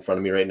stats in front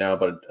of me right now,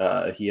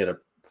 but he had a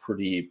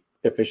pretty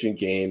efficient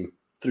game,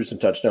 threw some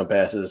touchdown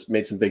passes,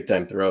 made some big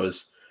time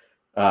throws.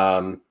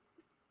 I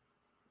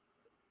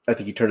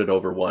think he turned it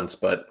over once,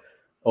 but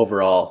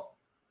overall,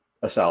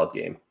 a solid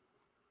game.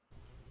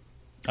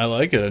 I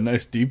like it. A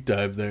nice deep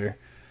dive there.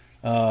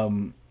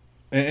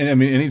 And I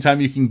mean, anytime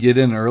you can get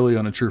in early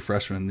on a true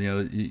freshman,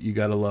 you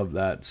got to love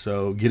that.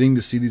 So getting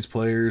to see these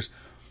players,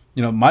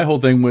 my whole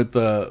thing with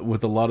a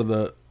lot of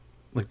the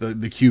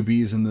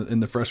QBs in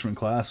the freshman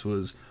class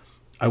was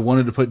I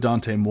wanted to put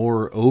Dante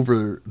Moore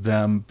over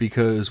them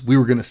because we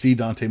were going to see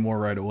Dante Moore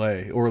right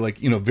away, or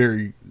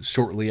very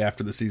shortly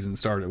after the season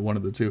started, one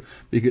of the two.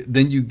 Because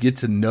then you get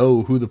to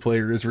know who the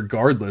player is,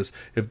 regardless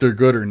if they're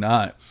good or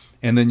not.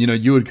 And then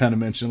you would kind of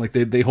mention like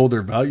they hold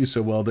their value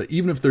so well that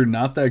even if they're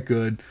not that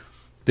good,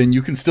 then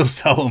you can still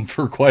sell them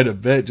for quite a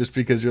bit just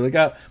because you're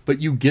like,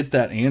 but you get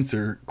that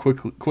answer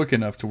quick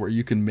enough to where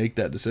you can make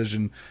that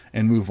decision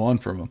and move on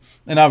from them.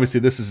 And obviously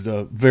this is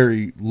a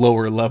very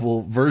lower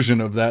level version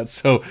of that,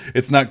 so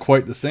it's not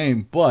quite the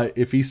same. But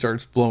if he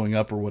starts blowing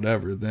up or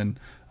whatever, then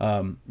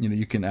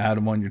you can add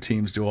him on your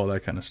teams, do all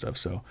that kind of stuff.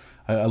 So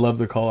I love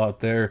the call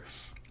out there.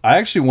 I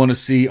actually want to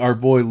see our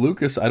boy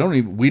Lucas.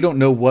 We don't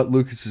know what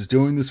Lucas is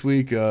doing this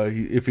week,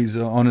 if he's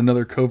on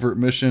another covert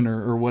mission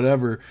or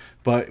whatever,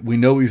 but we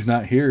know he's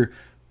not here.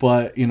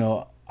 But,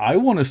 I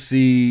want to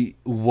see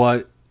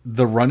what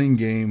the running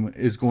game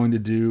is going to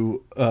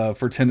do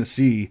for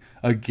Tennessee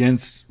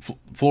against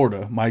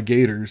Florida, my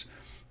Gators,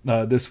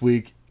 this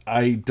week.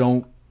 I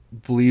don't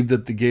believe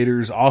that the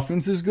Gators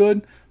offense is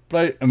good,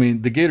 but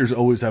the Gators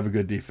always have a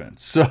good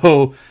defense.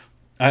 So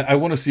I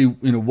want to see,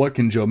 what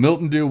can Joe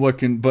Milton do?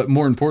 But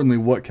more importantly,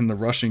 what can the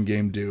rushing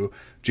game do?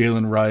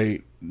 Jalen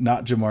Wright,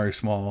 not Jabari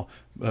Small,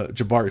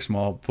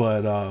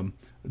 but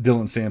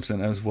Dylan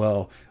Sampson as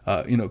well.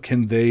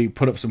 Can they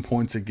put up some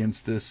points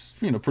against this,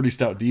 pretty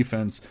stout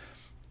defense?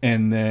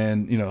 And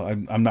then,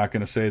 I'm not going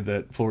to say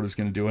that Florida's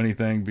going to do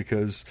anything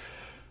because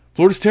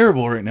Florida's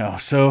terrible right now.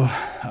 So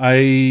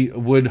I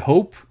would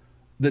hope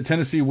that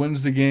Tennessee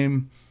wins the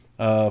game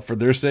for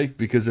their sake,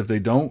 because if they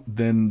don't,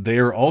 then they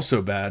are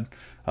also bad.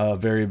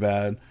 Very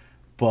bad.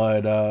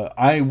 But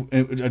I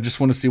just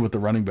want to see what the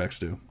running backs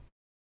do.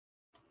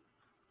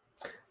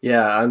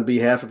 Yeah, on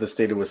behalf of the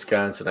state of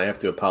Wisconsin, I have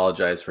to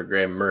apologize for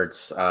Graham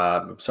Mertz.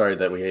 I'm sorry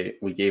that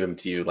we gave him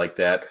to you like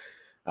that.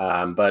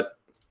 But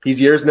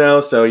he's yours now,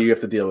 so you have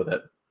to deal with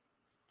it.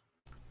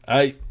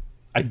 I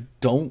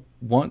don't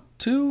want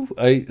to.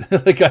 I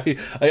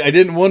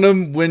didn't want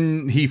him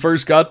when he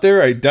first got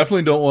there. I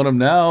definitely don't want him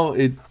now.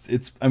 It's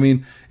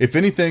if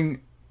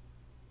anything,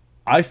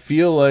 I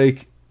feel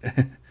like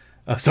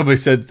somebody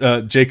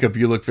said, Jacob,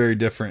 you look very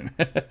different.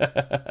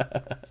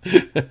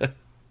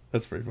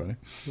 That's pretty funny.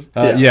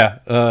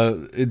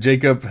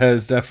 Jacob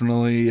has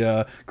definitely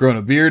grown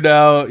a beard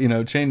out,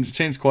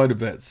 changed quite a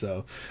bit.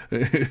 So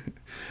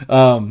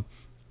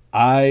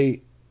I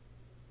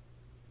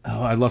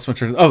lost my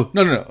train. Oh,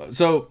 no.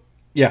 So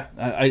yeah,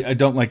 I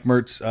don't like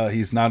Mertz.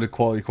 He's not a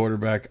quality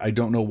quarterback. I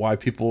don't know why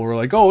people were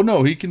like, oh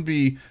no, he can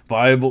be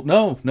viable.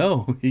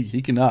 No,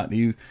 he cannot.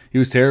 He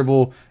was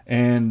terrible.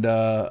 And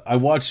I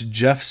watched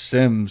Jeff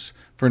Sims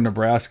for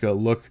Nebraska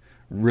look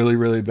really,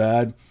 really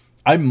bad.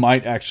 I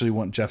might actually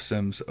want Jeff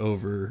Sims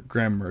over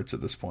Graham Mertz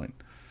at this point.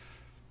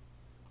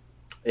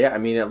 Yeah,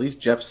 at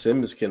least Jeff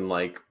Sims can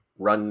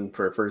run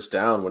for a first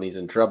down when he's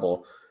in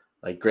trouble.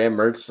 Graham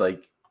Mertz,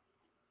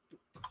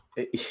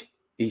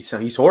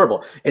 he's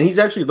horrible, and he's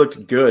actually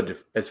looked good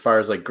as far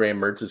as Graham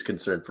Mertz is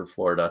concerned for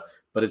Florida,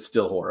 but it's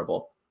still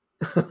horrible,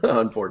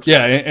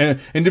 unfortunately. Yeah,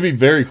 and to be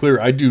very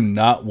clear, I do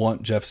not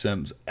want Jeff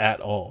Sims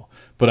at all,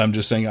 but I'm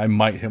just saying I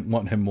might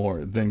want him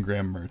more than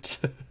Graham Mertz.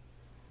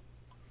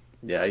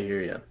 Yeah, I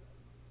hear you.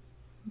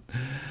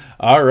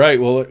 All right.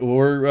 Well,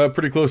 we're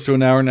pretty close to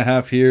an hour and a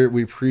half here.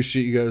 We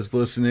appreciate you guys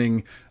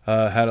listening.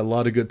 Had a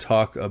lot of good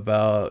talk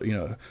about,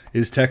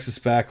 is Texas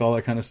back, all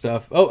that kind of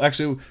stuff. Oh,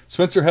 actually,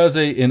 Spencer has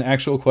an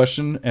actual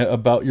question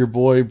about your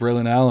boy,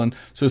 Braylon Allen.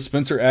 So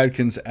Spencer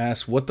Adkins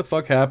asked, what the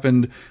fuck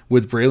happened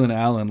with Braylon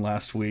Allen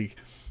last week?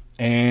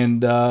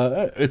 And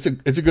it's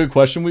a good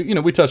question.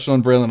 We touched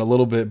on Braylon a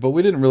little bit, but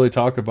we didn't really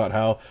talk about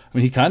how,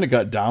 he kind of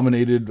got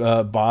dominated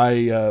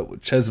by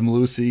Ches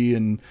Malusi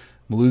and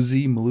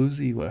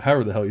Maluzzi,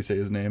 however the hell you say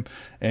his name.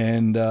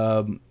 And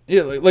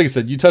like I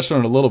said, you touched on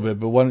it a little bit,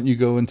 but why don't you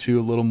go into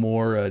a little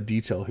more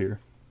detail here?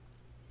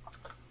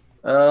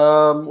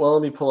 Well,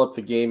 let me pull up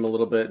the game a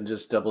little bit and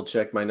just double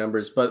check my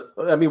numbers. But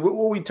I mean,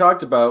 what we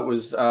talked about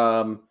was,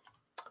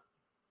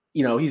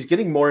 he's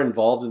getting more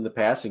involved in the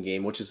passing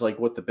game, which is like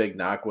what the big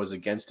knock was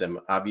against him.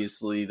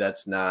 Obviously,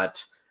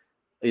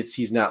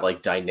 he's not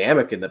like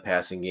dynamic in the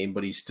passing game,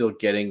 but he's still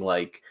getting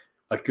like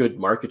a good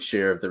market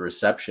share of the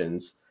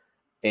receptions.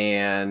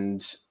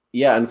 And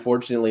yeah,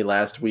 unfortunately,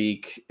 last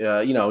week,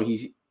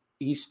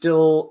 he's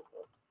still.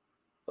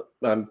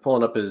 I'm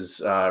pulling up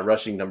his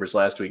rushing numbers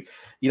last week.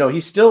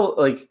 He's still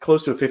like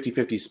close to a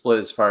 50-50 split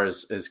as far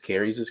as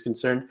carries is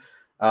concerned.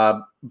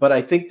 But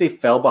I think they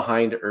fell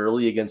behind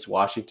early against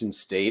Washington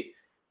State.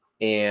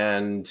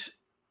 And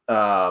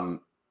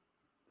for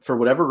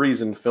whatever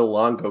reason, Phil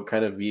Longo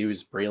kind of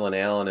views Braylon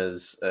Allen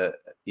as,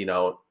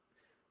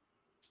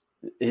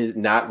 is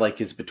not like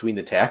his between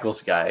the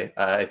tackles guy.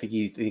 I think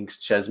he thinks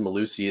Chez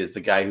Malusi is the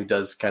guy who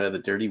does kind of the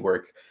dirty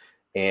work.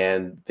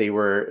 And they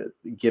were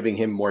giving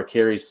him more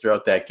carries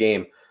throughout that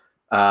game.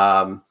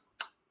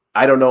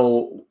 I don't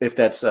know if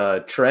that's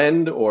a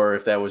trend or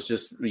if that was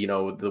just,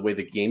 the way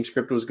the game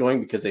script was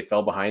going because they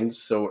fell behind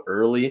so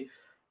early.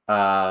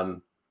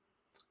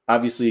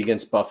 Obviously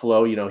against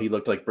Buffalo, he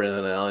looked like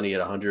Braylon Allen. He had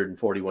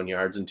 141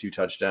 yards and 2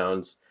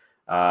 touchdowns.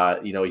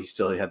 He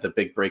still had the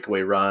big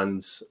breakaway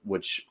runs,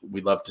 which we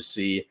love to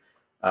see.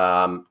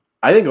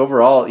 I think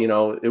overall,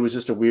 it was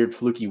just a weird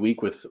fluky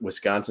week with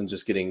Wisconsin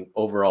just getting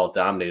overall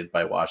dominated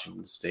by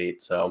Washington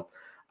State. So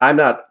I'm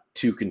not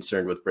too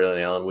concerned with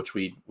Braylon Allen, which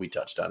we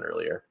touched on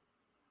earlier.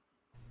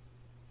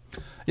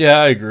 Yeah,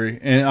 I agree.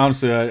 And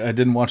honestly, I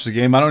didn't watch the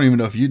game. I don't even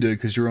know if you did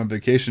because you were on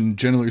vacation.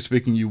 Generally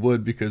speaking, you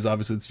would because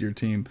obviously it's your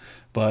team.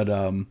 But,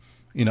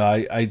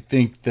 I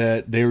think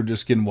that they were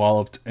just getting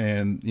walloped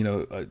and,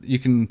 you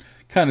can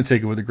kind of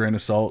take it with a grain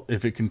of salt.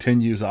 If it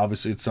continues,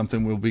 obviously it's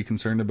something we'll be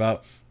concerned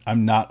about.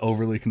 I'm not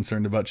overly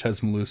concerned about Chez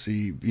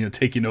Malusi,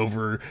 taking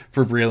over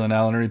for Braylon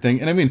Allen or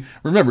anything. And I mean,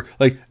 remember,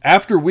 like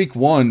after week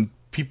 1,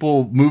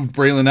 people moved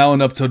Braylon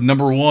Allen up to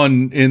number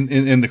 1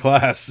 in the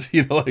class,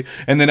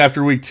 and then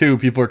after week 2,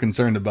 people are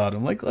concerned about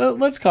him. Like,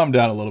 let's calm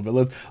down a little bit.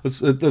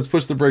 Let's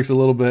push the brakes a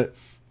little bit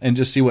and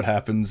just see what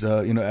happens,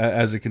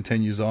 as it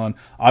continues on.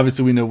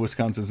 Obviously, we know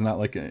Wisconsin's not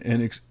like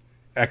an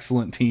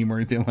excellent team or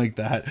anything like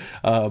that,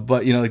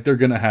 but they're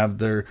gonna have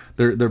their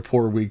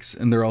poor weeks,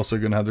 and they're also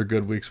gonna have their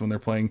good weeks when they're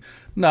playing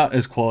not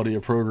as quality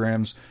of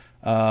programs.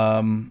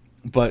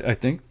 But I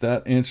think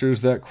that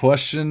answers that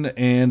question,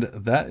 and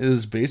that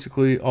is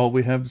basically all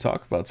we have to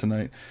talk about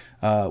tonight.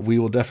 We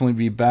will definitely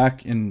be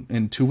back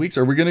in 2 weeks.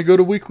 Are we going to go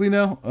to weekly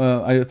now?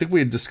 I think we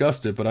had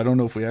discussed it, but I don't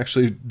know if we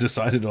actually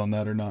decided on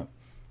that or not.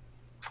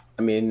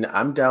 I mean,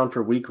 I'm down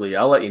for weekly.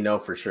 I'll let you know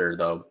for sure,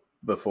 though,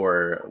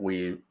 before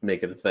we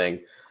make it a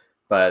thing.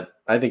 But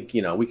I think,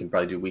 we can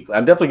probably do weekly.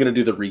 I'm definitely going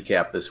to do the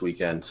recap this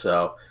weekend,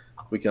 so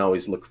we can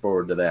always look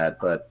forward to that.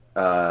 But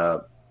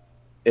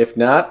if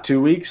not,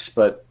 2 weeks,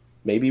 but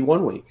maybe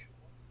 1 week.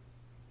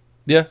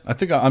 Yeah, I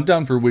think I'm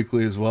down for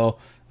weekly as well.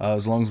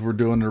 As long as we're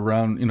doing it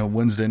around,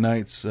 Wednesday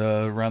nights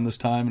around this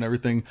time and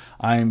everything,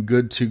 I am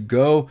good to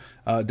go.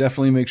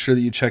 Definitely make sure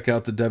that you check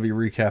out the Devy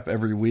recap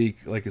every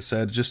week. Like I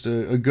said, just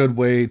a good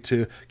way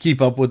to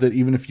keep up with it,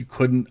 even if you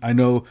couldn't. I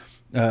know,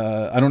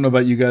 I don't know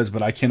about you guys,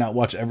 but I cannot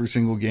watch every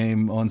single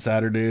game on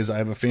Saturdays. I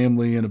have a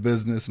family and a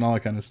business and all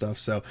that kind of stuff,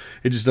 so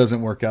it just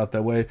doesn't work out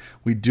that way.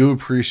 We do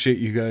appreciate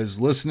you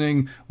guys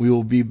listening. We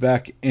will be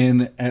back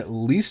in at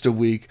least a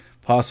week,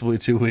 possibly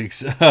 2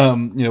 weeks.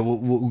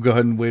 We'll go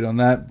ahead and wait on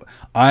that.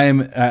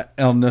 I'm at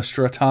El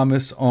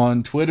Nostradamus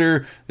on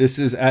Twitter. This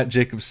is at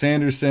Jacob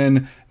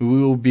Sanderson. We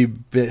will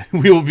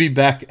be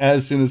back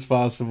as soon as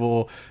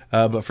possible.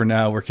 But for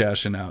now, we're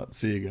cashing out.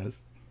 See you guys.